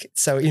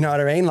 So you know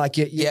what I mean?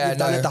 You've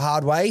done it the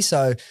hard way.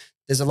 So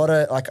there's a lot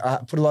of I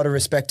put a lot of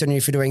respect on you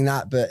for doing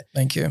that, but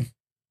thank you.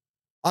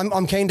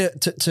 I'm keen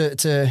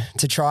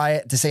to try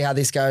it, to see how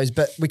this goes,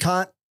 but we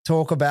can't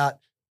talk about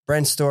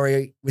Brent's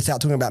story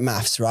without talking about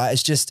maths, right?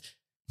 It's just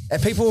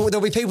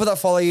there'll be people that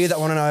follow you that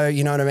want to know,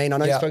 you know what I mean? I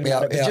know you've spoken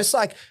about it, but just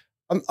a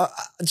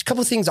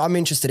couple of things I'm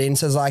interested in.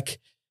 So it's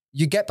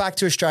you get back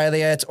to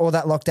Australia, it's all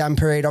that lockdown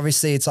period.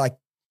 Obviously it's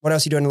what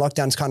else are you doing in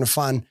lockdown? It's kind of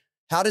fun.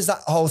 How does that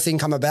whole thing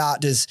come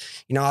about?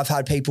 I've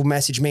had people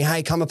message me,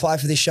 hey, come apply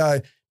for this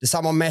show. Does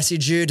someone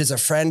message you? Does a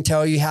friend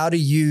tell you? How do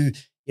you,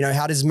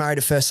 how does Married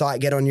at First Sight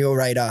get on your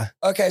radar?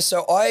 Okay.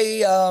 So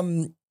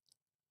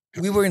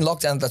we were in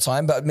lockdown at the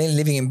time, but me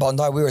living in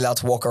Bondi, we were allowed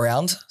to walk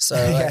around. So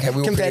we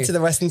were compared to the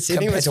Western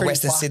Sydney. Compared to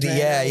Western Sydney.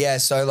 Yeah.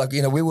 So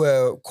we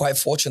were quite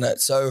fortunate.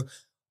 So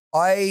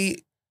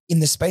in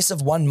the space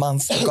of 1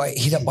 month, got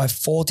hit up by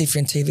 4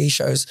 different TV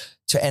shows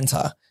to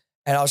enter.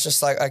 And I was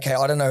just like, okay,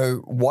 I don't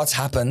know what's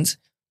happened.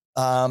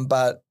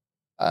 Okay,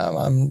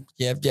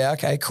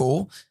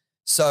 cool.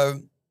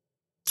 So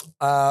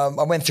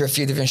I went through a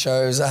few different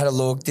shows. I had a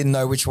look, didn't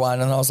know which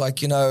one. And I was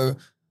like,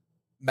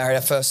 Married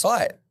at First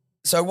Sight.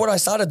 So what I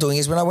started doing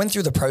is when I went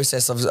through the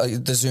process of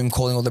the Zoom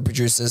calling all the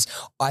producers,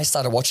 I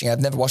started watching it.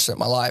 I've never watched it in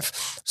my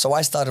life. So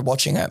I started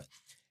watching it.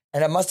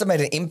 And it must have made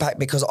an impact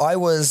because I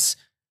was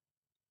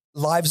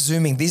live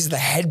Zooming. These are the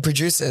head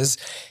producers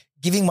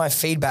giving my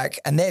feedback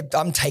and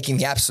I'm taking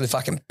the absolute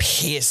fucking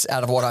piss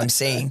out of what I'm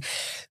seeing.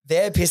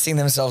 They're pissing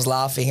themselves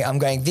laughing. I'm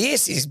going,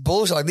 this is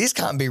bullshit. This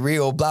can't be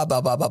real, blah,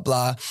 blah, blah, blah,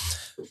 blah.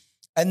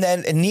 And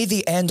then near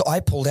the end, I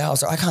pulled out. I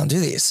was like, I can't do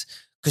this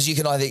Because you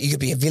could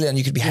be a villain,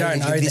 you could be hated,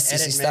 you could be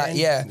this, that.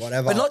 Yeah.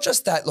 Whatever. But not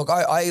just that. Look,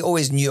 I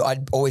always knew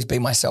I'd always be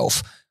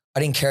myself. I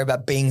didn't care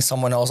about being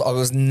someone else. I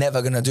was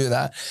never going to do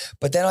that.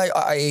 But then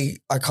I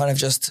kind of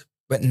just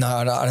went, no,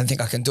 I don't think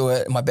I can do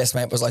it. My best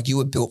mate was like, you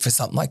were built for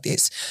something like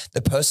this.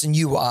 The person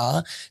you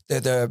are,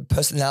 the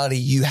personality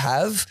you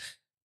have,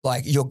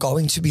 like you're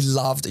going to be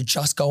loved.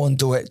 Just go and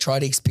do it. Try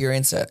to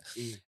experience it.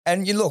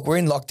 And look, we're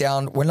in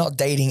lockdown. We're not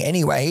dating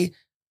anyway.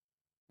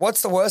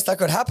 What's the worst that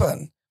could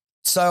happen?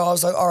 So I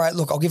was like, all right,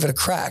 look, I'll give it a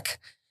crack.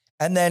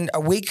 And then a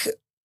week,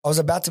 I was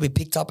about to be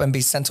picked up and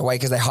be sent away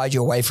because they hide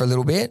you away for a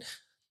little bit.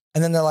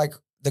 And then they're like,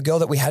 the girl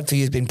that we had for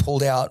you has been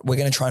pulled out. We're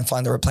going to try and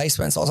find the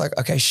replacement. So I was like,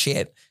 okay,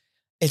 shit,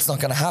 it's not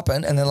going to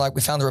happen. And then like,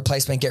 we found the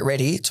replacement, get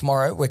ready.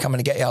 Tomorrow we're coming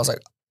to get you. I was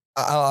like,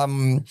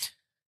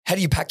 how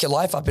do you pack your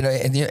life up in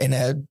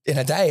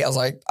a day? I was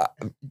like,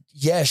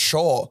 yeah,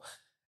 sure.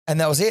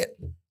 And that was it.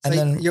 And so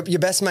then your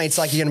best mate's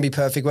like, you're going to be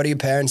perfect. What are your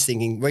parents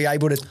thinking? Were you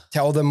able to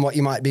tell them what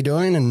you might be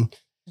doing? And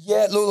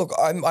yeah, look,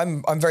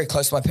 I'm very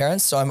close to my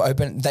parents, so I'm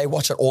open. They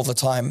watch it all the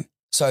time.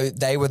 So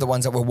they were the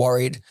ones that were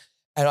worried.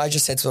 And I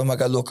just said to them, I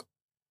go, look,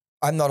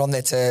 I'm not on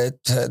there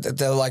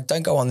they're like,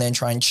 don't go on there and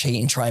try and cheat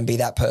and try and be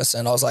that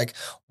person. I was like,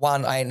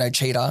 one, I ain't no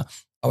cheater.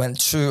 I went,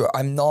 two,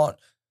 I'm not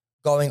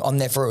going on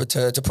there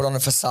to put on a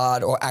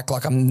facade or act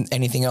like I'm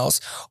anything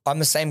else. I'm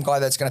the same guy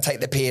that's going to take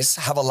the piss,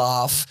 have a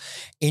laugh,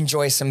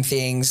 enjoy some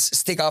things,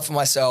 stick up for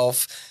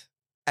myself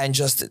and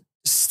just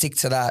stick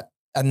to that.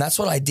 And that's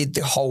what I did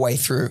the whole way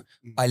through.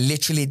 I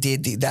literally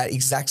did that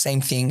exact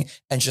same thing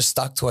and just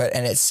stuck to it.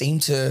 And it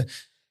seemed to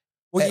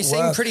Well, you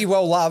seem pretty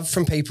well loved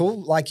from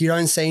people. Like you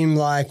don't seem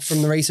like,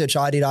 from the research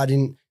I did, I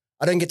don't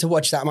get to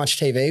watch that much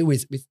TV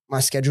with my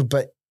schedule,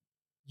 but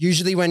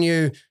usually when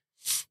you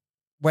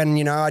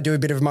know, I do a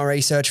bit of my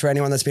research for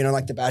anyone that's been on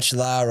like The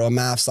Bachelor or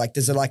Maths, like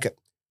there's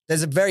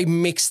a very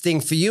mixed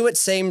thing. For you, it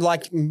seemed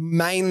like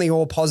mainly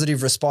all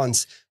positive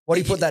response. What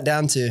do you put that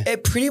down to?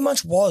 It pretty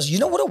much was. You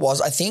know what it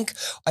was? I think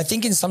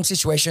in some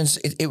situations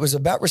it was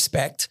about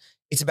respect.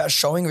 It's about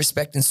showing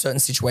respect in certain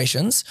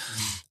situations.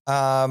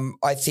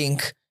 I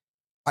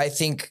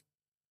think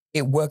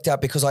it worked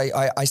out because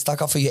I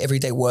stuck up for your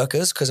everyday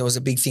workers because it was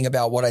a big thing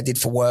about what I did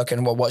for work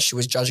and what she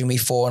was judging me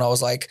for. And I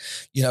was like,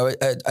 you know,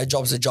 a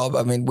job's a job.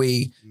 I mean,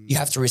 you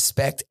have to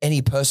respect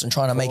any person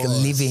trying to make a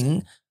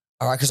living.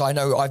 All right. Because I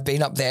know I've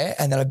been up there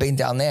and then I've been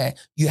down there.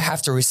 You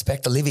have to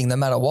respect a living no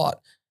matter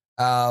what.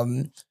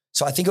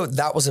 So I think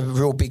that was a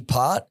real big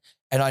part.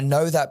 And I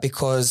know that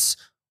because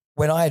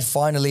when I had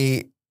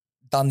finally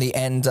done the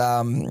end,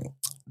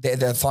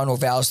 the final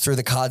vows, threw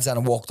the cards down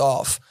and walked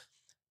off,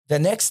 the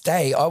next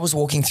day I was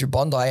walking through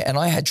Bondi and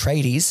I had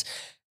tradies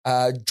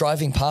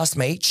driving past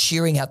me,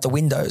 cheering out the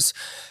windows.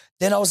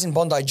 Then I was in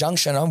Bondi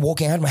Junction. I'm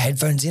walking, I had my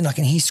headphones in. I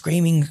can hear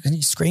screaming.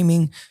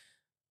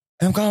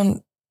 And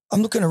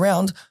I'm looking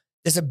around.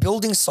 There's a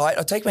building site.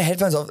 I take my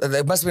headphones off.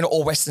 There must have been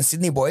all Western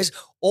Sydney boys,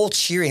 all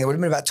cheering. There would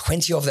have been about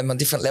 20 of them on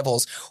different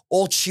levels,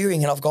 all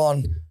cheering. And I've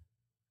gone,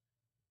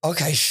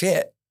 okay,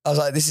 shit. I was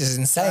like, this is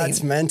insane.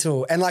 That's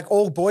mental. And like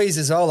all boys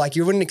as well. Like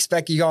you wouldn't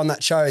expect you go on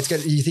that show. It's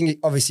good. You think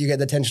obviously you get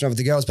the attention of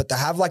the girls, but to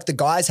have like the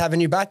guys having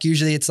you back,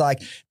 usually it's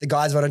like the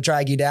guys want to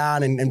drag you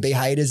down and be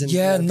haters. And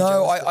yeah,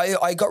 no,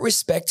 I got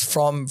respect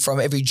from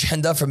every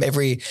gender, from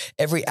every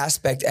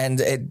aspect, and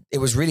it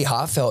was really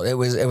heartfelt. It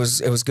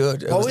was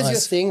good. What was nice. Your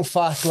thing?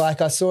 Fuck,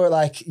 like I saw it.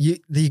 Like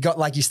you got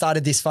like you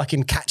started this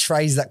fucking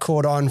catchphrase that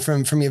caught on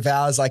from your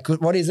vows. Like,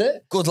 what is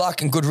it? Good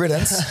luck and good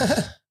riddance.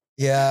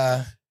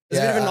 Yeah. It's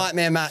a bit of a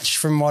nightmare match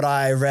from what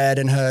I read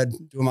and heard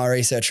doing my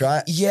research,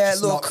 right? Yeah,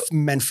 it's look. Not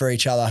meant for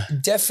each other.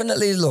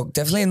 Definitely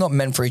not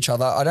meant for each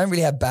other. I don't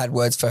really have bad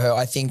words for her.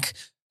 I think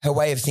her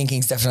way of thinking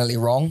is definitely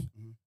wrong.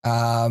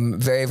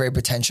 Very, very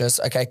pretentious.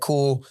 Okay,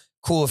 cool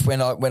if we're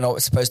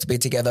not supposed to be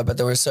together, but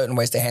there were certain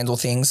ways to handle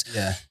things.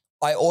 Yeah.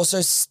 I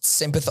also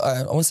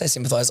sympathize. I won't say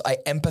sympathize. I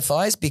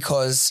empathize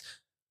because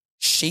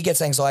she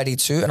gets anxiety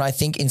too. And I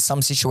think in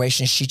some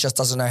situations she just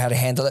doesn't know how to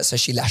handle it. So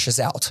she lashes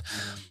out.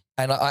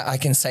 And I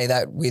can say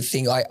that with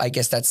things, I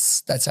guess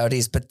that's how it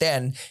is. But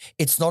then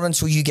it's not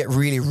until you get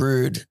really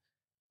rude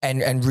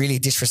and really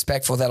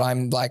disrespectful that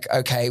I'm like,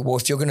 okay, well,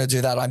 if you're going to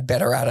do that, I'm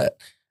better at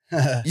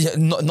it.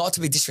 Not to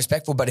be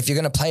disrespectful, but if you're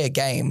going to play a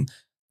game,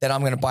 then I'm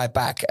going to buy it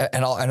back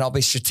and I'll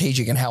be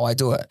strategic in how I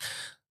do it.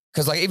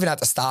 Because like even at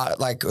the start,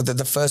 like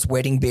the first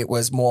wedding bit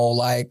was more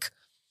like,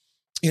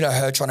 you know,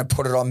 her trying to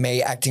put it on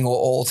me, acting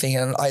all thing.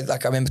 And I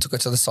remember took her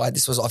to the side.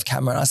 This was off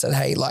camera. And I said,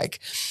 hey, like,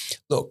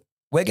 look,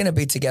 we're going to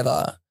be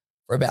together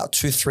for about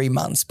 2-3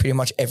 months, pretty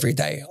much every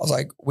day. I was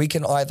like, we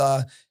can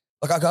either,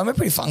 like I go, I'm a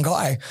pretty fun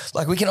guy.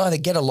 Like we can either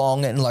get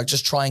along and like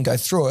just try and go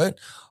through it.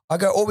 I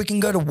go, or we can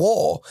go to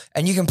war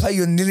and you can play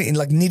your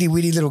nitty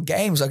witty little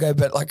games. I go,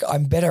 but like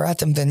I'm better at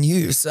them than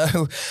you.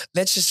 So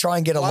let's just try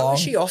and get along. Why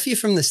was she off you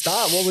from the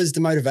start? What was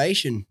the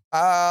motivation?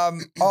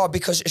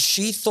 Because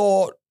she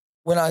thought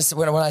when I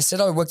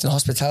said I worked in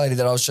hospitality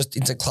that I was just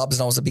into clubs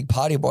and I was a big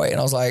party boy. And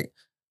I was like,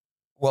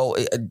 well,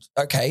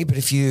 okay, but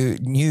if you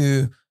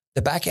knew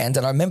the back end,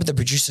 and I remember the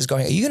producers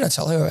going, are you going to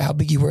tell her how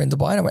big you were in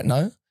Dubai? And I went,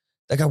 no.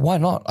 They go, why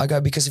not? I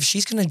go, because if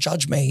she's going to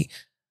judge me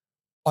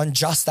on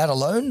just that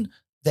alone,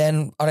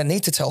 then I don't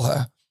need to tell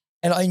her.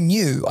 And I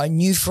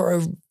knew for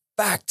a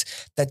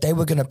fact that they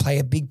were going to play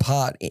a big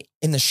part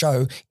in the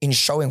show in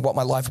showing what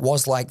my life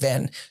was like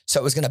then. So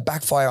it was going to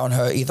backfire on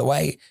her either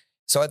way.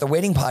 So at the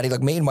wedding party,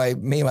 like me and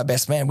my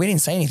best man, we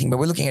didn't say anything, but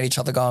we're looking at each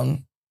other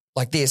going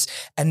like this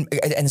and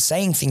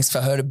saying things for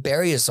her to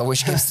bury us, or where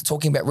she keeps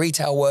talking about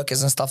retail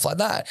workers and stuff like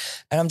that.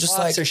 And I'm just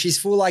like, so she's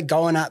full like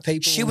going at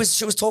people. She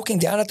was talking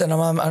down at them,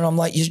 and I'm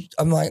like,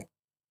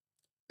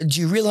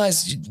 do you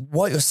realize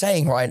what you're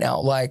saying right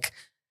now? Like,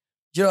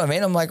 do you know what I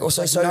mean? I'm like,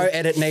 also, so no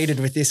edit needed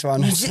with this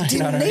one.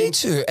 Didn't need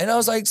to. And I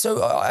was like,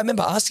 so I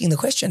remember asking the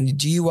question,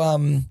 do you,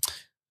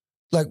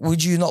 like,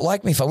 would you not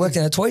like me if I worked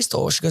in a toy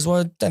store? She goes,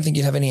 well, I don't think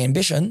you'd have any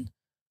ambition.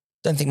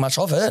 Don't think much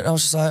of it. And I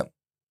was just like,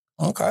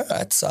 okay,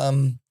 that's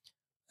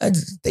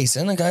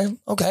decent.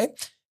 Okay.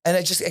 And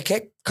it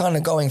kept kind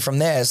of going from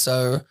there.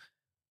 So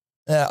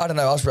I don't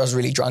know. I was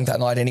really drunk that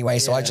night anyway.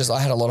 So I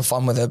had a lot of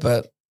fun with it,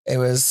 but it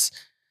was,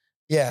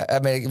 yeah, I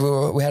mean,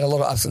 we had a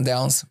lot of ups and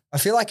downs. I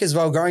feel like as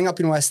well, growing up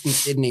in Western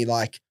Sydney,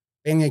 like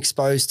being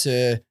exposed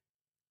to,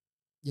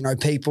 you know,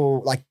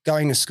 people, like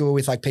going to school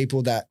with like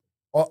people that,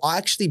 I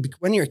actually,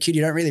 when you're a kid,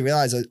 you don't really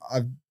realize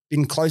I've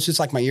been close with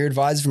like my year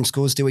advisor from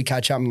school. Still we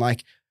catch up, and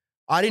like,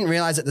 I didn't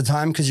realize at the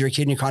time because you're a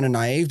kid and you're kind of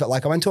naive, but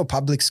like I went to a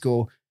public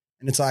school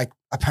and it's like,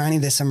 apparently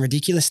there's some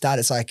ridiculous stat.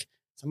 It's like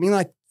something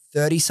like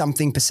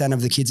 30-something%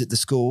 of the kids at the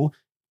school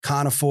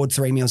can't afford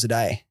 3 meals a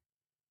day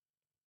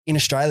in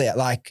Australia.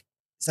 Like,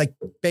 it's like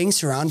being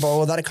surrounded by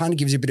all that, it kind of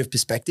gives you a bit of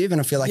perspective.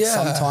 And I feel like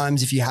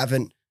sometimes if you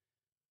haven't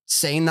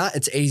seen that,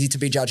 it's easy to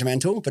be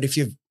judgmental. But if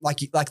you've like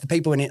the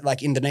people in it,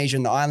 like Indonesia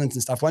and the islands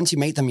and stuff, once you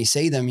meet them, you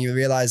see them, you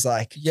realize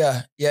like,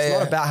 it's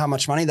not about how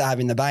much money they have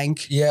in the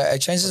bank. Yeah. It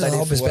changes the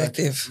whole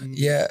perspective.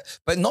 Yeah.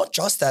 But not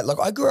just that. Like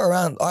I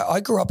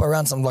grew up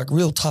around some like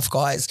real tough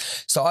guys.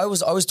 So I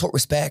was taught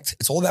respect.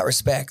 It's all about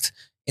respect.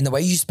 In the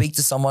way you speak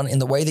to someone, in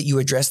the way that you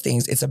address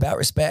things, it's about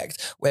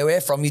respect. Where we're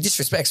from, you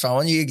disrespect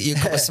someone, you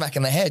got a smack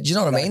in the head. You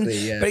know what I mean?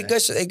 Yeah. But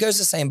it goes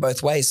the same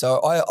both ways. So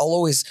I'll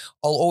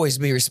always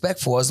be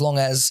respectful as long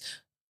as,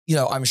 you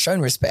know, I'm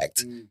shown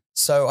respect.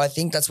 So I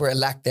think that's where it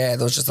lacked there.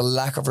 There was just a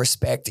lack of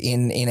respect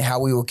in how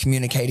we were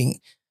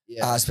communicating,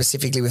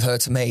 specifically with her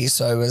to me.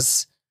 So it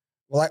was,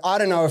 well, like I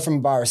don't know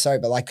from bar or so,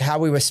 but like how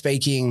we were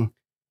speaking.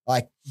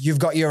 Like you've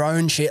got your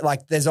own shit.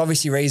 Like there's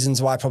obviously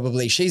reasons why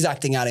probably she's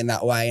acting out in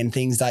that way and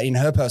things that in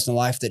her personal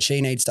life that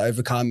she needs to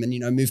overcome and, you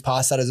know, move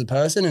past that as a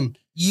person. And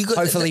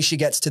hopefully she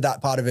gets to that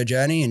part of her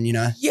journey and, you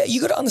know. Yeah, you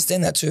got to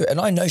understand that too. And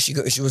I know she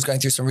was going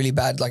through some really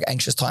bad, like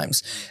anxious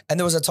times. And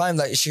there was a time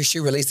that she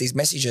released these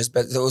messages,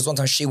 but there was one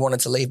time she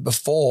wanted to leave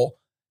before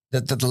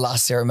the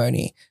last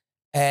ceremony.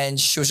 And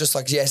she was just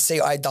like, yeah,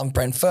 see, I dumped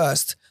Brent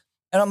first.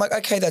 And I'm like,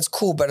 okay, that's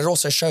cool. But it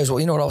also shows, well,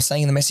 you know what I was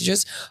saying in the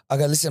messages? I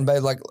go, listen,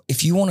 babe, like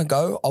if you want to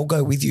go, I'll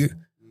go with you.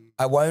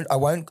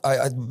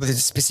 The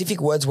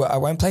specific words were, I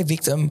won't play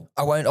victim.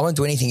 I won't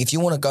do anything. If you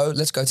want to go,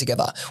 let's go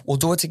together. We'll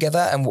do it together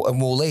and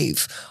we'll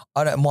leave.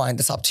 I don't mind.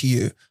 It's up to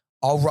you.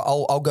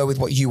 I'll go with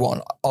what you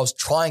want. I was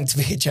trying to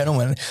be a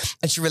gentleman.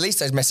 And she released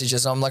those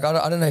messages. And I'm like,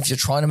 I don't know if you're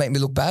trying to make me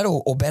look bad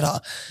or better.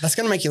 That's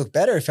going to make you look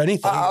better, if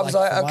anything. I was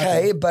like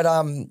okay, but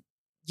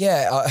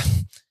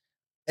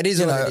it is,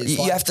 you know,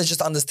 you have to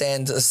just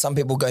understand some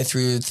people go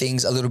through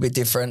things a little bit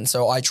different.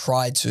 So I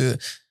tried to,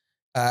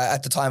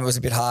 at the time it was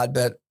a bit hard,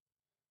 but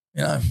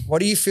you know. What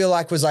do you feel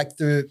like was like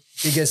the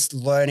biggest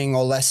learning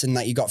or lesson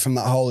that you got from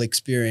that whole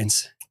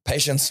experience?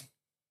 Patience.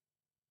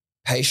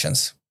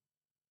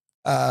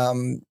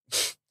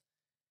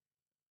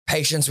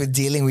 Patience with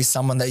dealing with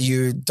someone that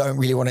you don't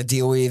really want to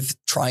deal with,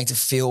 trying to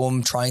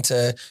film, trying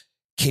to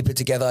keep it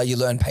together. You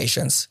learn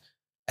patience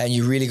and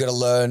you really got to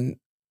learn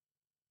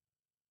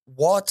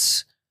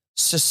what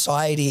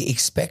society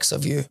expects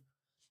of you.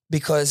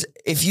 Because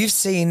if you've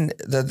seen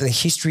the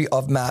history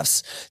of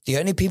maths, the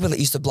only people that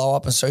used to blow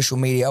up on social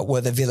media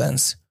were the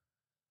villains.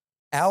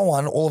 Our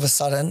one, all of a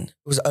sudden, it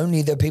was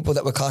only the people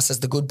that were cast as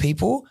the good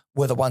people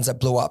were the ones that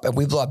blew up. And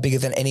we blew up bigger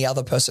than any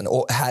other person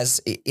or has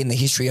in the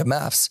history of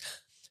maths.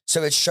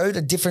 So it showed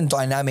a different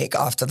dynamic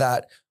after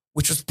that,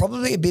 which was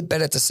probably a bit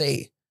better to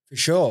see. For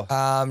sure.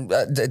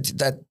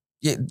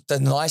 The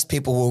nice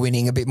people were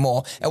winning a bit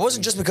more. It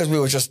wasn't just because we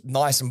were just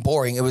nice and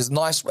boring. It was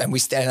nice when we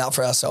stand up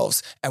for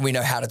ourselves and we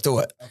know how to do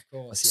it. Of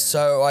course, yeah.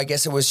 So I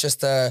guess it was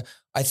just I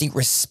think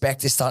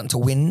respect is starting to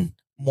win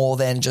more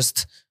than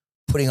just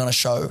putting on a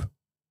show.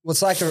 Well,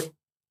 it's like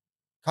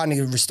kind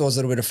of restores a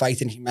little bit of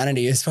faith in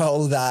humanity as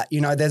well, that, you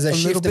know, there's a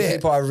shift that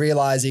people are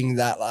realizing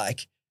that,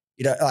 like,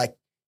 you know, like,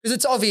 because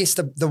it's obvious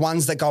the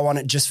ones that go on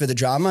it just for the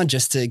drama,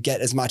 just to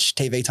get as much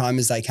TV time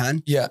as they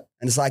can. Yeah.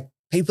 And it's like,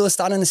 people are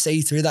starting to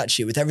see through that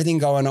shit with everything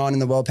going on in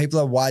the world. People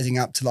are wising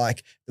up to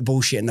like the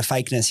bullshit and the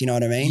fakeness. You know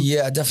what I mean?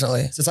 Yeah,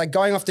 definitely. So it's like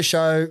going off the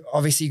show.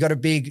 Obviously, you got a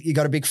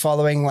big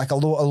following, like a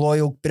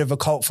loyal bit of a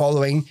cult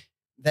following.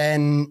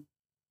 Then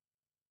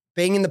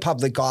being in the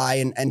public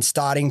eye and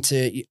starting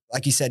to,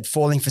 like you said,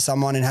 falling for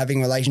someone and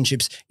having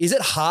relationships. Is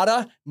it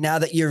harder now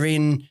that you're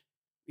in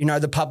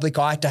the public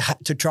eye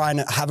to try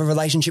and have a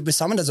relationship with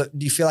someone? Do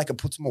you feel like it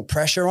puts more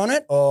pressure on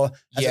it, or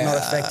has it not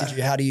affected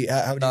you? How do you?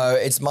 No,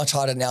 it's much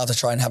harder now to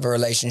try and have a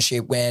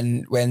relationship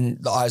when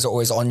the eyes are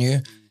always on you.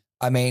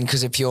 I mean,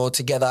 because if you're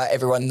together,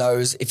 everyone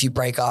knows. If you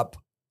break up,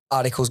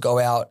 articles go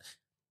out.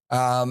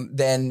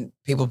 Then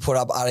people put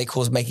up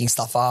articles making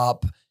stuff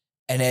up,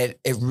 and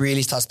it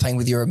really starts playing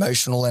with your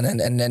emotional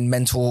and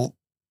mental,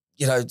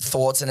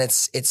 thoughts, and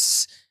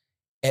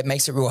it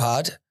makes it real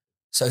hard.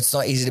 So it's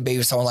not easy to be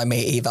with someone like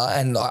me either.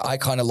 And I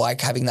kind of like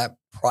having that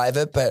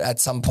private, but at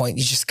some point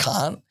you just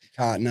can't.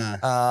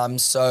 No.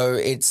 So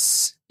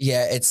it's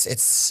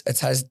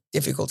has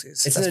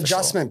difficulties. It's an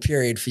adjustment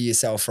period for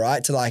yourself,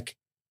 right? To like,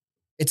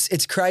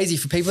 it's crazy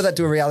for people that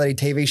do a reality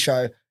TV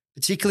show,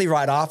 particularly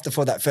right after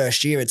for that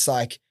first year. It's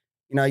like,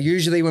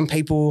 usually when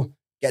people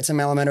get some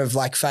element of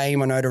like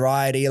fame or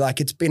notoriety, like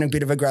it's been a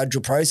bit of a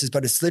gradual process,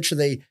 but it's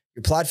literally you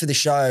applied for the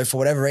show for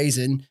whatever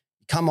reason,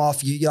 come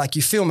off,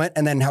 you film it,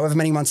 and then however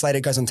many months later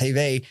it goes on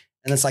TV,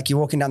 and it's like you're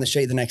walking down the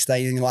street the next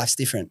day and your life's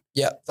different.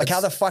 Yeah. Like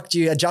how the fuck do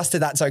you adjust to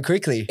that so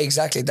quickly?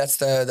 Exactly. That's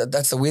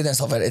the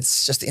weirdness of it.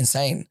 It's just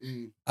insane.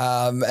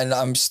 And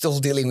I'm still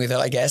dealing with it,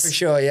 I guess. For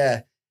sure,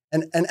 yeah.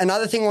 And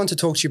another thing I wanted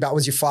to talk to you about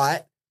was your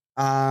fight.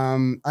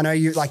 I know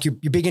you're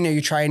big into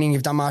your training,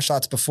 you've done martial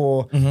arts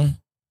before.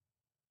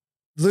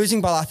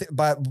 Losing by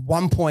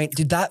one point,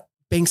 did that,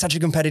 being such a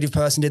competitive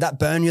person, did that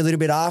burn you a little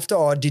bit after,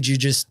 or how did you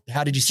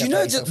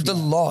separate yourself?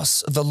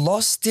 The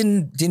loss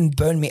didn't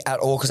burn me at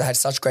all because I had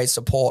such great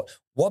support.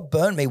 What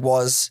burned me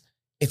was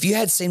if you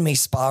had seen me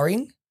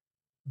sparring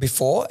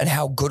before and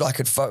how good I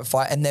could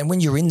fight, and then when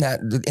you're in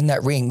that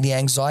ring, the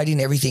anxiety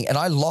and everything, and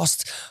I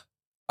lost,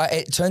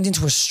 it turned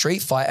into a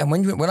street fight. And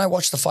when I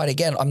watched the fight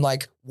again, I'm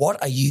like,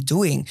 what are you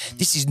doing?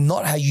 This is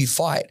not how you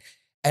fight.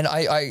 And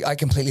I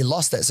completely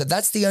lost it. So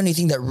that's the only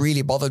thing that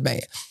really bothered me.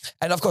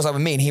 And of course,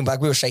 me and him,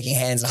 like we were shaking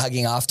hands and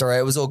hugging after it.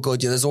 It was all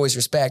good. There's always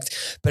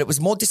respect. But it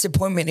was more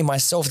disappointment in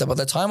myself that by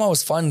the time I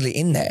was finally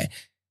in there,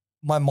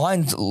 my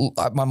mind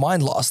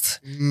lost.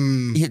 Do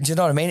you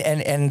know what I mean?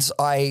 And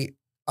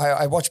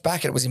I watched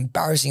back and it was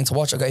embarrassing to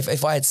watch. I go,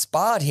 if I had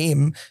sparred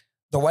him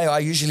the way I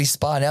usually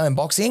spar now in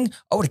boxing,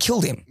 I would have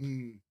killed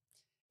him.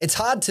 It's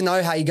hard to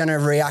know how you're going to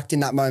react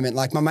in that moment.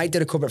 Like my mate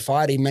did a corporate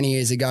fighting many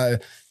years ago,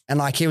 and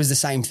like he was the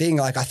same thing.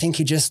 Like I think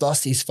he just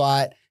lost his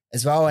fight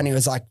as well. And he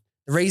was like,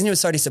 the reason he was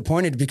so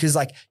disappointed because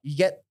like you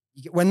get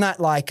when that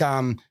like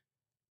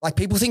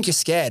people think you're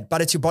scared,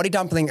 but it's your body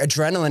dumping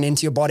adrenaline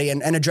into your body,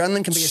 and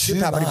adrenaline can be a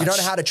superpower. But if you don't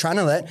know how to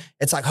channel it,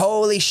 it's like,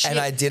 holy shit. And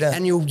I didn't.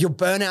 And you'll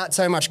burn out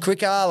so much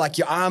quicker. Like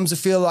your arms will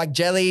feel like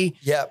jelly.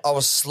 Yeah. I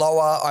was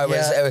slower.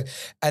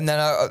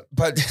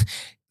 But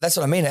that's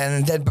what I mean.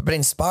 And then, but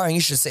in sparring, you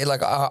should say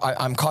like,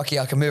 I'm cocky.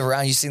 I can move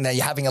around. You're sitting there,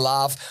 you're having a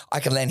laugh. I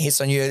can land hits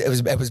on you. It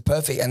was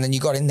perfect. And then you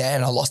got in there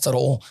and I lost it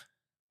all.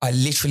 I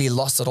literally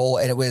lost it all.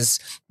 And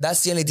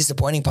that's the only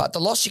disappointing part. The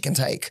loss you can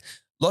take.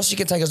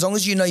 As long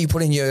as you know you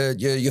put in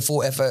your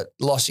full effort,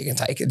 loss you can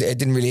take.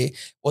 It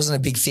wasn't a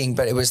big thing,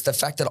 but it was the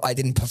fact that I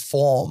didn't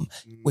perform,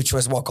 which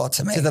was what got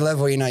to me. To the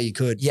level you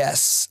could.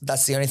 Yes,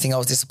 that's the only thing I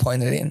was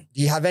disappointed in.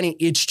 Do you have any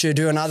itch to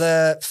do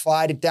another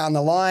fight down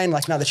the line,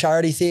 like another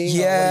charity thing?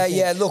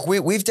 Yeah. Look,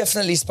 we've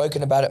definitely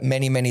spoken about it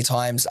many, many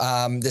times.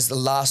 There's the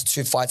last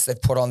 2 fights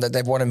they've put on that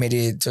they've wanted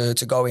me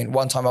to go in.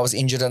 One time I was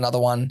injured, another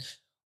one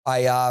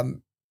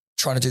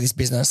trying to do this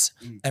business.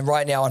 And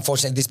right now,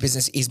 unfortunately, this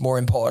business is more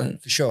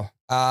important. For sure.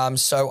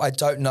 So I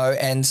don't know.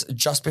 And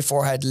just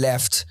before I had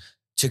left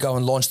to go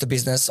and launch the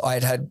business, I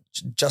had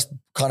just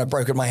kind of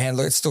broken my hand.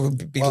 Look, it's still a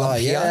big lump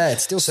here. Yeah,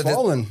 it's still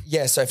swollen.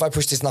 So if I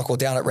push this knuckle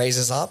down, it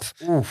raises up.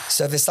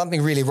 So there's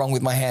something really wrong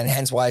with my hand,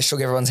 hence why I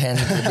shook everyone's hand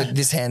with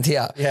this hand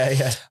here.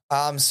 Yeah.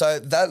 So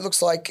that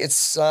looks like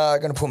it's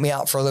going to put me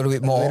out for a little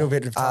bit more. A little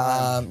bit of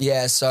time.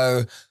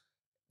 So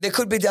there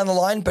could be down the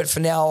line, but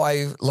for now,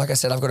 like I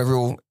said, I've got a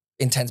real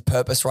intense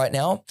purpose right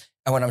now.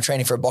 And when I'm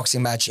training for a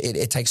boxing match,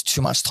 it takes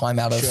too much time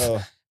out of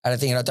a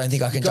thing. And I don't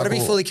think I can. You've got to be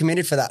fully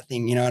committed for that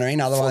thing. You know what I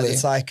mean? Otherwise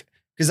it's like,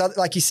 because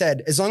like you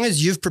said, as long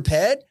as you've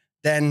prepared,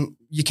 then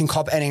you can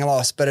cop any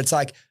loss. But it's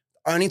like,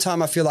 only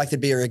time I feel like there'd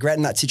be a regret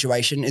in that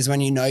situation is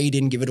when you know you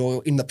didn't give it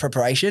all in the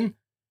preparation.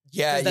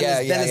 Then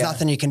there's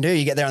nothing you can do.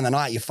 You get there on the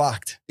night, you're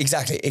fucked.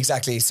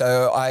 Exactly.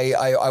 So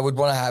I would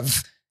want to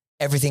have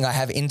everything I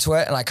have into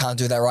it, and I can't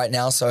do that right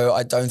now. So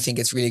I don't think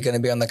it's really going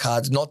to be on the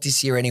cards. Not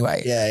this year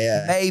anyway.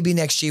 Yeah. Maybe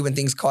next year when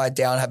things quiet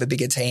down, have a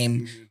bigger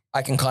team,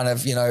 I can kind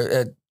of,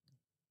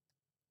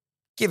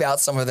 give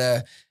out some of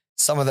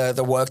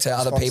the work to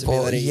other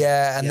people.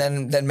 Yeah.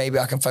 And then maybe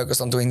I can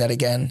focus on doing that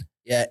again.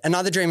 Yeah.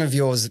 Another dream of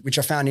yours, which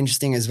I found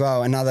interesting as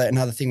well.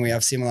 Another thing we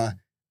have similar.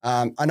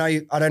 I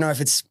don't know if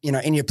it's,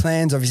 in your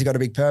plans, obviously got a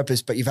big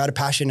purpose, but you've had a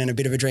passion and a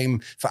bit of a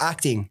dream for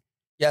acting.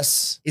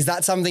 Yes. Is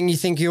that something you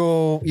think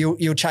you'll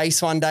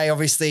chase one day?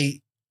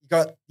 Obviously, you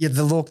got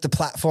the look, the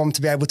platform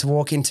to be able to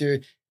walk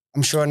into,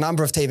 I'm sure, a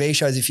number of TV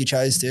shows if you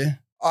chose to.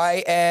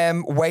 I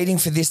am waiting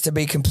for this to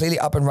be completely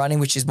up and running,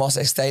 which is Moss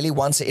X Daily.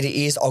 Once it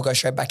is, I'll go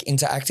straight back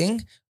into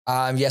acting.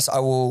 Yes, I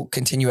will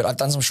continue it. I've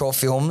done some short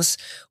films,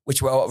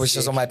 which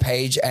is on my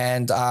page,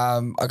 and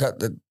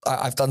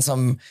I've done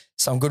some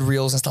good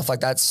reels and stuff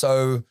like that.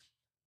 So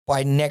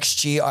by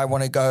next year, I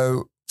want to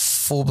go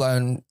full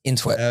blown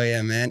into it. Oh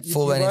yeah, man!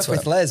 Full blown into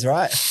with it. Les,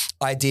 right?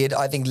 I did.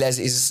 I think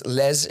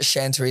Les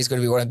Chantry is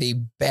going to be one of the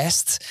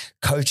best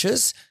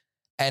coaches,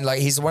 and like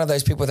he's one of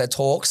those people that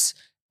talks.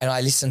 And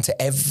I listen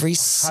to every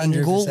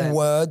single 100%.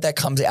 word that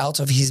comes out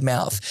of his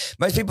mouth.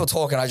 Most people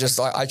talk and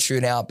I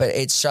tune out, but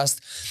it's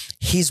just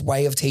his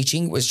way of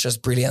teaching was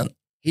just brilliant.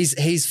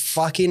 He's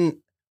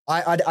fucking,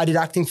 I did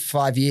acting for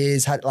 5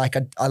 years.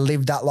 I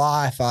lived that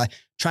life. I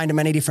trained in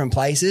many different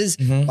places,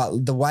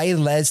 but the way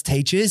Les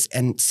teaches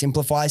and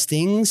simplifies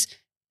things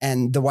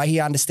and the way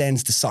he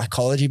understands the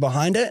psychology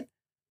behind it,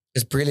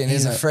 it's brilliant,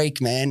 he's isn't a it?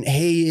 freak, man.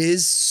 He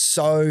is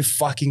so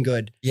fucking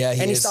good. Yeah,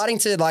 he's starting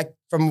to like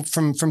from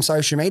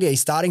social media. He's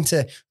starting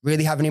to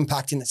really have an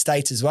impact in the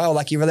States as well.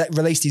 Like he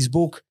released his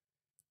book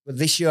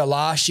this year or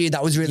last year.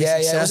 That was really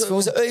successful.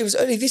 It was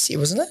early this year,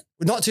 wasn't it?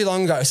 Not too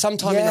long ago.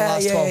 Sometime in the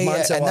last 12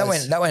 months. And that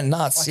went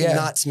nuts. Fucking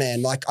nuts,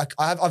 man. Like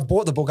I've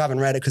bought the book. I haven't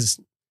read it because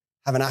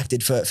I haven't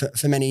acted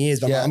for many years.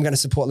 But I'm going to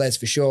support Les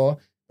for sure.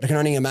 But I can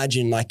only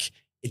imagine like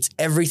it's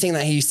everything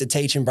that he used to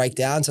teach and break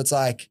down. So it's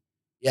like,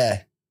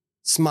 yeah.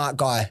 Smart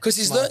guy. Because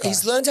he's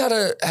learned how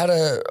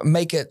to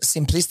make it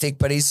simplistic,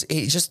 but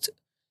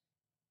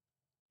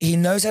he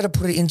knows how to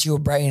put it into your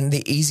brain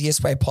the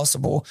easiest way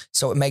possible,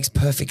 so it makes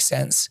perfect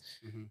sense.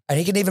 Mm-hmm. And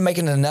he can even make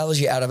an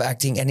analogy out of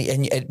acting, and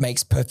it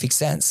makes perfect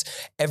sense.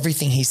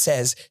 Everything he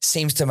says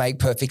seems to make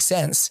perfect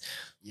sense.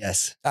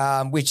 Yes,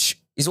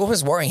 which is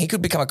almost worrying. He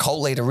could become a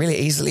cult leader really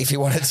easily if he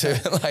wanted to.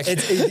 Like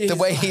the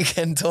way he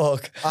can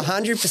talk,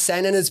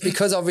 100%, and it's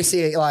because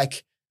obviously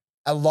like.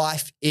 A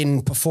life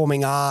in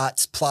performing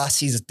arts plus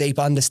his deep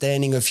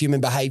understanding of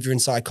human behavior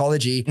and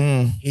psychology.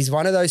 He's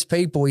one of those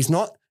people. He's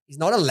not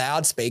a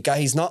loudspeaker.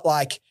 He's not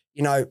like,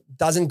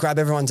 doesn't grab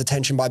everyone's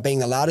attention by being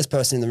the loudest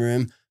person in the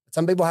room. But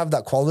some people have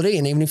that quality.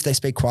 And even if they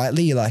speak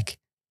quietly, you like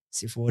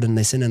sit forward and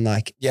listen. And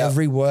like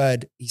every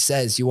word he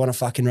says, you want to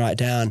fucking write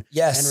down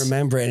and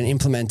remember it and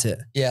implement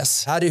it.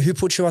 Yes. Who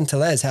put you on to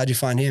Les? How'd you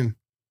find him?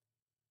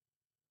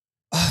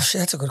 Oh shit,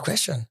 that's a good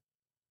question.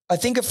 I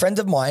think a friend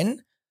of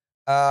mine,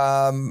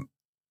 had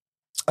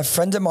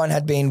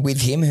been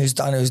with him who's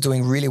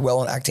doing really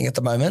well in acting at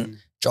the moment,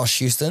 Josh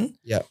Houston.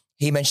 Yeah.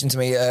 He mentioned to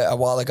me a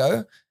while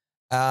ago.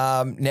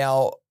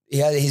 Now,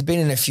 he's been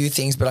in a few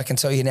things, but I can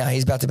tell you now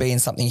he's about to be in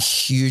something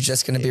huge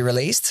that's going to be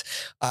released.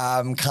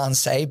 Can't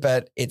say,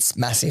 but it's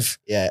massive.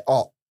 Yeah.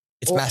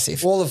 It's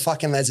massive. All of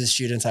fucking Les's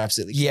students are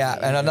absolutely yeah.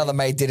 And another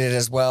mate did it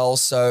as well.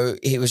 So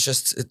he was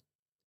just...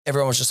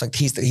 Everyone was just like,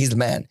 he's the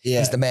man. Yeah.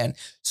 He's the man.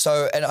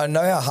 So, and I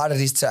know how hard it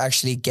is to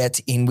actually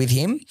get in with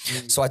him.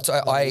 So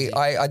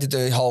I did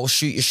the whole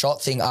shoot your shot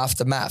thing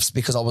after maths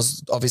because I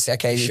was obviously,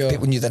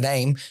 people knew the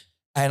name.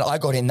 And I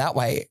got in that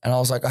way. And I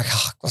was like,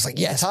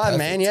 yes. It's hard,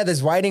 man. Yeah,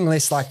 there's waiting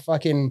lists like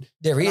fucking.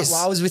 There is.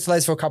 I was with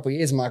Les for a couple of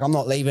years. I'm like, I'm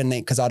not leaving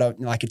it because I don't,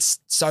 like, it's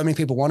so many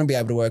people want to be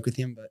able to work with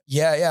him. But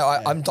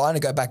I'm dying to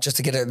go back just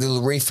to get a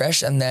little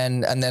refresh. And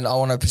then I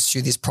want to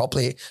pursue this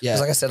properly. Yeah.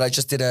 Because like I said, I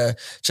just did a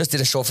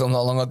short film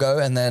not long ago.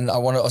 And then I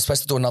was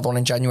supposed to do another one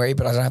in January,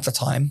 but I don't have the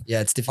time. Yeah,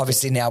 it's difficult.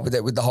 Obviously now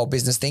with the whole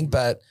business thing.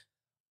 But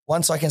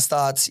once I can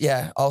start,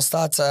 I'll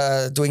start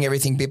doing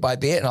everything bit by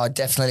bit. And I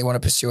definitely want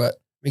to pursue it.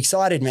 I'm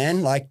excited,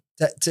 man. Like,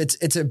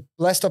 it's a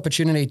blessed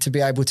opportunity to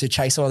be able to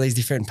chase all these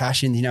different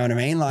passions. You know what I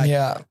mean? Like,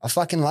 I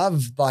fucking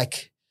love,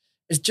 like,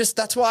 it's just,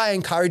 that's why I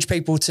encourage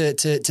people to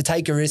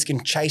take a risk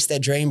and chase their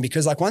dream.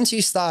 Because like once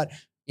you start,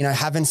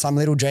 having some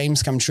little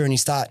dreams come true and you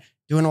start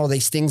doing all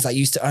these things that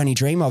you used to only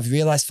dream of, you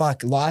realize,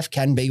 fuck, life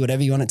can be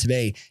whatever you want it to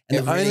be. And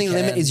the only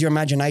limit is your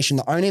imagination.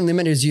 The only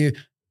limit is you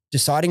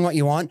deciding what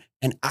you want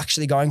and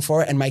actually going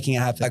for it and making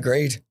it happen.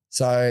 Agreed.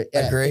 So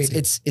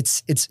it's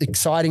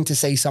exciting to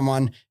see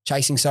someone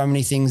chasing so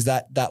many things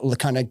that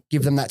kind of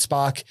give them that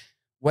spark.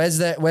 Where's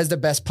the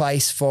best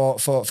place for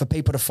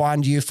people to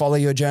find you, follow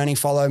your journey,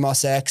 follow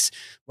Moss X?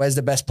 Where's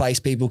the best place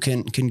people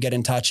can get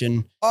in touch?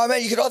 And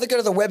man, you could either go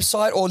to the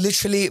website or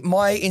literally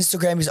my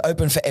Instagram is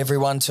open for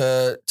everyone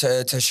to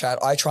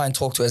chat. I try and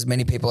talk to as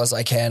many people as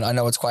I can. I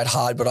know it's quite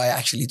hard, but I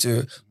actually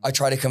do. I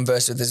try to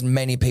converse with as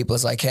many people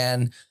as I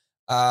can.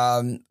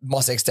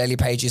 Moss X Daily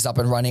page is up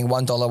and running.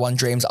 $1 One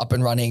Dreams up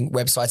and running.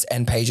 Websites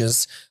and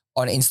pages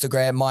on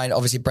Instagram. Mine,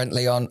 obviously, Brent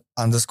Leon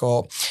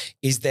 _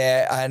 is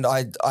there, and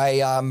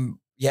I'm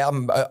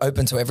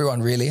open to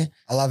everyone really.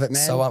 I love it,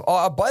 man.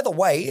 So, by the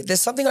way,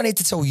 there's something I need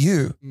to tell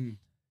you.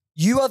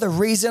 You are the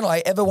reason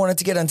I ever wanted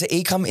to get into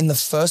e-com in the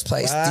first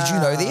place. Wow, did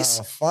you know this?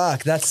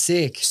 Fuck, that's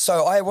sick.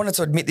 So I wanted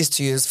to admit this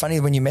to you. It's funny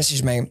when you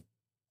messaged me.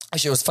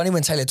 Actually, it was funny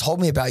when Taylor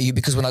told me about you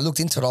because when I looked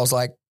into it, I was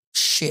like,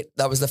 shit,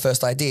 that was the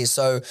first idea.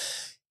 So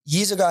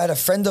years ago, I had a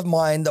friend of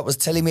mine that was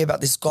telling me about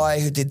this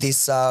guy who did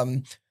this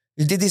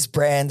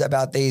brand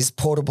about these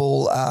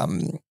portable,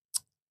 what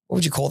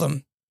would you call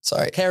them?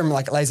 Sorry.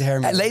 Like laser hair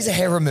removal. Laser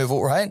hair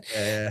removal, right?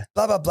 Yeah.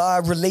 Blah, blah, blah.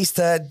 Released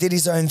it, did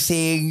his own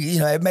thing,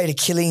 made a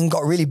killing,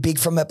 got really big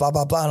from it, blah,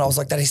 blah, blah. And I was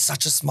like, that is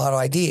such a smart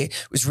idea.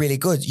 It was really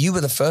good. You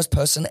were the first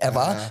person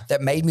ever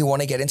that made me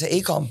want to get into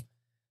e-com.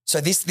 So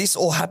this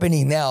all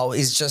happening now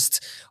is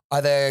just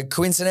either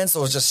coincidence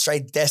or just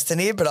straight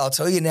destiny. But I'll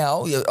tell you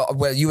now,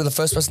 you were the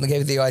first person that gave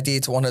me the idea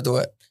to want to do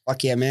it.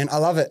 Fuck yeah, man. I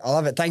love it.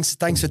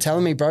 Thanks for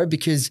telling me, bro,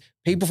 because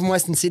people from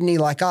Western Sydney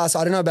like us,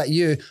 I don't know about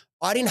you,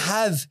 I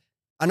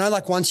know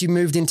like once you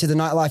moved into the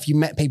nightlife, you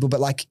met people,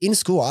 but like in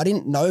school, I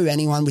didn't know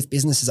anyone with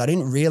businesses. I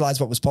didn't realize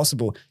what was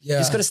possible. Yeah. You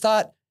just got to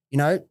start,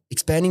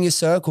 expanding your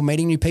circle,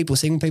 meeting new people,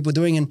 seeing what people are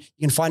doing, and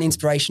you can find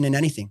inspiration in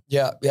anything.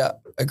 Yeah.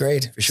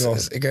 Agreed. For sure.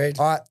 Agreed.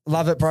 All right.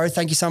 Love it, bro.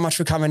 Thank you so much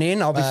for coming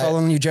in. I'll be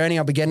following your journey.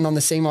 I'll be getting on the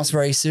CMOS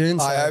very soon.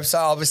 So. I hope so.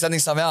 I'll be sending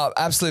some out.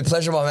 Absolute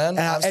pleasure, my man.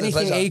 Anything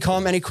pleasure.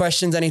 E-com, any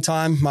questions,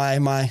 anytime, my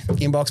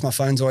inbox, my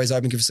phone's always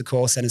open. Give us a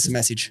call, send us a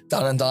message.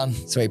 Done and done.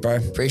 Sweet, bro.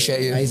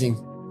 Appreciate you.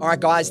 Amazing. All right,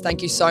 guys,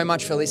 thank you so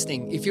much for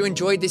listening. If you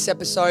enjoyed this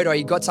episode or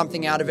you got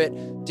something out of it,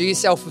 do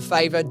yourself a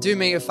favor, do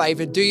me a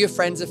favor, do your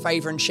friends a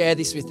favor and share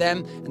this with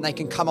them, and they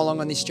can come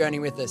along on this journey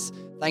with us.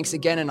 Thanks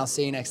again, and I'll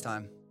see you next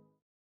time.